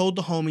 And I told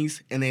the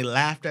homies, and they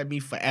laughed at me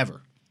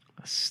forever.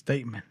 A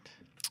statement.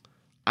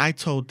 I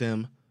told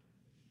them,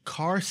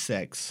 car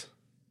sex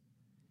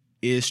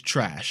is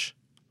trash.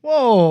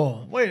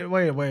 Whoa. Wait.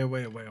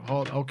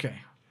 Hold. Okay.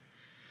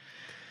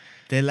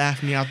 They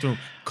laughed me out the room.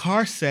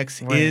 Car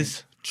sex Wait.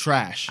 is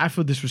trash. I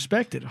feel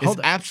disrespected. It's Hold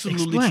on.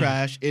 absolutely Explain.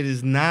 trash. It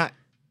is not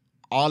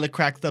all it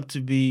cracked up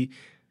to be.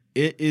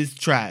 It is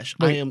trash.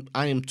 Wait.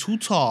 I am too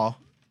tall.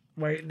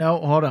 Wait. No.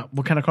 Hold up.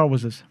 What kind of car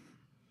was this?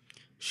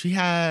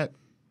 It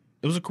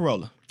was a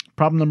Corolla.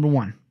 Problem number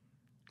one.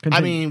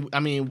 Continue. I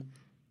mean,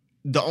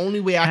 the only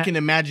way I can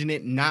imagine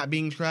it not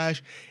being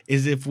trash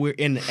is if we're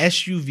in an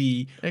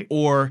SUV Hey.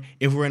 or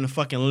if we're in a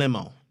fucking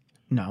limo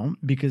No,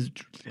 because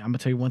I'm gonna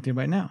tell you one thing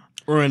right now.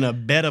 or in a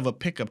bed of a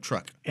pickup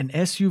truck. An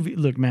SUV.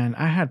 Look, man,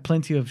 I had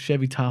plenty of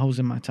Chevy Tahoes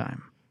in my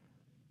time.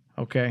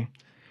 Okay,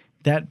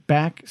 that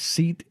back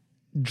seat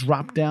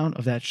drop down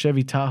of that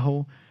Chevy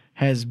Tahoe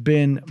has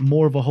been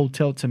more of a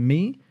hotel to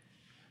me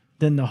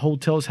than the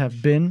hotels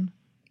have been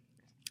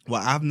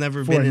Well, I've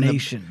never for been a in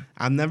nation.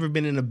 I've never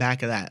been in the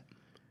back of that.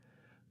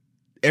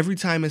 Every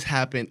time it's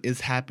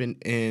happened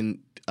in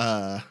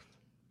a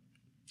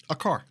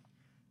car.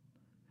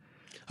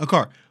 A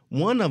car.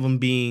 One of them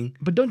being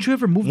But don't you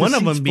ever move one the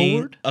of seats them being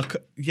forward?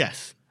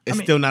 yes. It's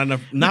mean, still not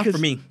enough. Not for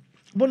because- me.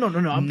 Well,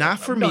 no. Not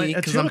for me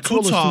because I'm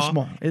too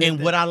tall. And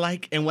what I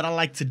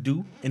like to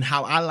do and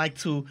how I like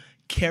to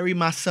carry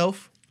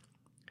myself,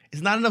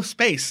 it's not enough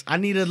space. I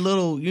need a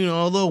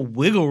little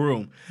wiggle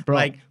room. Bro.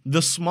 Like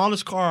the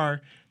smallest car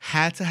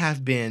had to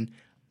have been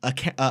I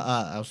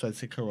was trying to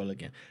say Corolla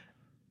again.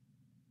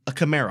 A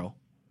Camaro.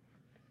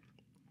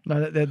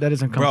 No, that is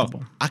Bro,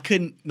 uncomfortable. I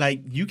couldn't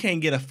you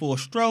can't get a full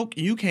stroke.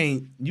 You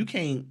can't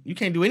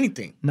do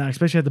anything. No,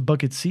 especially at the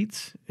bucket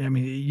seats. I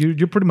mean,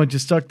 you're pretty much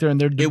just stuck there,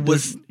 and It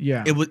was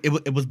yeah.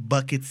 It was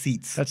bucket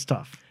seats. That's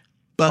tough.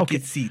 Bucket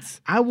okay. seats.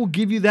 I will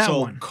give you that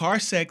So one. car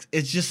sex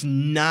is just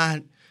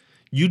not.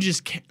 You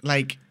just can't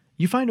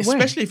You find a way.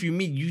 especially if you're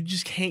me. You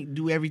just can't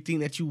do everything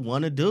that you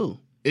want to do.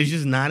 It's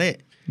just not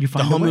it. You The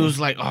find a homie way. was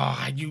like,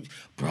 "Oh,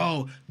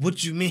 bro,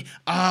 what you mean?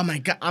 Oh my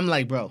god!" I'm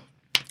like, "Bro,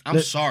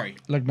 I'm sorry.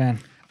 Look, man.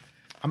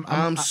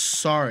 I'm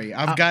sorry.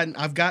 I've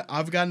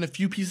gotten a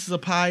few pieces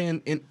of pie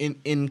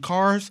in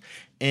cars,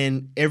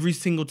 and every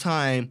single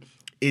time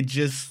it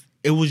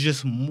was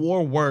just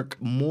more work,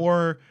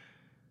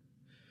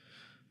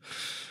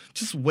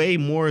 just way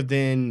more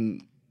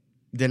than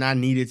I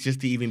needed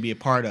just to even be a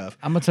part of.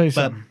 I'm gonna tell you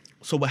But something.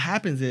 so what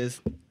happens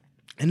is,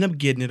 end up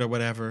getting it or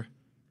whatever.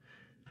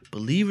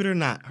 Believe it or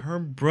not, her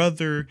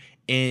brother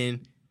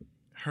and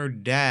her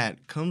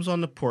dad comes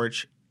on the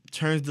porch,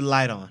 turns the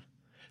light on,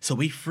 so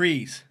we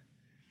freeze.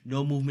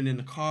 No movement in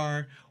the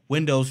car.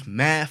 Windows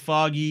mad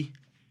foggy.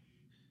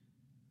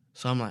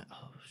 So I'm like,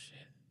 oh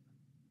shit.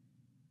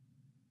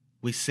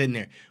 We sitting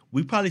there.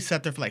 We probably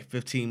sat there for like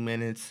 15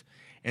 minutes,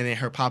 and then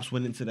her pops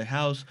went into the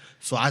house.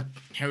 So I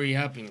hurry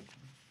up and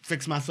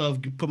fix myself,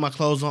 put my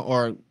clothes on,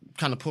 or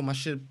kind of put my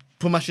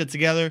shit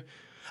together.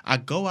 I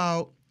go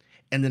out,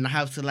 and then I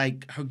have to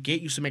her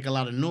gate used to make a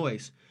lot of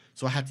noise,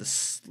 so I had to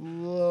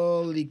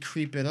slowly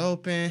creep it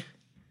open,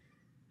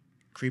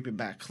 creep it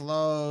back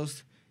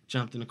closed.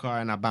 Jumped in the car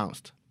and I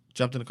bounced.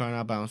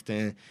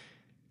 And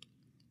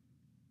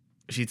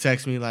she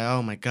texted me like,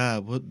 "Oh my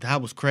god, that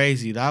was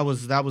crazy. That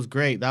was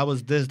great. That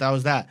was this. That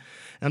was that."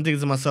 And I'm thinking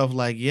to myself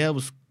like, "Yeah, it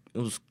was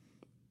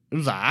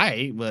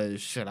alright, but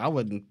shit, I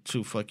wasn't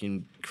too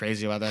fucking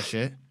crazy about that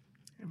shit.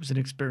 It was an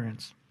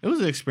experience. It was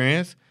an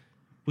experience.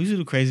 We used to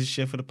do crazy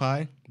shit for the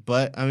pie,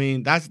 but I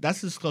mean, that's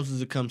as close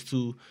as it comes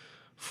to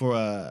for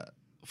a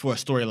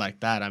story like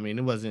that. I mean,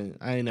 it wasn't.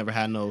 I ain't never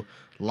had no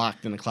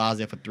locked in the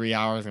closet for 3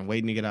 hours and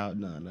waiting to get out.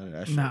 No, none of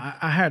that shit. Nah,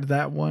 I had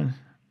that one.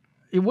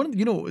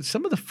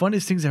 Some of the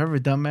funniest things I've ever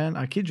done, man.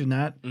 I kid you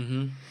not.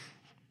 Mm-hmm.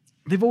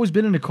 They've always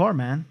been in the car,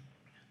 man.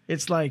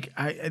 It's like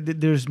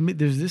there's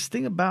this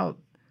thing about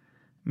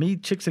me,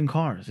 chicks, and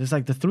cars. It's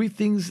like the three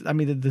things. I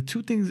mean, the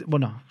two things. Well,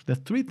 no, the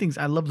three things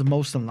I love the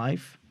most in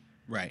life,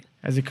 Right.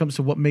 as it comes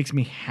to what makes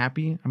me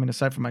happy. I mean,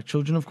 aside from my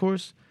children, of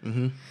course.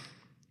 Mm-hmm.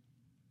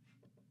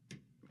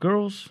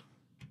 Girls,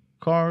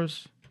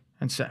 cars,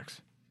 and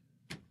sex.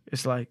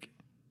 It's like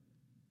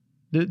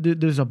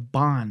there's a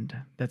bond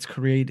that's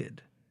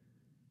created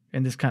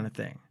in this kind of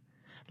thing.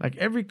 Like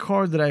every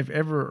car that I've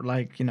ever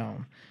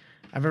I've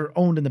ever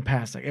owned in the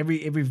past, like every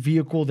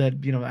vehicle that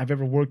I've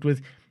ever worked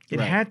with, it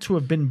Right. had to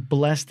have been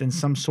blessed in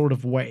some sort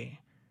of way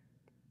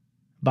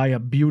by a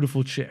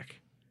beautiful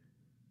chick.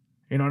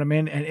 You know what I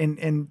mean?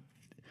 And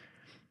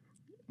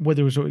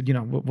whether it was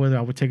whether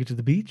I would take it to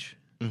the beach.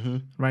 Mm-hmm.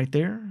 Right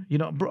there,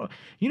 bro.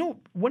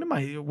 One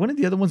of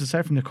the other ones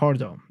aside from the car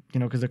though,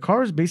 because the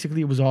cars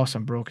basically it was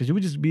awesome, bro. Because you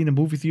would just be in a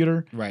movie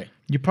theater, Right.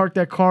 you park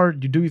that car,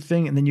 you do your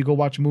thing, and then you go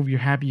watch a movie. You're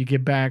happy, you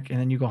get back, and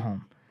then you go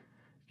home.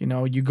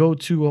 You go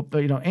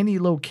to any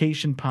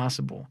location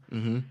possible.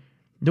 Mm-hmm.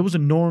 There was a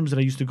Norms that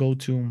I used to go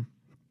to.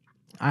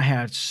 I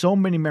had so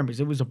many memories.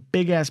 It was a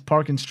big ass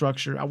parking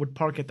structure. I would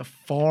park at the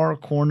far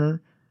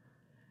corner,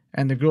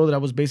 and the girl that I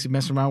was basically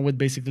messing around with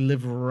basically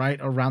lived right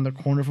around the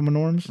corner from a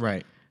Norms.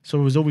 Right. So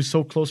it was always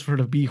so close for her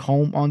to be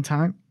home on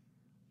time.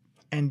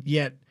 And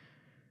yet,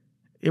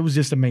 it was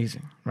just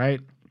amazing, right?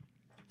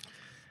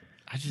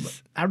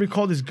 I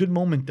recall this good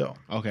moment, though.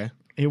 Okay.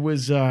 It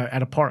was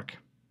at a park.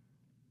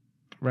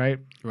 right?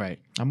 Right.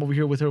 I'm over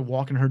here with her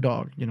walking her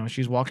dog. You know,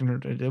 she's walking her.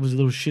 It was a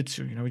little Shih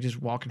Tzu. You know,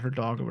 just walking her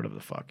dog or whatever the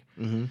fuck.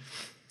 Mm-hmm.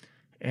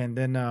 And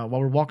then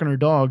while we're walking her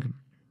dog,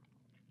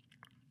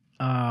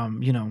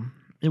 you know,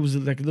 it was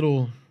like a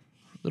little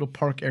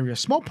park area,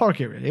 small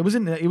park area. It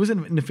wasn't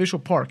an official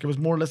park. It was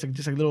more or less like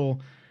just like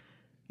little,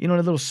 you know,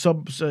 a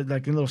little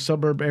like a little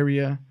suburb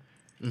area.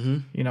 Mm-hmm.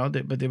 You know,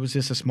 but it was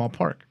just a small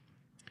park.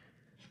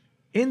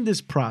 In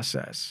this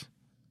process,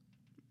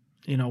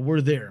 you know,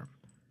 we're there.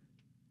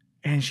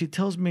 And she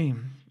tells me,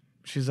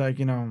 she's like,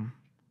 you know,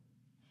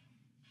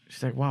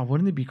 she's like, wow,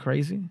 wouldn't it be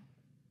crazy?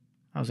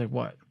 I was like,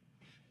 what?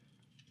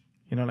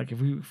 You know, like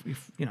if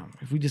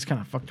we just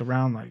kind of fucked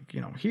around, like,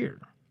 you know, here,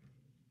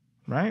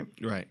 right?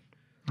 Right.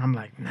 I'm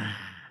like, nah,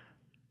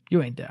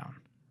 you ain't down.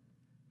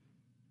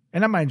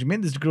 And I mind you, me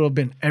and this girl have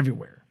been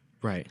everywhere.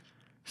 Right.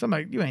 So I'm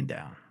like, you ain't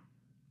down.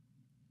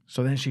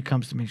 So then she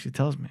comes to me, she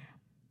tells me,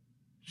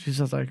 she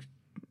says like,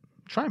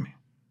 try me.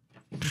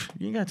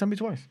 You ain't gotta tell me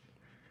twice.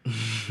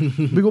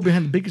 We go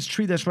behind the biggest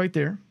tree that's right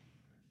there.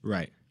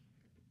 Right.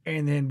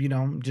 And then, you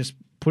know, just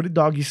put it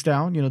doggy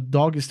style. You know,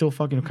 dog is still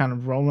fucking kind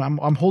of rolling.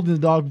 I'm holding the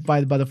dog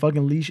by the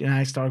fucking leash, and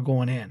I start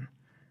going in.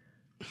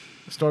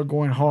 Start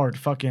going hard.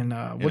 Fucking,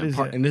 what is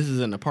it? And this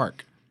is in the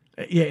park.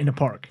 Yeah, in the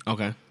park.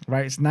 Okay.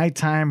 Right? It's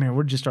nighttime, and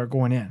we're just start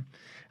going in.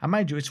 I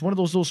mind you, it's one of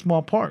those little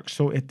small parks.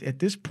 So at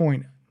this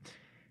point,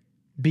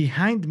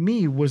 behind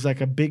me was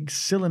like a big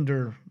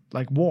cylinder,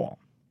 like wall.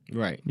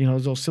 Right. You know,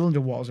 those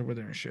cylinder walls over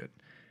there and shit.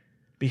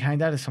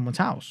 Behind that is someone's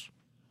house.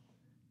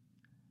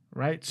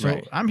 Right? So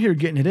Right. I'm here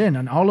getting it in,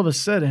 and all of a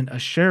sudden, a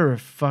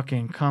sheriff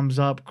fucking comes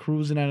up,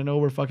 cruising out and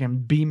over, fucking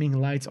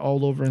beaming lights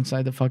all over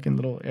inside the fucking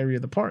little area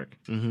of the park.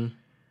 Mm-hmm.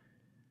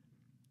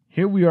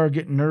 Here we are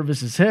getting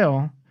nervous as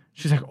hell.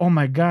 She's like, oh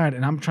my God.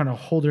 And I'm trying to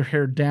hold her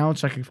hair down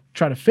so I can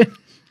try to fit.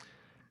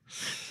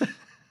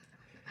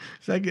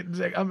 So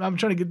I'm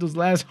trying to get those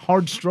last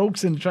hard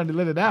strokes and trying to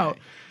let it out,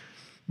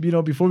 you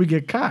know, before we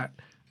get caught.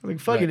 I'm like,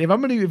 fuck Right. it. If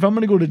I'm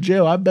gonna go to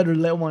jail, I better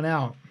let one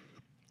out.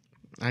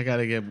 I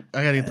gotta get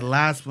the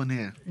last one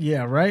in.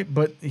 Yeah, right.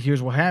 But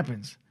here's what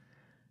happens.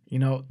 You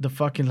know, the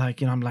fucking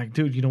like, you know, I'm like,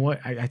 dude, you know what?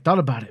 I thought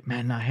about it,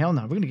 man. Nah, hell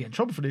no. We're gonna get in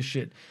trouble for this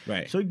shit.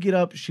 Right. So I get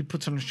up, she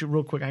puts on her shit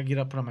real quick. I get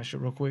up, put on my shit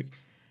real quick.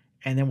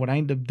 And then what I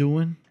end up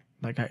doing,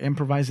 like I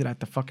improvise it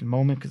at the fucking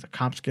moment because the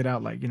cops get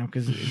out, like, you know,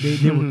 because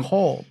they were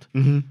called.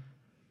 Mm-hmm.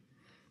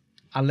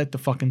 I let the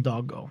fucking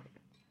dog go.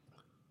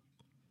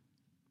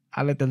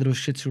 I let the little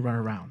Shih Tzu run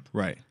around.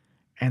 Right.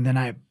 And then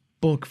I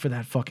book for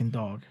that fucking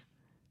dog.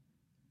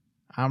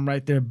 I'm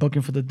right there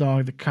booking for the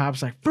dog. The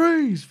cops like,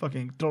 freeze!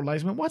 Fucking throw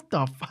lights. Man, what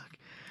the fuck?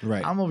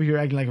 Right. I'm over here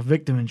acting like a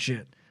victim and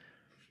shit.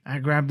 I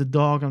grab the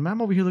dog.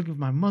 I'm over here looking for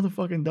my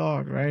motherfucking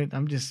dog, right?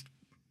 I'm just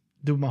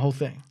doing my whole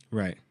thing.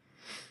 Right.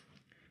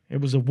 It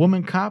was a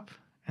woman cop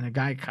and a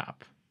guy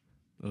cop.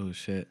 Oh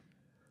shit.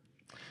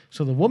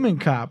 So the woman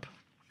cop,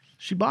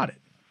 she bought it.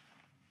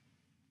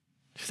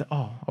 She said,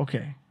 oh,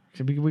 okay.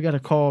 So we got a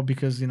call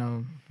because, you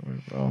know,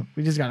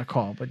 we just got a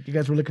call. But you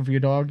guys were looking for your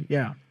dog?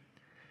 Yeah.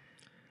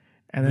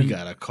 And then We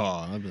got a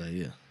call. I'll be like,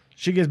 yeah.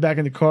 she gets back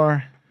in the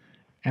car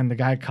and the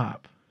guy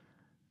cop.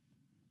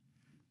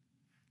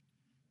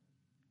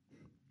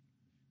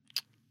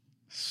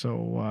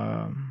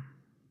 So,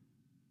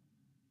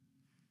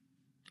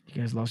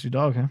 you guys lost your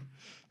dog, huh?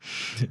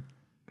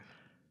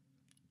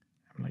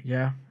 I'm like,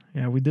 yeah,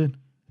 we did.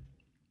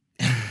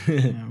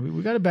 Yeah,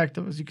 we got it back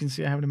though. As you can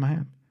see, I have it in my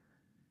hand.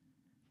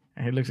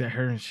 And he looks at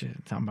her and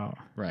shit, talking about.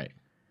 Right.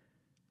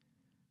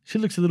 She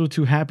looks a little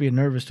too happy and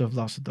nervous to have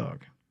lost a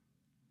dog.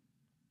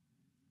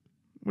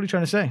 What are you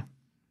trying to say?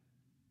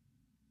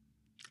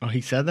 Oh,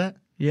 he said that?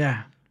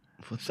 Yeah.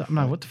 What So the I'm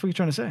like, fuck? what the fuck are you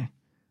trying to say?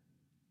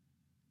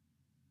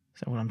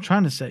 So what I'm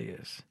trying to say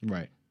is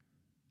Right.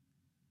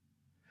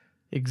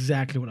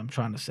 exactly what I'm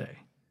trying to say.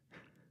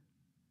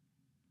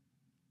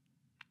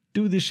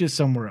 Do this shit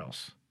somewhere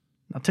else.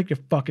 Now take your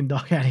fucking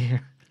dog out of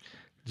here.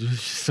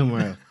 Just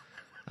somewhere else.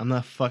 I'm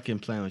not fucking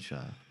playing with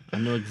y'all. I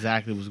know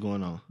exactly what's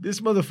going on. This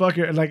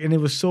motherfucker, like, and it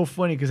was so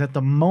funny because at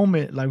the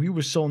moment, like, we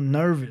were so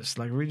nervous.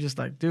 Like, we were just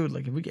like, dude,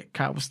 like, if we get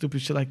caught with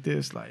stupid shit like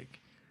this,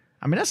 like,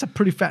 I mean, that's a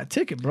pretty fat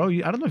ticket, bro.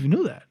 I don't know if you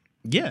knew that.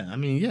 Yeah, I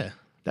mean, yeah.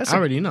 That's I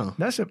already know.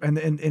 That's a, and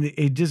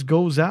it just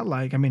goes out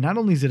like, I mean, not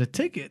only is it a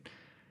ticket,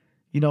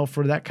 you know,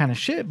 for that kind of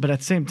shit, but at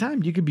the same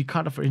time, you could be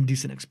caught up for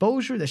indecent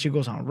exposure. That shit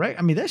goes on, right?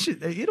 I mean, that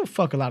shit, it'll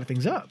fuck a lot of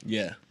things up.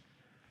 Yeah.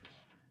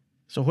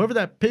 So whoever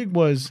that pig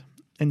was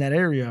in that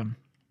area,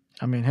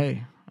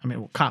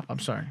 cop, I'm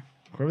sorry.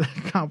 Whoever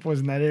that cop was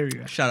in that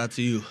area, Shout out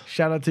to you.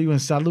 shout out to you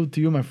and salute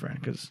to you, my friend,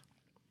 because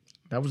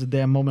that was a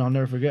damn moment I'll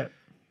never forget.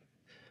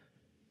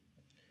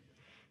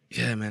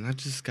 Yeah, man, I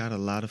just got a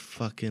lot of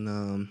fucking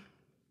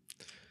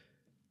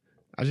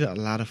I just got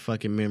a lot of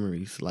fucking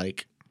memories.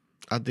 Like,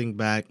 I think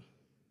back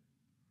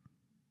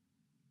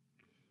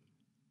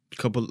a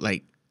couple,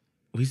 like,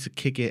 we used to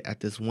kick it at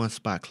this one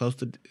spot close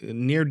to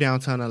near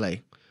downtown LA.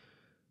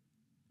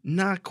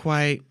 Not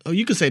quite. Oh,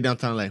 you could say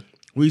downtown LA.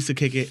 We used to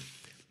kick it.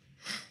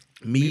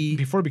 Me,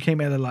 Before it became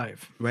LA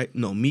Live. right?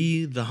 No,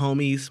 me, the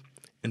homies,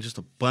 and just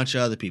a bunch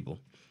of other people.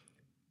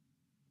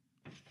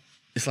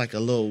 It's like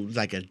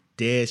a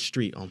dead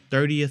street on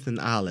 30th and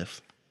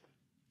Olive.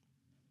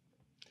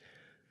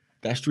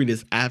 That street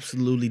is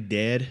absolutely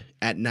dead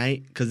at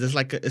night because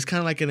it's kind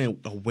of like in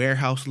a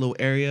warehouse little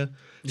area.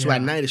 So Yeah.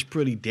 at night it's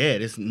pretty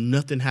dead. It's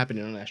nothing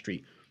happening on that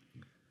street,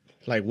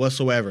 like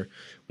whatsoever.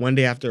 One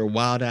day after a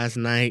wild ass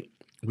night,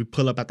 we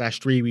pull up at that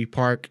street, we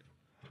park.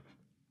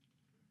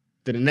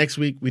 Then the next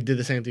week we did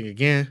the same thing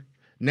again.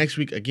 Next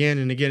week again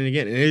and again and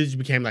again, and it just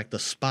became like the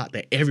spot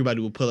that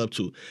everybody would pull up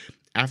to.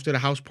 After the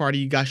house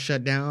party got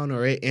shut down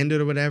or it ended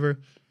or whatever,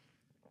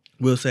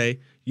 we'll say,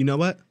 you know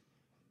what?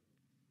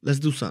 Let's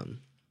do something.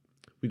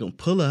 We're going to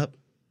pull up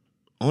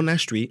on that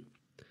street.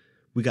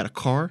 We got a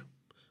car.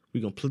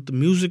 We're going to put the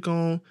music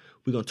on.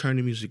 We're going to turn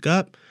the music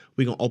up.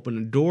 We're going to open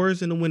the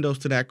doors and the windows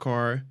to that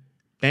car,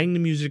 bang the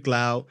music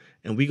loud,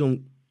 and we're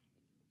going to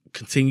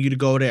continue to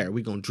go there.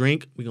 We're going to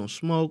drink. We're going to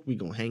smoke. We're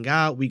going to hang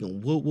out. We're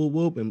going to whoop, whoop,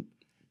 whoop. And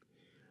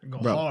Go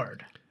Bro.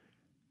 hard.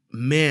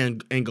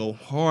 man, and go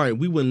hard.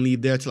 We wouldn't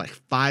leave there till like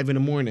 5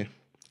 a.m.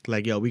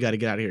 Like, yo, we got to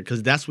get out of here.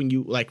 Because that's when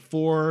you, like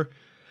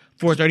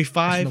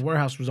 4:35. The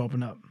warehouse was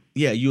open up.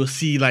 Yeah, you'll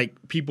see like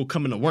people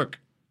coming to work.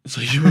 So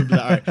you would be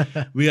like, all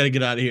right, we gotta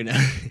get out of here now.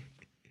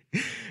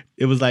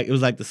 It was like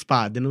the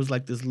spot. Then it was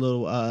like this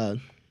little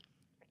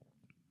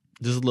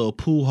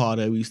pool hall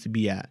that we used to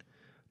be at.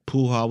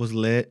 Pool hall was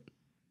lit.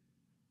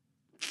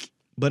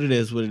 But it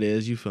is what it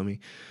is, you feel me?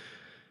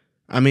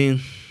 I mean,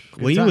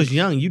 when you was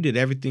young, you did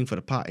everything for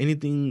the pie.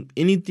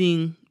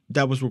 Anything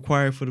that was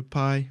required for the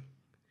pie,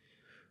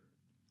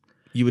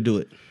 you would do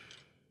it.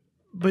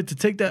 But to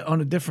take that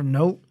on a different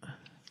note,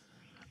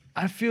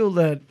 I feel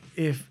that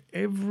if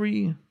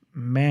every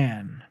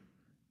man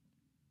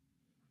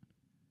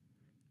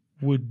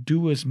would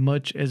do as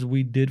much as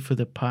we did for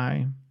the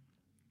pie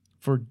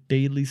for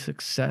daily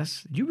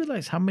success, do you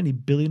realize how many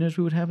billionaires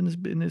we would have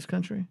in this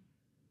country?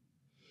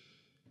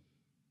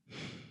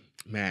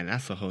 Man,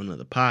 that's a whole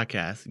nother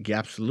podcast. Yeah,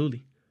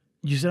 absolutely.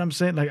 You see what I'm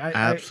saying? Like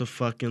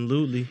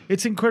Absolutely.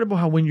 it's incredible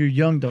how when you're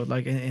young though,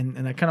 like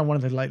and I kind of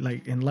wanted to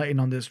like enlighten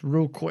on this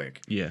real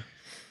quick. Yeah.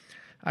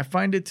 I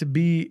find it to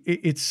be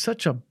it's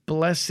such a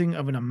blessing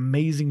of an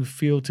amazing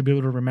feel to be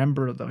able to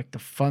remember the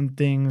fun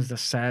things, the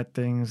sad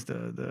things,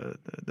 the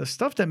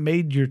stuff that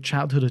made your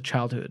childhood a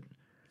childhood.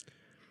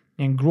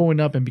 And growing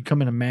up and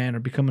becoming a man or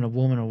becoming a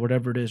woman or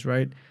whatever it is,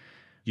 right?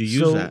 You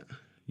use that.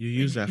 You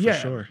use that for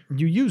sure.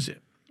 You use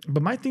it.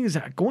 But my thing is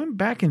that going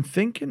back and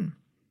thinking,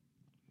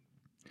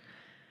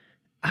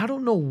 I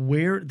don't know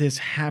where this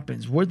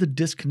happens, where the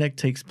disconnect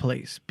takes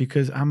place,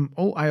 because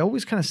I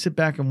always kind of sit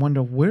back and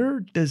wonder,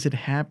 where does it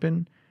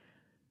happen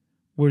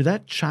where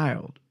that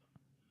child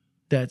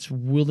that's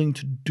willing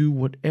to do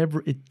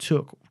whatever it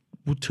took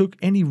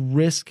any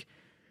risk,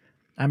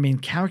 I mean,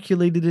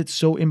 calculated it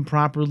so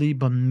improperly,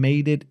 but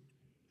made it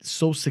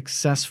so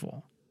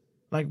successful.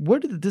 Like, where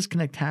did the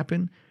disconnect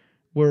happen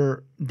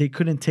where they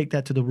couldn't take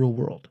that to the real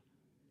world?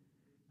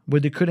 Where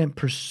they couldn't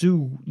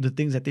pursue the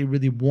things that they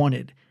really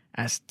wanted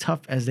as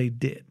tough as they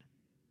did.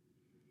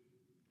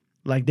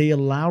 Like, they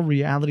allow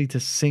reality to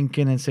sink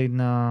in and say,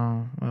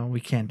 no, well, we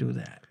can't do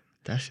that.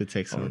 That should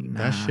take some.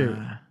 Nah.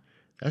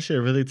 That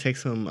should really take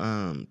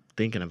some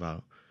thinking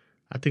about.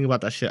 I think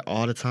about that shit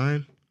all the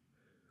time.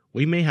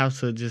 We may have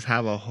to just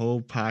have a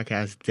whole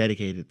podcast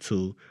dedicated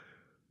to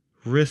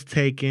risk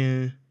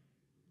taking,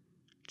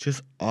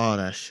 just all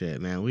that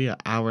shit, man. We an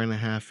hour and a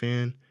half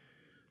in.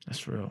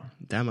 That's real.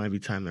 That might be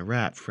time to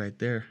wrap right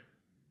there.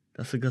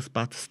 That's a good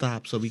spot to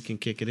stop so we can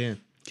kick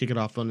it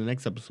off on the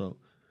next episode.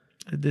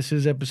 This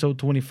is episode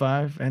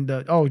 25. And,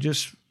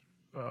 just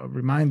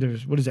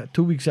reminders. What is that?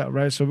 2 weeks out,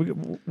 right? So there'll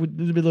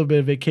be a little bit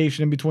of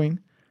vacation in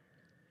between.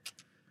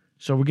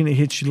 So we're going to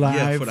hit you live.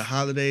 Yeah, for the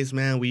holidays,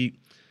 man, we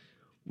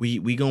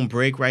going to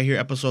break right here,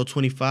 episode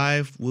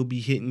 25. We'll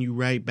be hitting you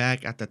right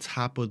back at the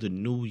top of the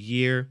new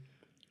year.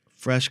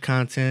 Fresh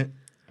content,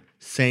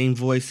 same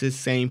voices,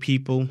 same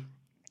people.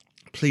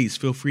 Please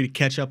feel free to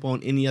catch up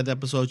on any other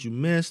episodes you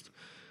missed.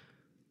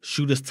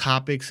 Shoot us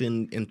topics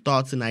and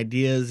thoughts and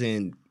ideas,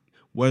 and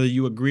whether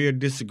you agree or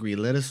disagree,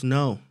 let us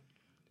know.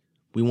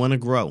 We want to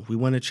grow. We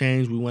want to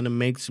change. We want to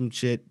make some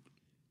shit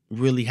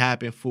really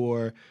happen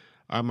for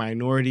our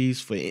minorities,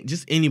 for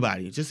just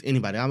anybody.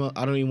 I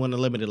don't even want to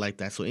limit it like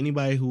that. So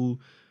anybody who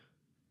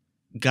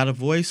got a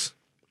voice,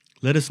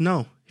 let us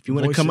know. If you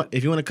want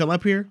to come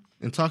up here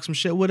and talk some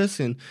shit with us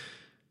and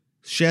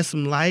shed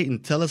some light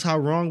and tell us how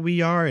wrong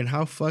we are and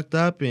how fucked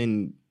up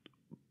and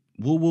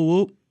whoop, whoop,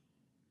 whoop,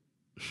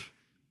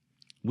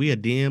 we a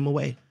DM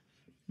away.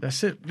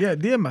 That's it. Yeah,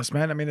 DM us,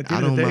 man. I mean, at the I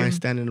end of don't the day, mind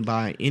standing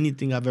by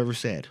anything I've ever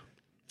said.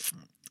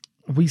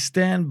 we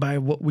stand by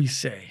what we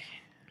say.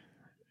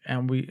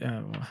 And we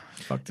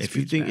fuck this.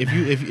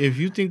 If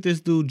you think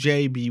this dude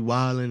Jay be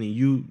wilding and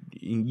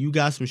you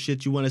got some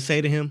shit you want to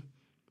say to him,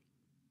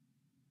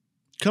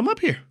 come up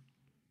here.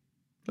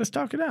 Let's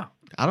talk it out.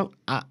 I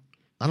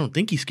don't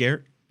think he's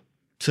scared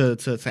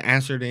to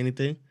answer to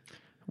anything.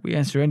 We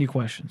answer any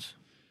questions.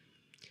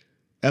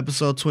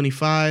 Episode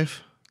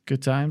 25.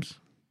 Good times.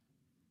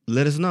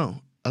 Let us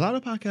know. A lot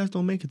of podcasts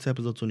don't make it to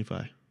episode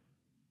 25.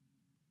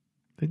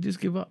 They just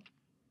give up.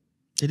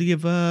 They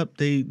give up.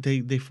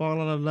 They fall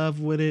out of love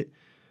with it.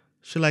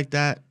 Shit like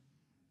that.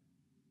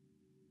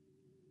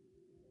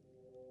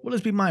 Well,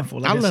 let's be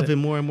mindful. Like I love said, it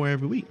more and more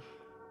every week.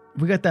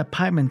 We got that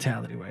pie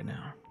mentality right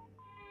now.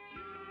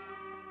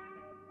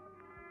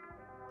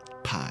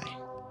 Pie.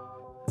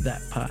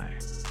 That pie.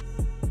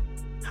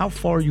 How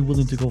far are you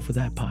willing to go for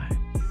that pie?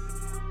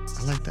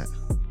 I like that.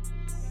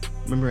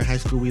 Remember in high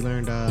school we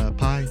learned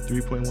pi,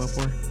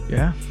 3.14?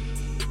 Yeah?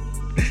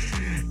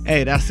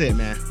 Hey, that's it,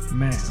 man.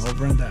 Man,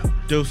 over and out.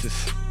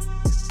 Deuces.